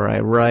time, where I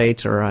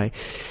write or I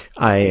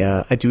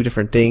do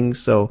different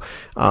things. So,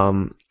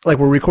 like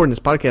we're recording this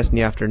podcast in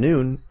the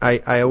afternoon,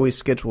 I always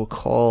schedule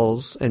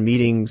calls and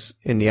meetings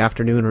in the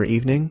afternoon or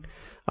evening.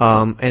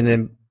 And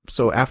then,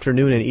 so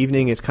afternoon and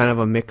evening is kind of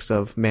a mix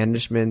of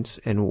management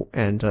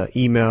and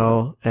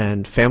email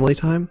and family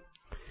time.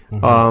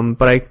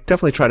 But I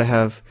definitely try to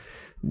have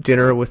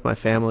dinner with my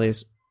family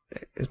as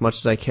much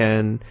as I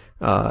can,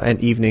 and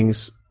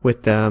evenings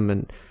with them.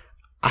 And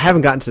I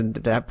haven't gotten to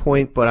that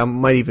point, but I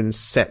might even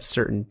set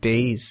certain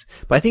days.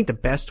 But I think the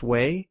best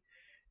way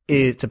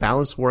is to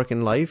balance work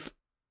and life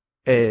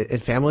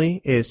and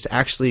family is to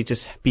actually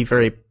just be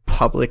very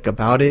public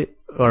about it.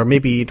 or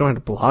maybe you don't have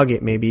to blog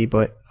it maybe,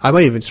 but I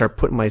might even start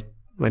putting my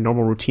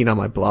normal routine on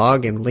my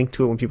blog and link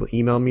to it when people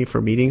email me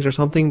for meetings or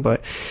something.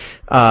 But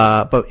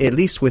at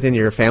least within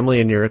your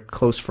family and your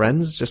close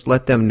friends, just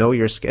let them know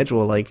your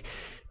schedule. Like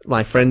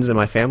my friends and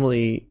my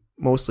family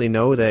mostly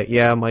know that,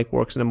 yeah, Mike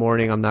works in the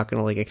morning. I'm not going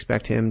to like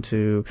expect him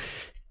to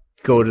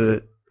go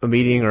to a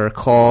meeting or a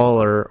call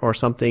or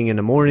something in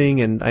the morning.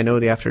 And I know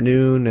the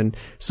afternoon. And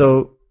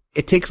so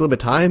it takes a little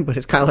bit of time, but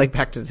it's kind of like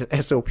back to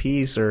the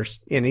SOPs or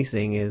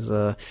anything is,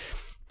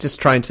 just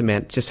trying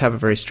to just have a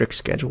very strict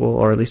schedule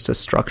or at least a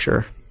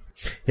structure.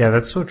 Yeah,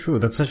 that's so true.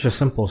 That's such a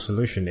simple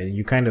solution.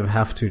 You kind of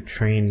have to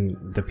train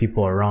the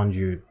people around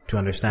you to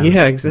understand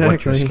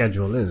what your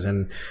schedule is.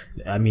 And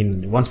I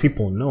mean, once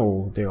people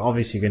know, they're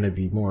obviously going to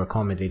be more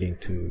accommodating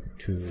to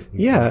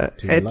your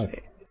life.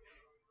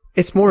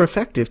 It's more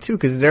effective too,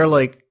 because they're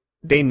like,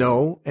 they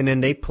know and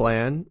then they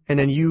plan and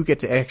then you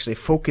get to actually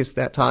focus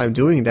that time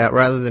doing that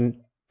rather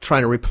than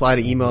trying to reply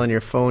to email on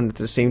your phone at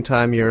the same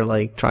time you're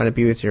like trying to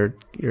be with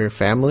your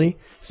family.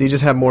 So you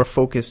just have more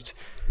focused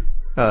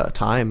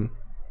time.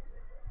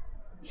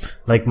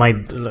 Like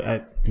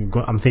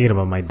I'm thinking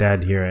about my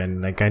dad here, and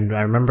like I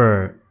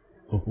remember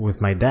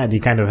with my dad,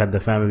 he kind of had the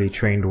family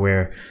trained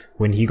where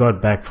when he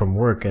got back from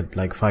work at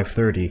like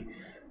 5:30,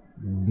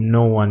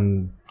 no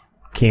one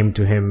came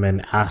to him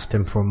and asked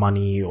him for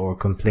money or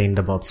complained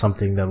about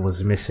something that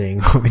was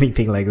missing or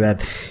anything like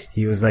that.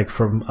 He was like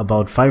from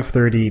about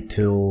 5:30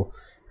 till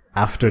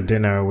after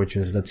dinner, which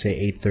was, let's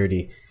say,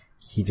 8:30,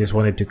 he just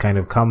wanted to kind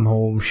of come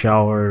home,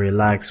 shower,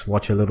 relax,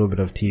 watch a little bit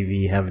of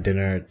TV, have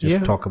dinner,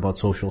 just talk about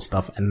social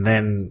stuff. And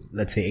then,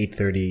 let's say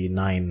 8:30,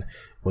 9,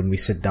 when we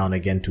sit down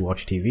again to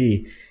watch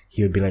TV,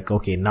 he would be like,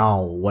 okay,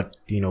 now what,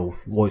 so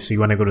you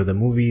want to go to the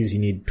movies, you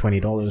need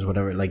 $20,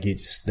 whatever, like you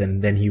just,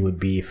 then he would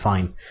be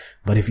fine.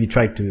 But if you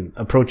tried to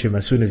approach him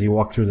as soon as he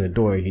walked through the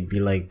door, he'd be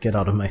like, get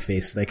out of my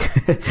face. Like,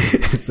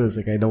 it's just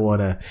like, I don't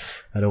want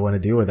to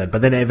deal with that.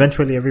 But then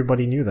eventually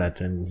everybody knew that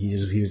and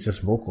he was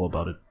just vocal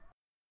about it.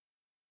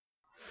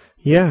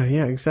 Yeah,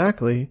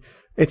 exactly.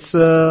 It's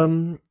a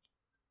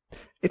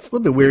little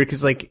bit weird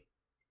because like,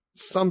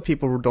 some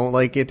people don't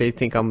like it. They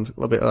think I'm a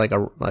little bit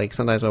like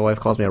sometimes my wife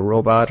calls me a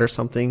robot or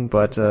something,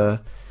 but, I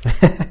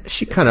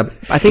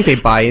think they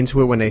buy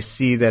into it when they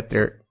see that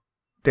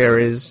there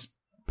is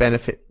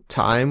benefit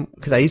time.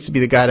 Cause I used to be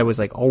the guy that was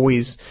like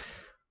always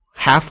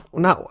I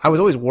was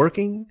always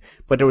working,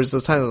 but there was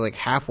those times I was like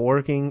half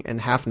working and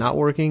half not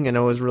working and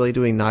I was really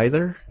doing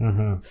neither.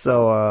 Mm-hmm.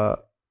 So,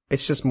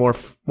 it's just more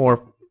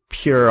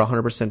pure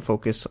 100%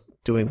 focus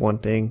doing one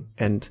thing.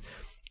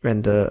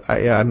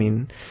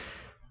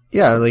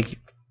 Yeah, like,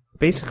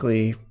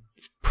 basically,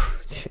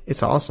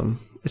 it's awesome.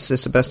 It's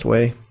just the best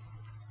way.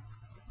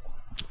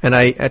 And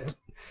I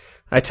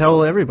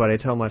tell everybody, I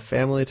tell my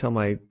family, tell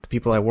the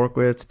people I work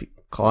with,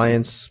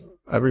 clients,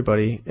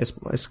 everybody, it's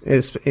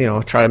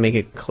try to make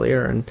it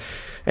clear.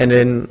 And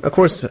then, of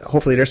course,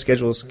 hopefully their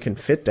schedules can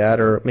fit that,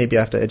 or maybe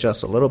I have to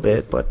adjust a little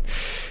bit, but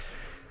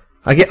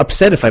I get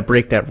upset if I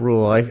break that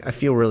rule. I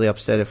feel really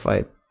upset if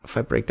I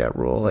break that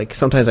rule. Like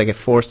sometimes I get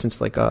forced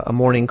into like a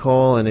morning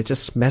call and it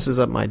just messes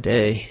up my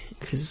day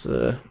because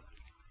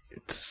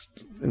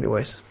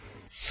anyways.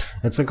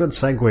 It's a good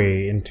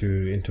segue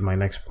into my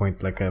next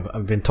point. Like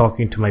I've been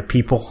talking to my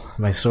people,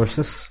 my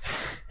sources,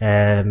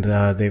 and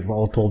they've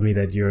all told me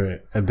that you're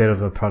a bit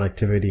of a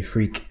productivity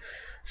freak.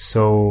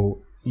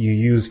 So you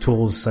use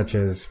tools such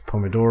as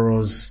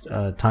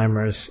Pomodoros,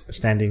 timers,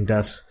 standing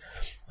desks,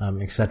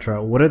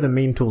 etc. What are the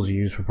main tools you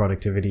use for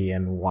productivity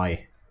and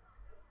why?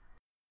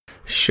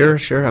 Sure.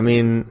 I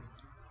mean,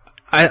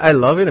 I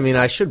love it. I mean,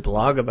 I should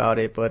blog about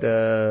it, but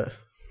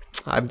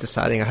I'm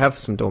deciding. I have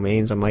some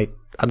domains.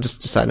 I'm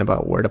just deciding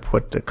about where to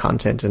put the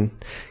content and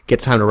get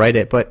time to write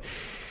it. But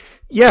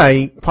yeah,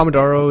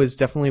 Pomodoro is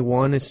definitely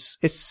one.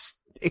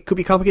 It could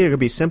be complicated, it could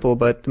be simple,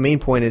 but the main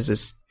point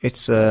is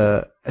it's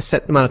a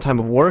set amount of time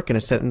of work and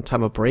a set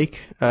time of break.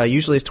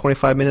 Usually it's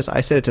 25 minutes.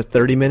 I set it to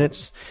 30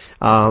 minutes.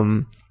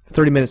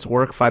 30 minutes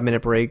work,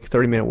 5-minute break,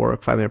 30-minute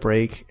work, 5-minute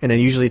break, and then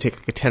usually take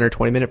like a 10 or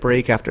 20-minute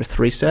break after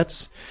 3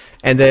 sets.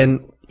 And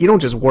then you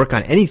don't just work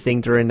on anything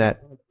during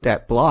that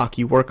block.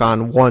 You work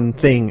on one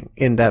thing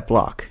in that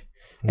block.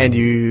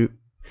 Mm-hmm.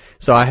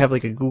 So I have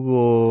like a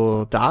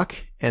Google Doc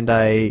and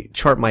I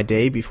chart my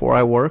day before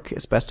I work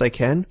as best I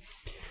can.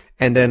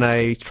 And then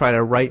I try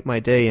to write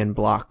my day in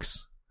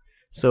blocks.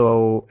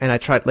 So, and I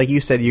try, like you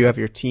said, you have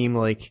your team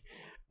like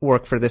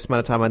work for this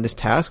amount of time on this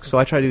task. So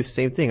I try to do the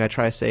same thing. I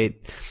try to say,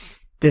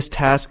 this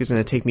task is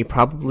going to take me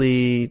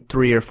probably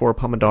 3 or 4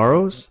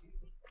 Pomodoros,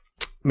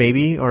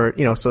 maybe, or,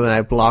 so then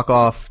I block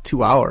off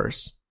 2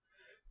 hours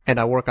and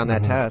I work on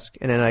that task.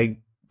 And then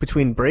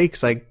between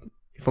breaks, if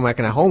I'm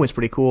working at home, it's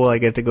pretty cool. I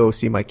get to go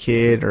see my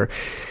kid or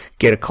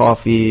get a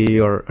coffee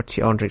or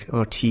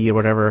tea or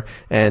whatever.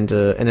 And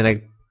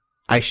then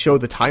I show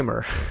the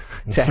timer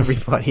to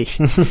everybody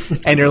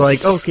and they're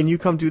like, oh, can you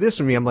come do this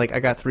for me? I'm like,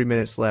 I got 3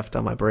 minutes left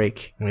on my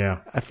break. Yeah.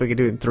 If we could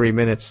do it in 3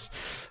 minutes.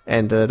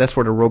 And, that's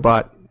where the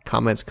robot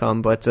comments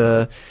come. But,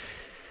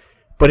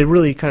 but it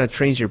really kind of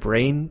trains your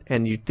brain,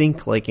 and you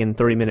think like in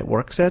 30-minute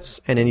work sets,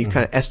 and then you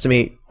kind of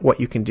estimate what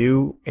you can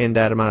do in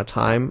that amount of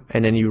time,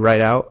 and then you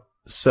write out.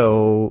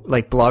 So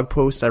like blog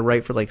posts, I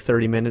write for like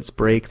 30 minutes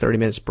break, 30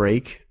 minutes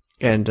break.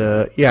 And,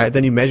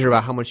 then you measure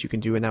about how much you can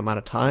do in that amount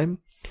of time.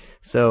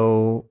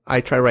 So I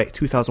try to write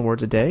 2,000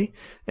 words a day,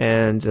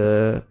 and,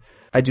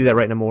 I do that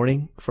right in the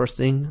morning, first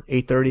thing,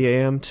 8:30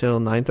 a.m. till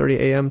 9:30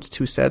 a.m. It's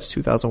 2 sets,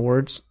 2,000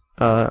 words,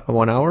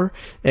 1 hour.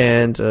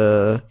 And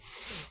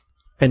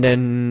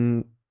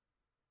then,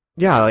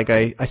 like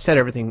I set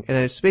everything, and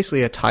it's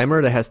basically a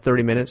timer that has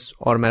 30 minutes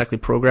automatically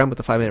programmed with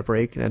a 5-minute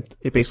break, and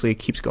it basically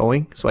keeps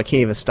going. So I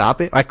can't even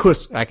stop it. I could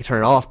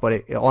turn it off, but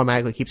it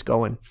automatically keeps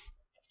going.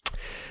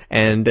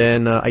 And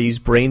then, I use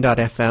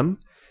Brain.fm.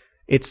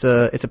 It's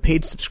a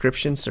paid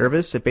subscription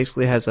service. It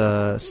basically has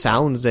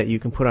sounds that you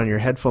can put on your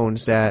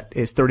headphones that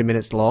is 30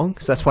 minutes long.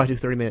 So that's why I do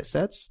 30-minute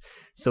sets.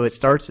 So it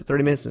starts at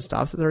 30 minutes and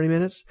stops at 30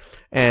 minutes.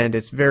 And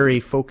it's very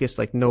focused,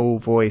 like no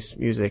voice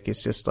music.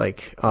 It's just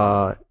like,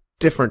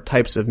 different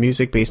types of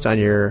music based on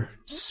your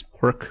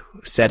work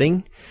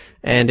setting.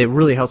 And it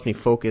really helps me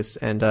focus.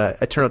 And, I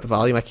turn up the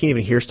volume. I can't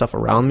even hear stuff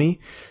around me.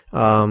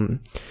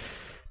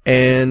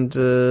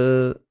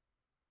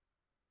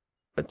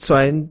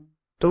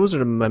 Those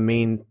are my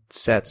main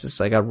sets. It's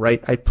like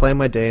I plan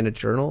my day in a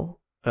journal,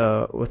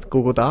 with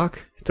Google Doc,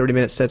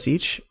 30-minute sets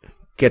each,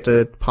 get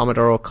the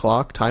Pomodoro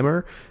clock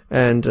timer,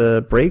 and,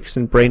 breaks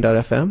in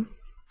Brain.fm.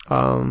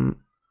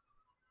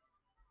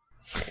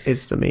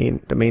 It's the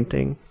main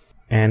thing.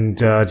 And,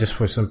 just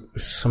for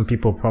some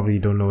people probably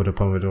don't know what a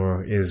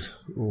Pomodoro is.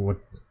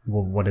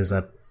 What is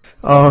that?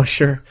 Oh,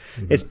 sure.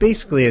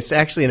 Mm-hmm. It's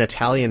actually an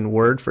Italian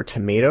word for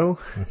tomato.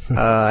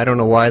 I don't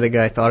know why the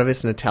guy thought of it.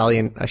 It's an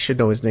Italian, I should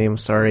know his name.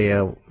 Sorry.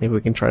 Maybe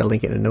we can try to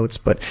link it in the notes,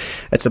 but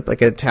it's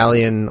like an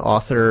Italian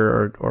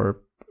author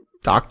or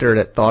doctor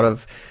that thought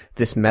of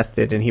this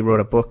method, and he wrote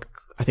a book.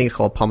 I think it's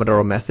called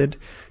Pomodoro Method.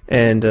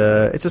 And,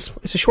 it's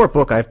a short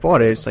book. I've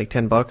bought it. It's like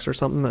 $10 or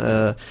something.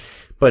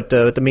 But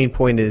the main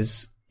point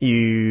is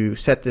you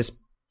set this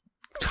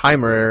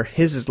timer.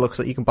 Looks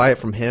like you can buy it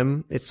from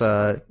him. It's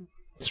a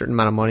certain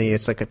amount of money.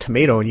 It's like a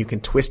tomato, and you can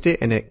twist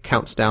it, and it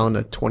counts down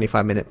a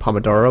 25-minute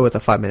Pomodoro with a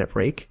 5-minute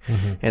break.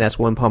 Mm-hmm. And that's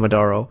one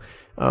Pomodoro.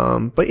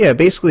 But yeah,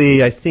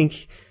 basically, I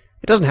think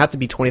it doesn't have to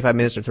be 25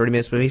 minutes or 30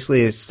 minutes, but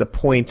basically it's the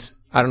point.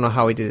 I don't know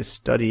how he did his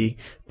study,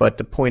 but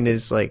the point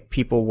is like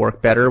people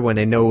work better when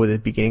they know the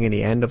beginning and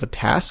the end of a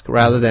task,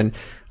 rather than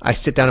I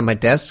sit down at my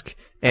desk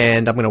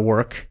and I'm going to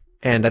work,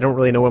 and I don't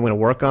really know what I'm going to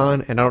work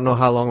on, and I don't know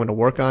how long I'm going to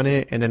work on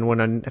it. And then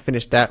when I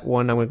finish that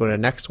one, I'm going to go to the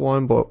next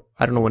one, but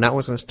I don't know when that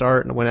one's going to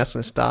start and when that's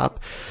going to stop.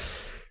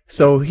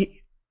 So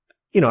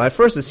at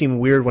first it seemed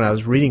weird when I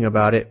was reading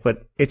about it,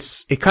 but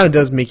it kind of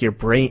does make your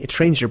brain, it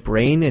trains your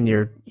brain, and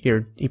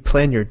you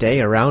plan your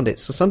day around it.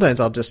 So sometimes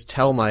I'll just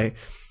tell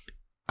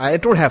I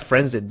don't have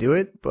friends that do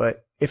it,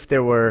 but if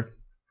there were,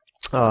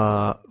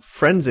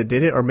 friends that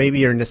did it, or maybe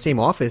you're in the same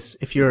office,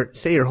 if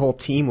say your whole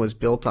team was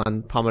built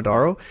on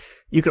Pomodoro,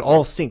 you could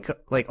all sync,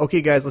 like,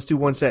 okay guys, let's do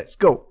 1 set, let's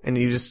go. And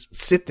you just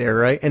sit there,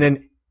 right? And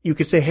then you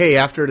could say, hey,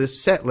 after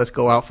this set, let's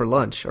go out for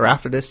lunch, or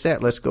after this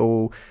set, let's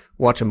go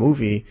watch a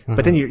movie. Mm-hmm.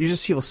 But then you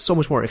just feel so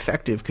much more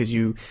effective, because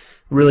you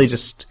really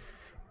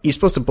you're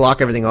supposed to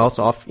block everything else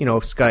off,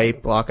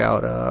 Skype, block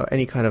out,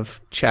 any kind of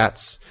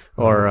chats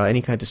or,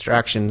 any kind of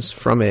distractions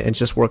from it, and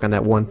just work on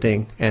that one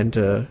thing.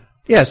 And,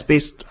 it's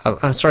based,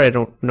 I'm sorry, I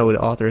don't know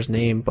the author's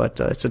name, but,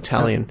 it's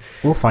Italian.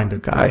 We'll find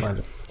it. Guy. We'll find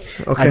it.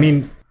 Okay. I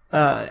mean,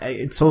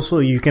 it's also,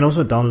 you can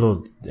also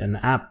download an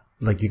app.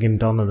 Like, you can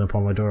download the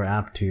Pomodoro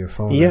app to your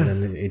phone, and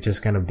then it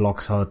just kind of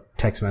blocks out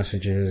text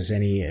messages,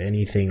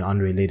 anything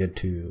unrelated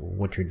to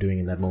what you're doing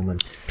in that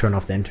moment. Turn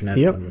off the internet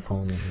on your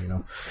phone,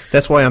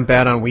 That's why I'm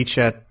bad on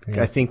WeChat.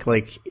 Yeah. I think,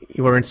 like,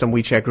 we're in some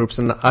WeChat groups,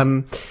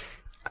 and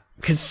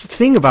because the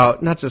thing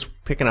about not just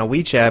picking on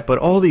WeChat, but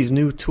all these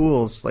new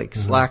tools, like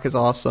Slack is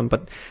awesome,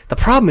 but the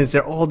problem is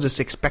they're all just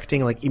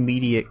expecting, like,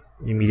 immediate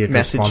messaging.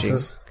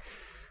 Responses.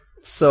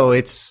 So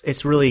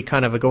it's really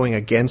kind of going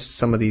against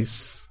some of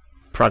these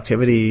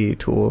productivity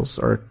tools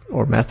or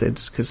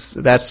methods, because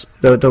that's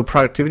the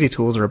productivity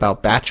tools are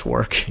about batch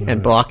work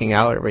and blocking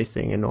out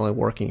everything and only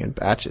working in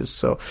batches.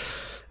 So,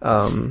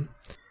 for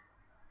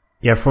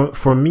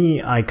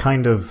me,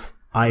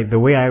 the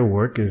way I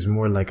work is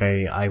more like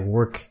I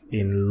work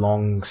in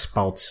long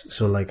spouts.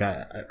 So like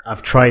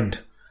I've tried,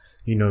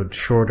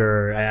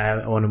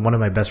 shorter. One of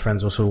my best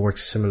friends also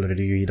works similar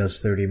to you. He does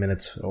 30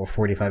 minutes or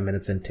 45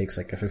 minutes and takes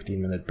like a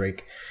 15-minute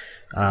break.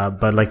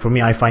 But like for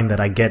me, I find that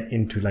I get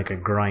into like a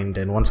grind,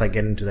 and once I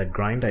get into that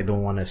grind, I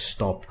don't want to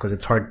stop, because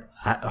it's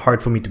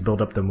hard for me to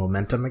build up the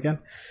momentum again.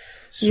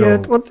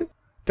 So,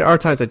 there are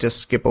times I just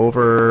skip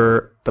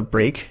over the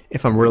break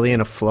if I'm really in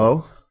a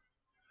flow.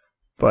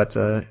 But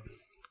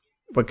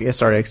yeah,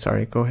 sorry,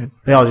 go ahead.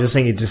 Yeah, I was just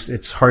saying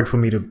it's hard for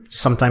me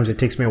sometimes it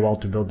takes me a while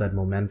to build that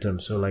momentum.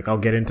 So like I'll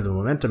get into the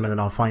momentum, and then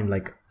I'll find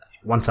like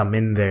once I'm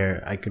in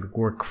there, I could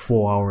work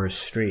 4 hours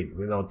straight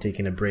without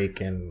taking a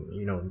break and,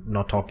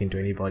 not talking to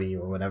anybody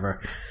or whatever.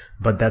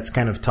 But that's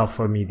kind of tough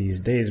for me these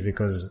days,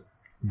 because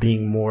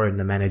being more in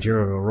the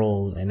managerial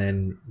role and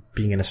then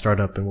being in a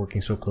startup and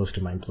working so close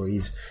to my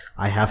employees,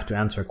 I have to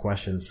answer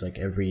questions like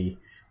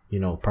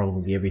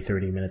probably every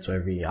 30 minutes or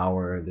every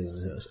hour.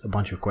 There's a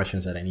bunch of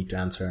questions that I need to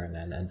answer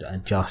and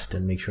adjust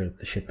and make sure that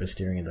the ship is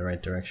steering in the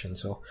right direction.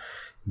 So,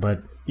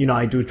 but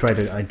I do try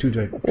to do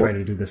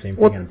the same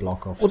thing and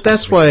block off. Well,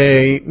 that's why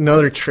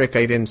another trick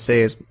I didn't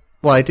say is,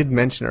 well, I did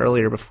mention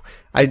earlier before.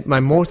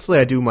 Mostly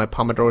I do my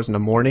Pomodoros in the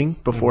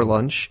morning before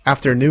lunch.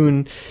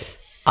 Afternoon,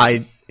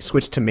 I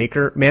switch to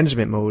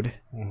management mode,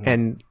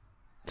 and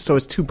so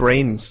it's two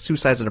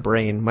sides of the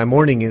brain. My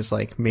morning is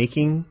like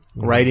making,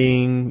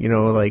 writing,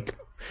 like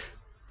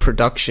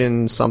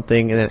production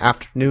something, and then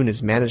afternoon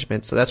is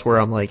management. So that's where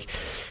I'm like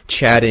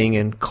chatting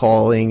and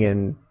calling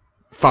and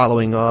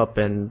following up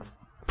and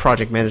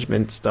project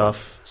management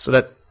stuff.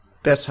 So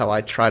that's how I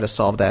try to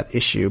solve that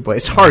issue. But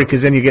it's hard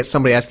because then you get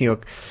somebody asking you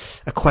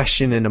a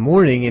question in the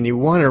morning and you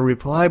want to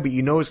reply, but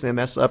it's going to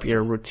mess up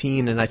your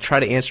routine. And I try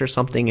to answer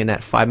something in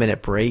that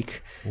 5-minute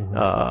break.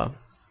 But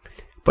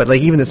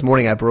like even this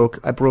morning, I broke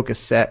a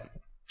set.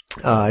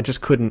 I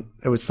just couldn't.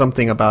 It was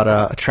something about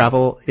a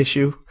travel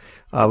issue.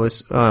 I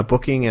was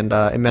booking and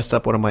it messed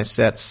up one of my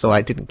sets, so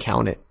I didn't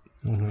count it.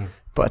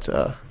 But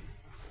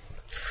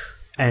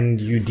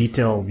and you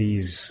detail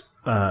these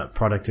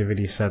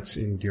productivity sets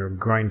in your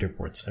grind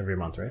reports every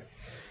month, right?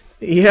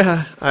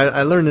 Yeah,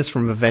 I learned this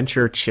from a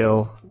Venture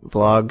Chill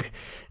blog,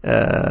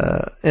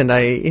 and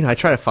I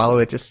try to follow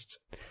it. Just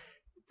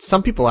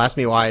some people ask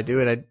me why I do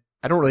it.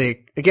 I don't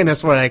really. Again,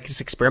 that's what I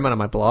just experiment on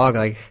my blog.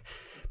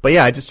 But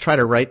yeah, I just try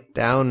to write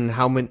down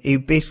how many.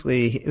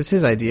 It was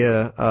his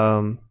idea,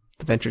 the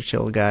Venture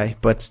Chill guy.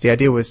 But the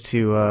idea was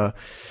to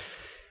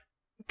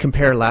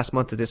compare last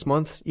month to this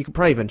month. You could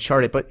probably even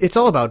chart it, but it's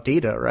all about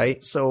data,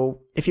 right?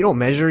 So if you don't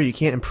measure, you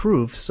can't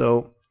improve.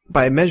 So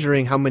by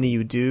measuring how many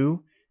you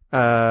do,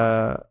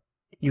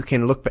 you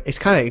can look.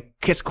 It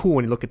gets cool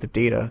when you look at the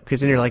data, because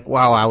then you're like,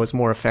 wow, I was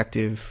more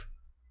effective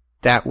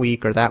that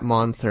week or that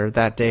month or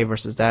that day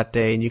versus that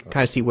day, and you can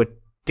kind of see what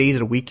days of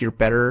the week you're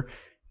better.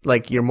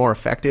 Like you're more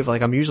effective.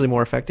 Like I'm usually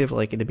more effective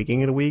like in the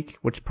beginning of the week,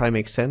 which probably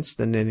makes sense,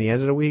 than in the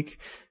end of the week.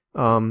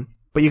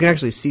 But you can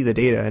actually see the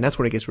data, and that's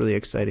when it gets really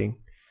exciting.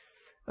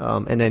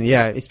 And then,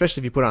 yeah,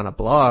 especially if you put it on a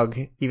blog,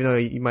 even though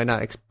you might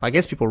not, I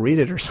guess people read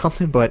it or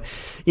something, but,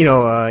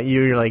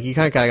 you're like, you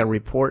kind of got to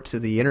report to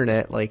the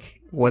internet,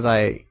 like, was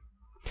I,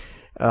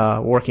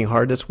 working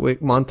hard this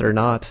month or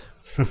not?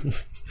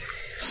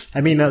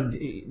 I mean,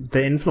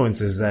 the influence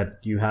is that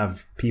you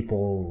have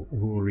people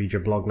who read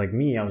your blog like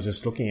me. I was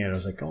just looking at it, I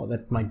was like, oh,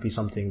 that might be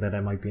something that I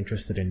might be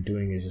interested in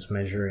doing, is just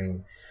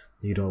measuring,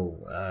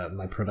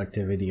 my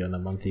productivity on a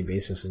monthly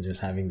basis and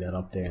just having that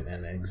up there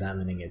and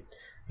examining it.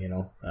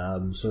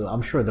 So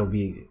I'm sure there'll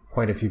be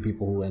quite a few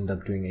people who end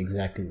up doing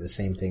exactly the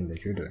same thing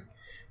that you're doing.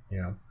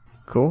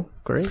 Cool.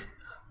 Great.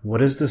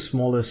 What is the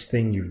smallest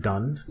thing you've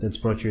done that's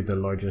brought you the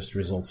largest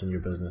results in your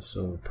business?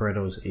 So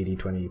Pareto's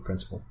 80-20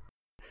 principle.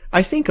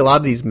 I think a lot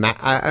of these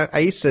I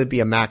used to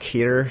be a Mac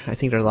hater. I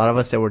think there are a lot of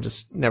us that were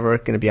just never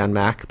going to be on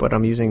Mac, but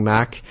I'm using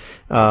Mac.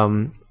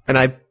 And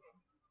I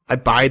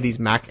buy these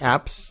Mac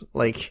apps,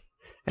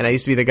 and I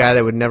used to be the guy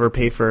that would never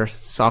pay for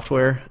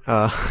software.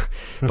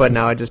 But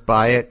now I just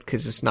buy it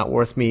because it's not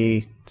worth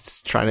me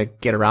trying to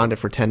get around it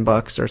for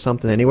 $10 or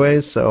something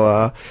anyways.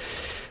 So,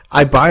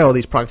 I buy all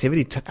these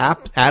productivity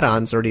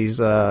add-ons or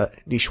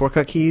these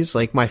shortcut keys.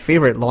 Like my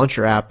favorite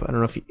launcher app, I don't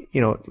know if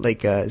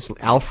is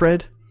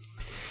Alfred.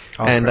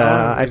 And,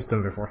 I've used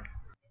them before.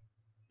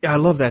 Yeah, I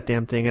love that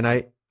damn thing. And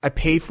I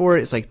paid for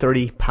it. It's like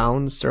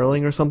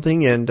 £30 or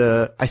something. And,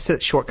 I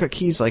set shortcut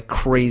keys like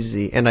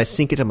crazy, and I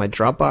sync it to my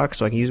Dropbox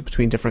so I can use it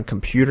between different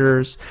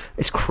computers.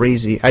 It's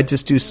crazy. I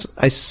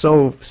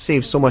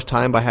save so much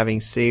time by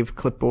having saved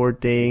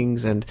clipboard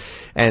things and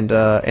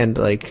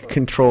like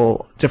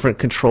different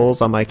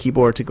controls on my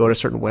keyboard to go to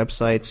certain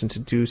websites and to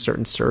do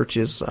certain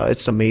searches.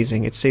 It's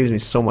amazing. It saves me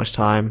so much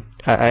time.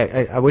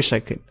 I wish I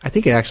could. I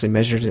think it actually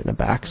measures it in the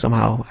back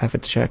somehow. I have to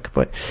check,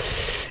 but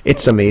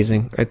it's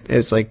amazing.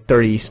 It's like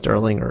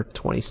 £30 or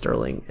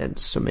 £20, and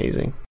it's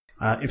amazing.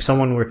 If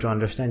someone were to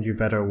understand you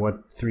better, what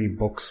 3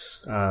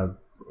 books,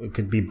 it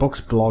could be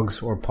books,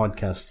 blogs, or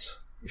podcasts,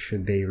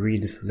 should they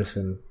read,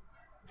 listen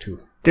to?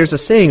 There's a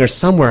saying or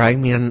somewhere. I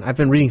mean, I've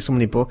been reading so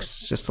many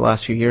books just the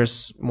last few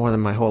years, more than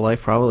my whole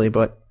life probably,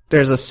 but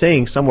there's a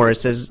saying somewhere. It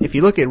says, if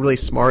you look at really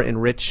smart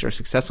and rich or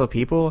successful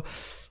people,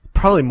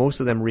 probably most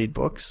of them read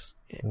books,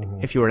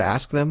 if you were to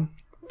ask them.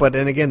 But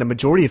then again, the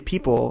majority of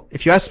people,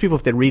 if you ask people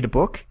if they read a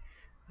book,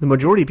 the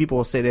majority of people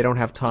will say they don't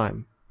have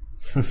time.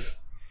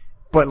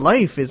 But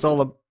life is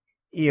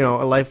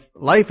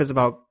life is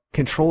about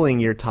controlling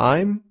your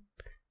time,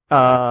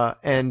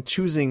 and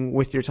choosing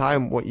with your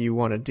time what you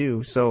want to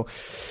do. So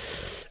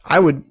I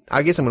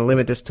guess I'm going to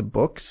limit this to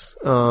books,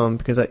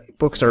 because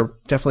books are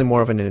definitely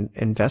more of an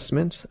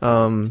investment.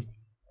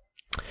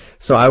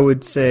 So I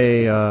would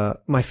say,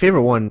 my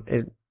favorite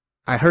one,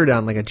 I heard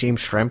on like a James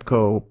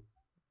Schramko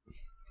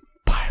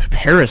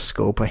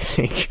Periscope, I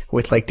think,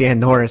 with like Dan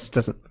Norris.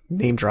 Doesn't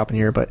name drop in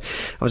here, but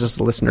I was just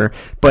a listener.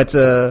 But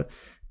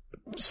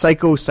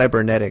Psycho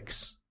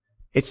Cybernetics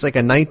It's like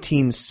a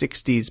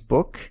 1960s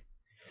book,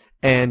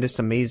 and it's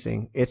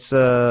amazing. It's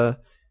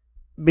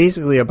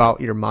basically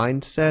about your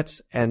mindset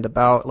and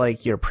about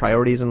like your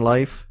priorities in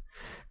life.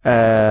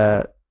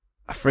 I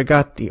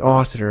forgot the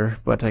author,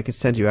 but I could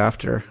send you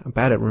after. I'm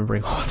bad at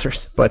remembering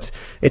authors, but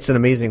it's an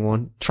amazing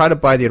one. Try to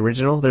buy the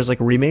original. There's like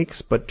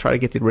remakes, but try to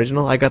get the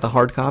original. I got the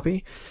hard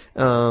copy.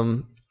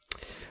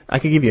 I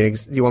could give you.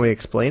 Do you want me to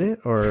explain it,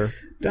 or?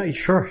 Yeah,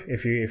 sure.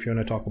 If you want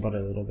to talk about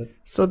it a little bit.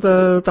 So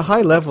the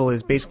high level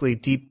is basically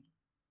deep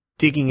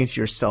digging into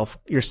yourself,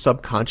 your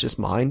subconscious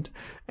mind,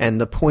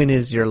 and the point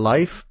is your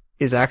life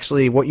is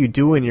actually what you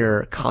do in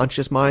your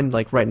conscious mind.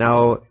 Like right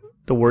now,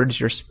 the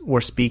words we're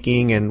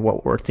speaking and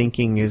what we're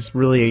thinking is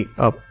really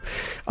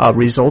a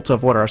result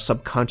of what our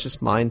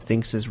subconscious mind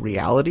thinks is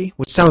reality,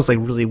 which sounds like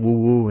really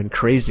woo-woo and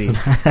crazy.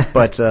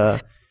 But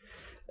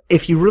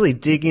if you really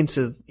dig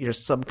into your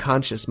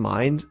subconscious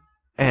mind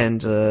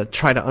and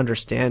try to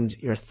understand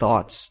your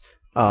thoughts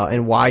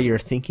and why you're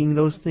thinking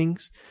those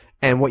things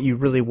and what you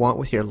really want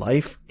with your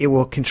life, it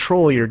will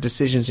control your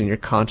decisions in your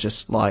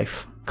conscious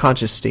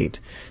state.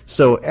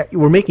 So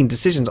we're making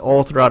decisions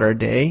all throughout our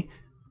day.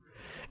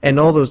 And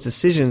all those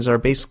decisions are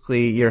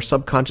basically your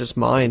subconscious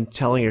mind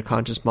telling your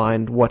conscious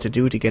mind what to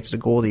do to get to the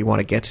goal that you want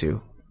to get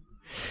to.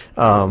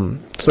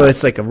 So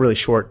it's like a really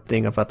short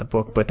thing about the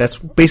book, but that's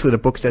basically the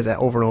book says that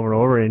over and over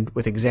and over, and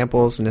with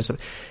examples. And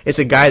it's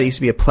a guy that used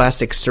to be a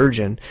plastic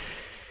surgeon.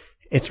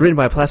 It's written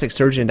by a plastic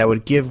surgeon that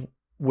would give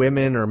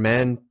women or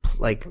men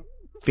like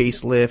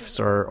facelifts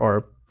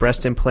or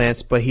breast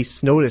implants, but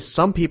he's noticed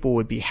some people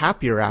would be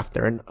happier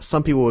after, and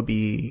some people would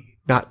be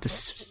not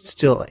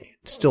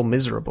still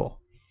miserable.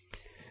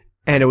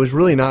 And it was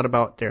really not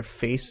about their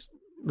face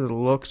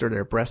looks or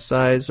their breast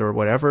size or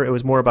whatever. It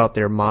was more about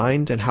their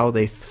mind and how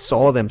they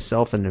saw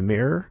themselves in the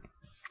mirror.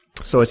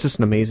 So it's just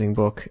an amazing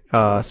book.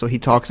 So he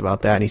talks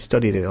about that, and he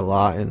studied it a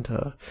lot,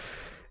 and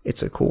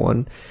it's a cool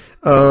one.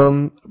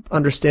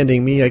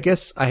 Understanding Me, I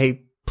guess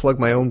I plug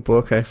my own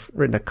book. I've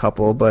written a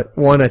couple, but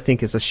one I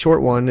think is a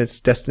short one. It's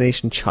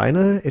Destination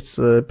China. It's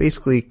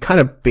basically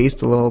kind of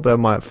based a little bit on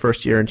my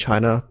first year in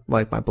China,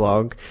 like my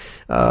blog.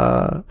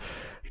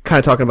 Kind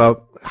of talking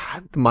about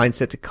the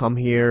mindset to come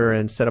here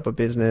and set up a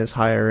business,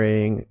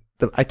 hiring.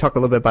 I talk a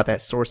little bit about that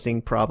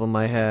sourcing problem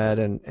I had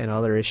and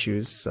other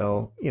issues.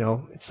 So,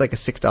 it's like a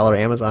 $6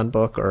 Amazon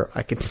book, or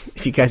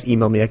if you guys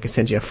email me, I could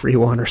send you a free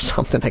one or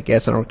something. I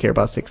guess I don't care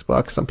about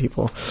 $6. Some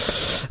people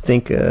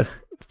think,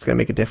 it's going to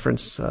make a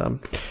difference.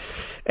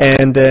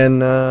 And then,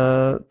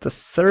 the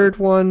third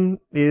one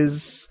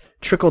is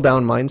Trickle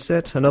Down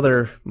Mindset,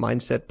 another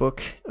mindset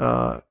book.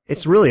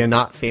 It's really a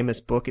not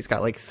famous book. It's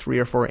got like 3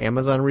 or 4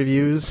 Amazon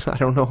reviews. I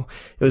don't know.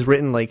 It was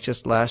written like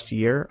just last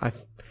year.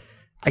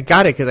 I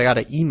got it because I got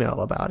an email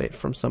about it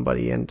from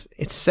somebody, and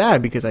it's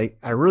sad because I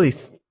really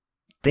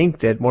think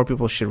that more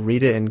people should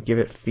read it and give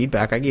it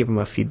feedback. I gave him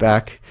a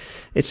feedback.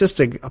 It's just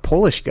a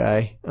Polish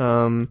guy.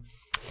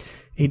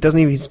 He doesn't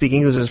even speak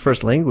English as his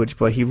first language,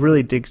 but he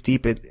really digs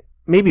deep.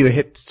 Maybe it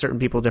hit certain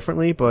people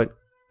differently, but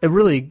it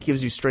really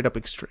gives you straight up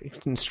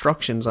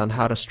instructions on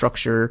how to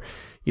structure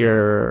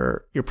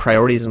your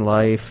priorities in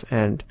life.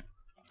 And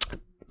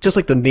just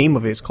like the name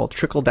of it is called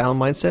Trickle Down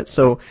Mindset.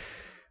 So,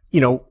 a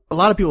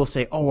lot of people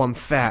say, "Oh, I'm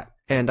fat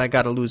and I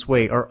got to lose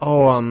weight," or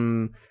 "Oh,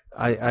 I'm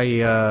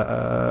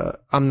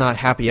not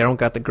happy. I don't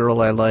got the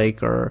girl I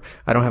like," or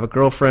 "I don't have a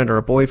girlfriend or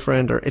a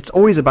boyfriend," or it's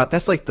always about,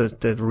 that's like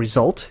the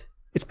result.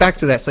 It's back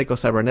to that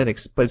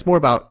psycho-cybernetics, but it's more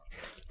about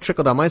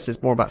trickle-down mindset.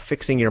 It's more about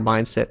fixing your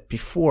mindset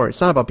before.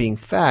 It's not about being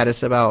fat.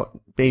 It's about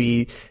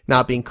maybe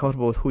not being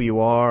comfortable with who you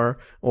are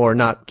or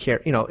not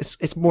care.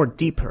 It's more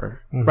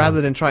deeper. Mm-hmm.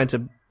 Rather than trying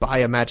to buy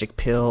a magic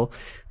pill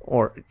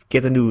or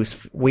get a new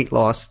weight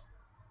loss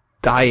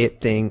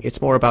diet thing.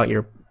 It's more about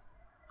your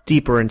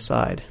deeper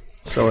inside.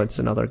 So it's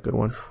another good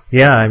one.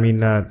 Yeah, I mean,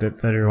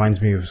 that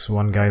reminds me of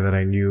one guy that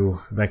I knew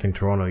back in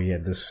Toronto. He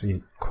had this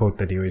quote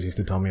that he always used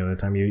to tell me all the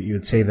time. You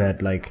would say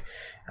that, like,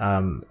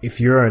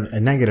 if you're a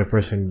negative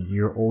person,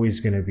 you're always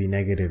going to be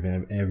negative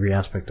in every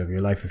aspect of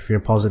your life. If you're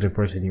a positive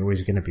person, you're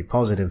always going to be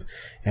positive.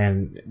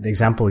 And the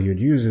example you'd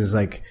use is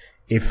like,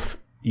 if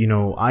you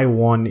won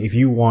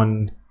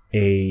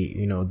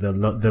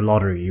the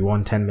lottery, you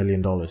won $10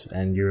 million,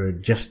 and you're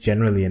just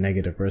generally a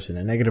negative person.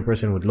 A negative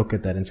person would look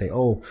at that and say,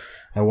 "Oh,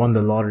 I won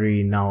the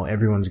lottery. Now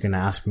everyone's going to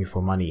ask me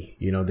for money."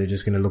 They're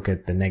just going to look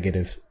at the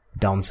negative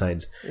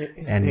downsides.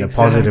 And exactly. A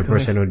positive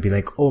person would be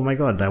like, "Oh my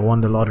God, I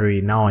won the lottery.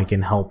 Now I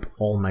can help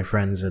all my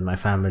friends and my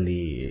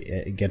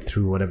family get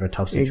through whatever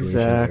tough situations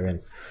they're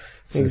in."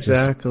 So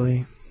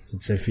exactly. I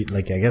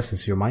guess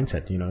it's your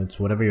mindset. It's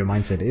whatever your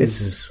mindset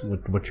is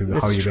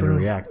how you're going to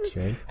react,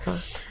 right? I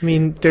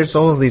mean, there's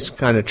all of these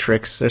kind of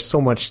tricks. There's so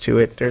much to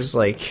it. There's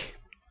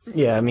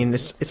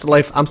it's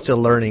life. I'm still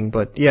learning,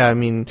 but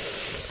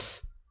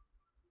it's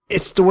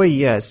the way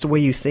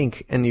you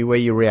think and the way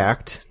you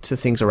react to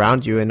things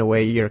around you, and the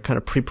way you're kind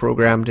of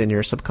pre-programmed in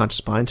your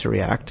subconscious mind to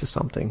react to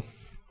something.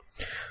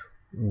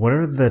 What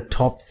are the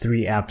top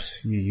 3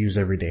 apps you use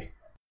every day?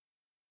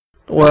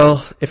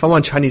 Well, if I'm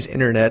on Chinese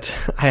internet,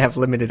 I have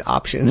limited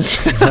options.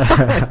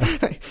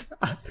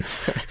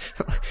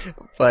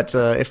 But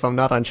if I'm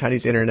not on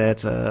Chinese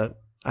internet,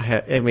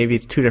 maybe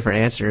it's two different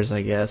answers,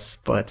 I guess.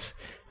 But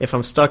if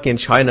I'm stuck in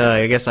China,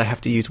 I guess I have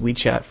to use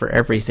WeChat for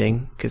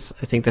everything because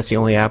I think that's the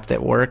only app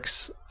that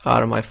works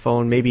out of my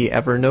phone. Maybe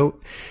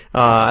Evernote.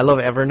 I love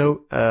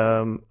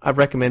Evernote. I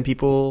recommend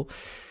people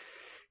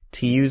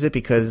to use it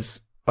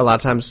because a lot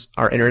of times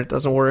our internet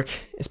doesn't work,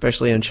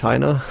 especially in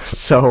China.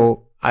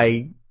 So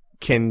I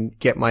can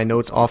get my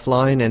notes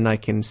offline and I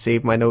can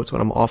save my notes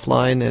when I'm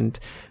offline. And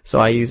so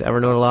I use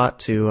Evernote a lot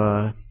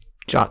to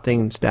jot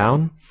things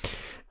down.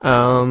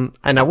 And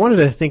I wanted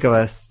to think of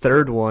a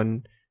third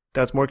one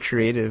that's more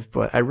creative,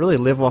 but I really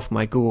live off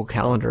my Google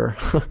Calendar.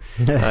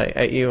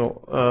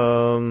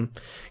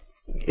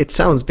 It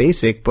sounds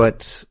basic,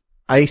 but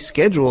I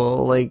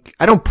schedule, like,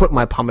 I don't put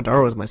my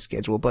Pomodoro as my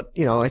schedule, but,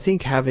 I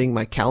think having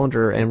my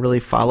calendar and really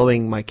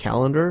following my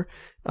calendar,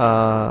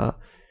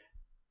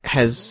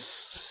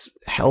 has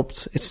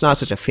helped. It's not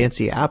such a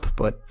fancy app,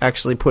 but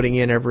actually putting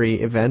in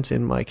every event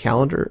in my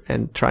calendar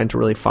and trying to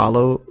really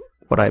follow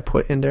what I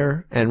put in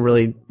there and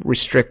really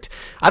restrict.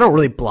 I don't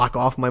really block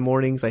off my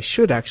mornings. I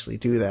should actually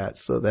do that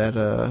so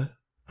that,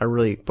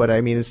 but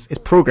I mean, it's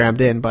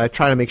programmed in, but I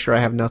try to make sure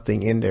I have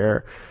nothing in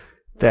there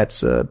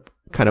that's,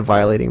 kind of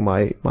violating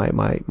my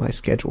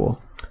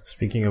schedule.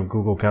 Speaking of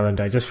Google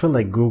Calendar, I just feel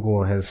like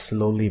Google has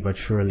slowly but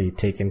surely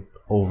taken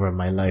over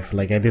my life.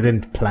 Like, I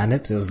didn't plan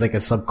it. It was like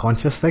a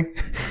subconscious thing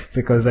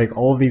because like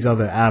all these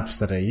other apps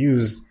that I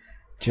used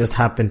just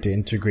happened to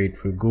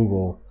integrate with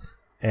Google.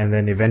 And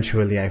then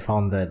eventually I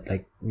found that,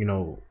 like,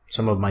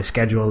 some of my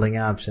scheduling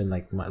apps and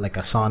like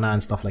Asana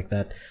and stuff like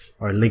that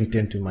are linked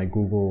into my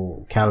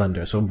Google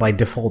Calendar. So by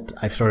default,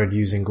 I've started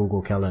using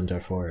Google Calendar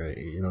for,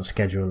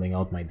 scheduling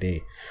out my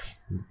day.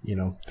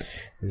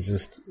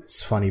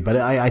 It's funny, but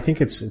I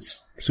think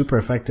it's super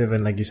effective.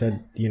 And like you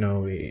said,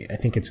 I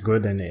think it's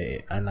good.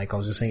 And like I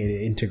was just saying,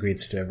 it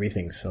integrates to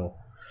everything. So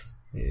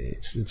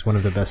it's one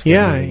of the best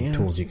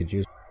tools you could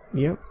use.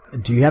 Yep.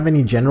 Do you have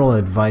any general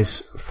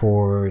advice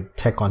for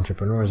tech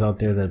entrepreneurs out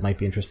there that might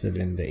be interested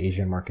in the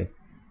Asian market?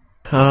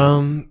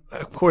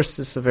 Of course,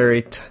 it's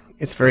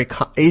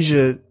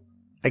Asia.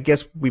 I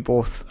guess we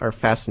both are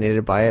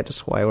fascinated by it.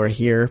 That's why we're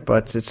here,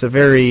 but it's a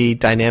very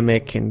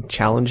dynamic and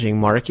challenging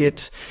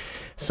market.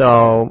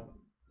 So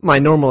my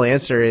normal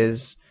answer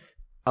is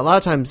a lot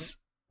of times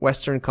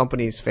Western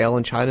companies fail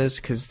in China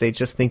because they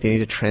just think they need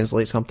to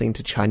translate something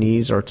to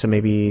Chinese or to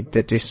maybe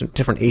the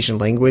different Asian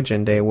language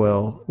and they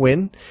will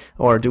win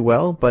or do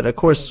well. But of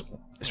course,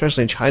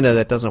 especially in China,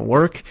 that doesn't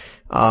work.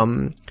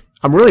 I'm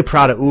really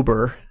proud of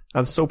Uber.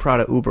 I'm so proud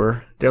of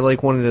Uber. They're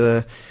like one of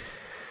the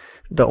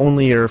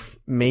only or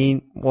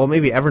main, well,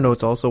 maybe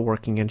Evernote's also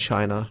working in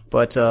China,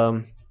 but,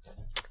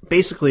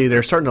 basically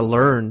they're starting to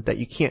learn that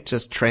you can't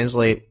just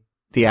translate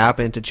the app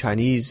into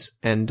Chinese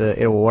and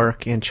it will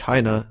work in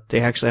China.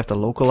 They actually have to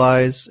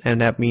localize,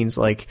 and that means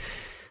like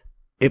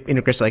it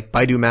integrates like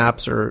Baidu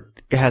Maps, or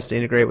it has to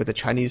integrate with the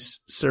Chinese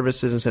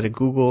services instead of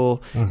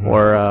Google,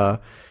 or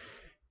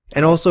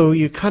and also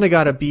you kind of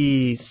got to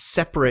be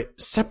separate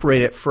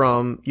it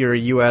from your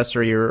US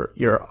or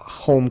your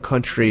home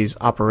country's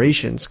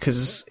operations,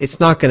 because it's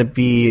not going to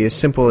be as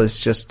simple as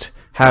just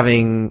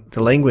having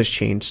the language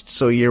changed.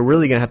 So you're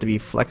really going to have to be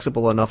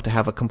flexible enough to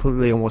have a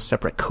completely almost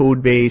separate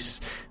code base,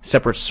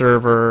 separate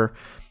server.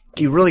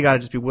 You really got to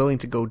just be willing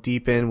to go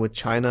deep in with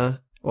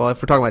China. Well,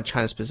 if we're talking about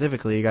China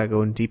specifically, you got to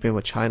go in deep in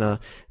with China,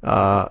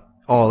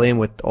 all in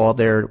with all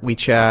their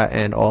WeChat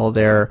and all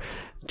their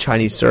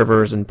Chinese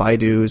servers and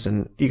Baidu's,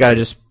 and you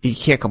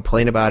can't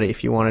complain about it.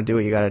 If you want to do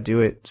it, you got to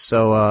do it.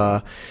 So,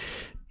 of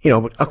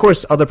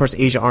course, other parts of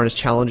Asia aren't as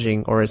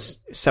challenging or as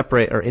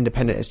separate or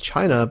independent as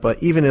China,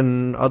 but even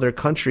in other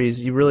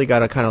countries, you really got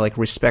to kind of like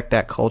respect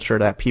that culture,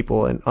 that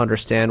people, and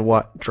understand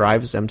what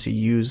drives them to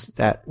use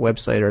that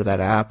website or that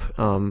app,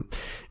 and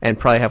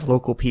probably have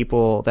local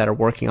people that are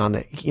working on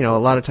it. A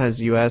lot of times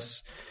the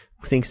US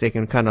thinks they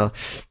can kind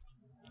of,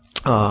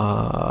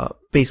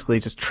 basically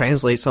just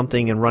translate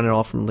something and run it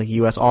all from the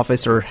US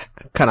office, or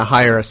kind of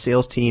hire a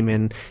sales team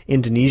in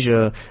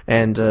Indonesia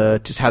and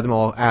just have them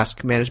all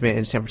ask management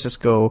in San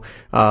Francisco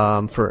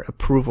for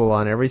approval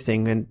on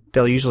everything, and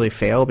they'll usually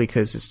fail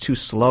because it's too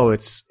slow.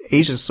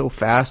 Asia's so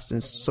fast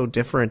and so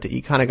different that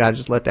you kind of got to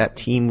just let that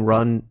team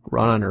run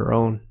on their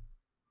own.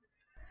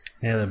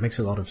 Yeah, that makes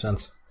a lot of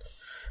sense.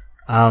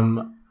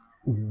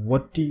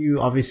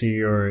 Obviously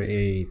you're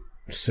a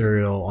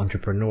serial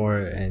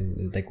entrepreneur,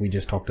 and like we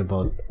just talked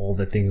about all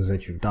the things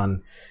that you've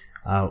done.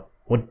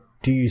 What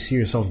do you see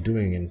yourself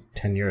doing in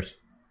 10 years?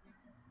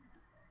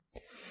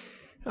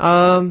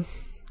 So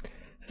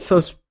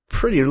it's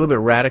a little bit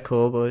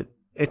radical, but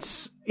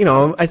it's,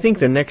 I think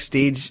the next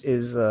stage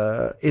is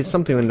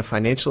something in the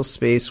financial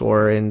space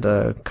or in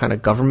the kind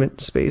of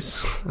government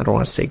space. I don't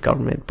want to say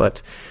government,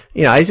 but,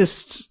 I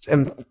just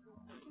am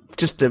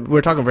we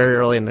were talking very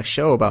early in the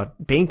show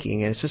about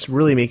banking, and it's just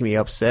really making me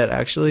upset,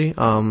 actually.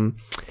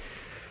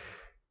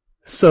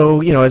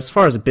 So, as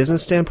far as a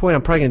business standpoint,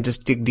 I'm probably going to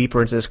just dig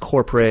deeper into this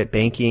corporate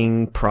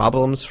banking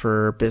problems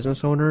for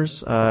business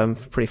owners. I'm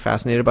pretty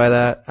fascinated by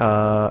that.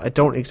 I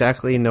don't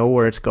exactly know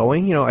where it's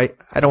going. I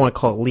don't want to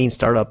call it lean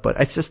startup, but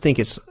I just think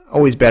it's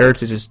always better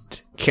to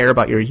just care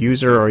about your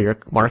user or your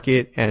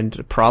market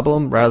and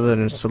problem rather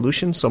than a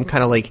solution. So I'm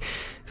kind of like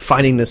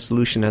finding the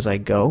solution as I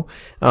go.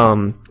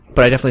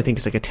 But I definitely think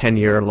it's like a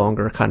 10-year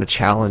longer kind of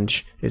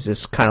challenge, is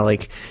this kind of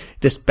like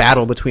this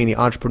battle between the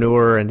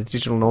entrepreneur and the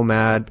digital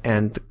nomad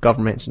and the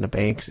governments and the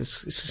banks.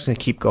 It's just going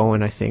to keep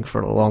going, I think, for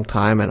a long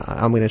time. And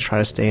I'm going to try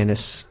to stay in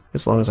this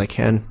as long as I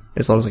can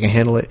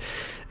handle it.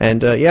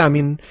 And,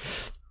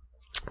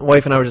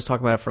 wife and I were just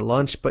talking about it for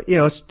lunch, but,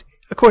 it's,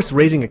 of course,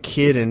 raising a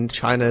kid in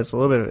China is a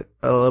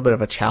little bit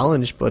of a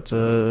challenge, but,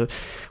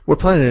 we're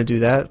planning to do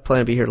that,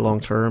 planning to be here long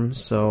term.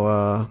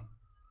 So,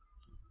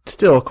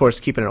 still, of course,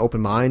 keeping an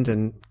open mind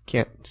and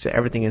can't set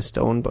everything in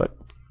stone, but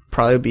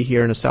probably be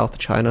here in the south of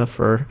China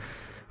for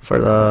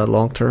the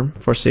long-term,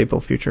 foreseeable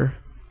future.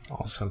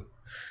 Awesome.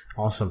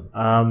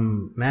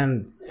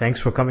 Man, thanks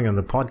for coming on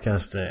the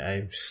podcast.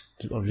 I've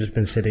just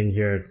been sitting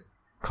here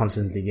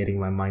constantly getting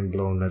my mind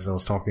blown as I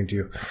was talking to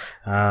you.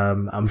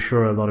 I'm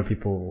sure a lot of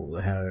people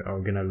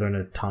are going to learn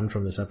a ton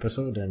from this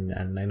episode,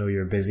 and I know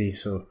you're busy,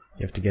 so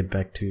you have to get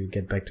back to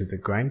the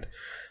grind.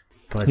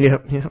 But yeah.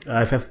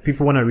 If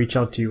people want to reach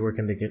out to you, where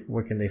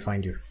can they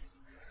find you?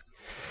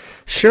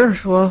 Sure.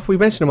 Well, we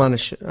mentioned them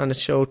on the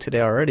show today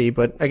already,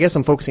 but I guess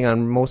I'm focusing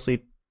on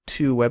mostly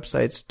 2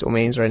 websites,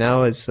 domains right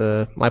now. Is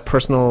my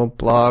personal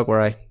blog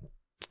where I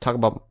talk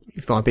about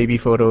baby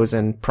photos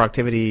and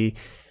productivity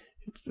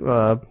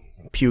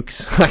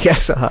pukes. I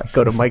guess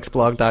go to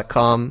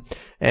mikesblog.com,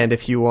 and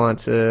if you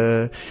want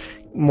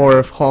more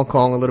of Hong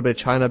Kong, a little bit of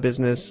China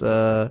business,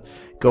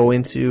 go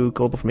into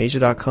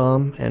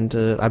globalfromasia.com, and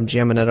I'm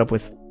jamming that up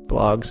with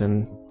blogs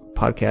and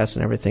podcasts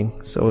and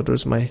everything. So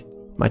those are my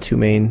 2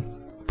 main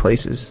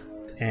places.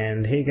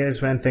 And hey guys,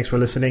 man, thanks for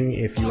listening.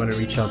 If you want to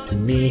reach out to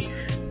me,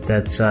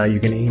 that's you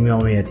can email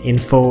me at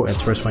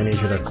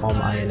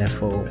info@sourcefineasia.com,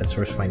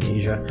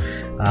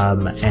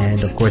 info@sourcefineasia.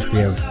 And of course we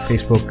have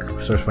Facebook,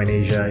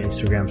 SourceFineAsia,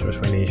 Instagram,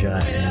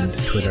 SourceFineAsia, and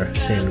Twitter,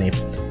 same name.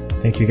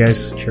 Thank you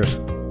guys. Cheers.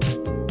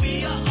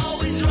 We are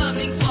always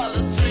running for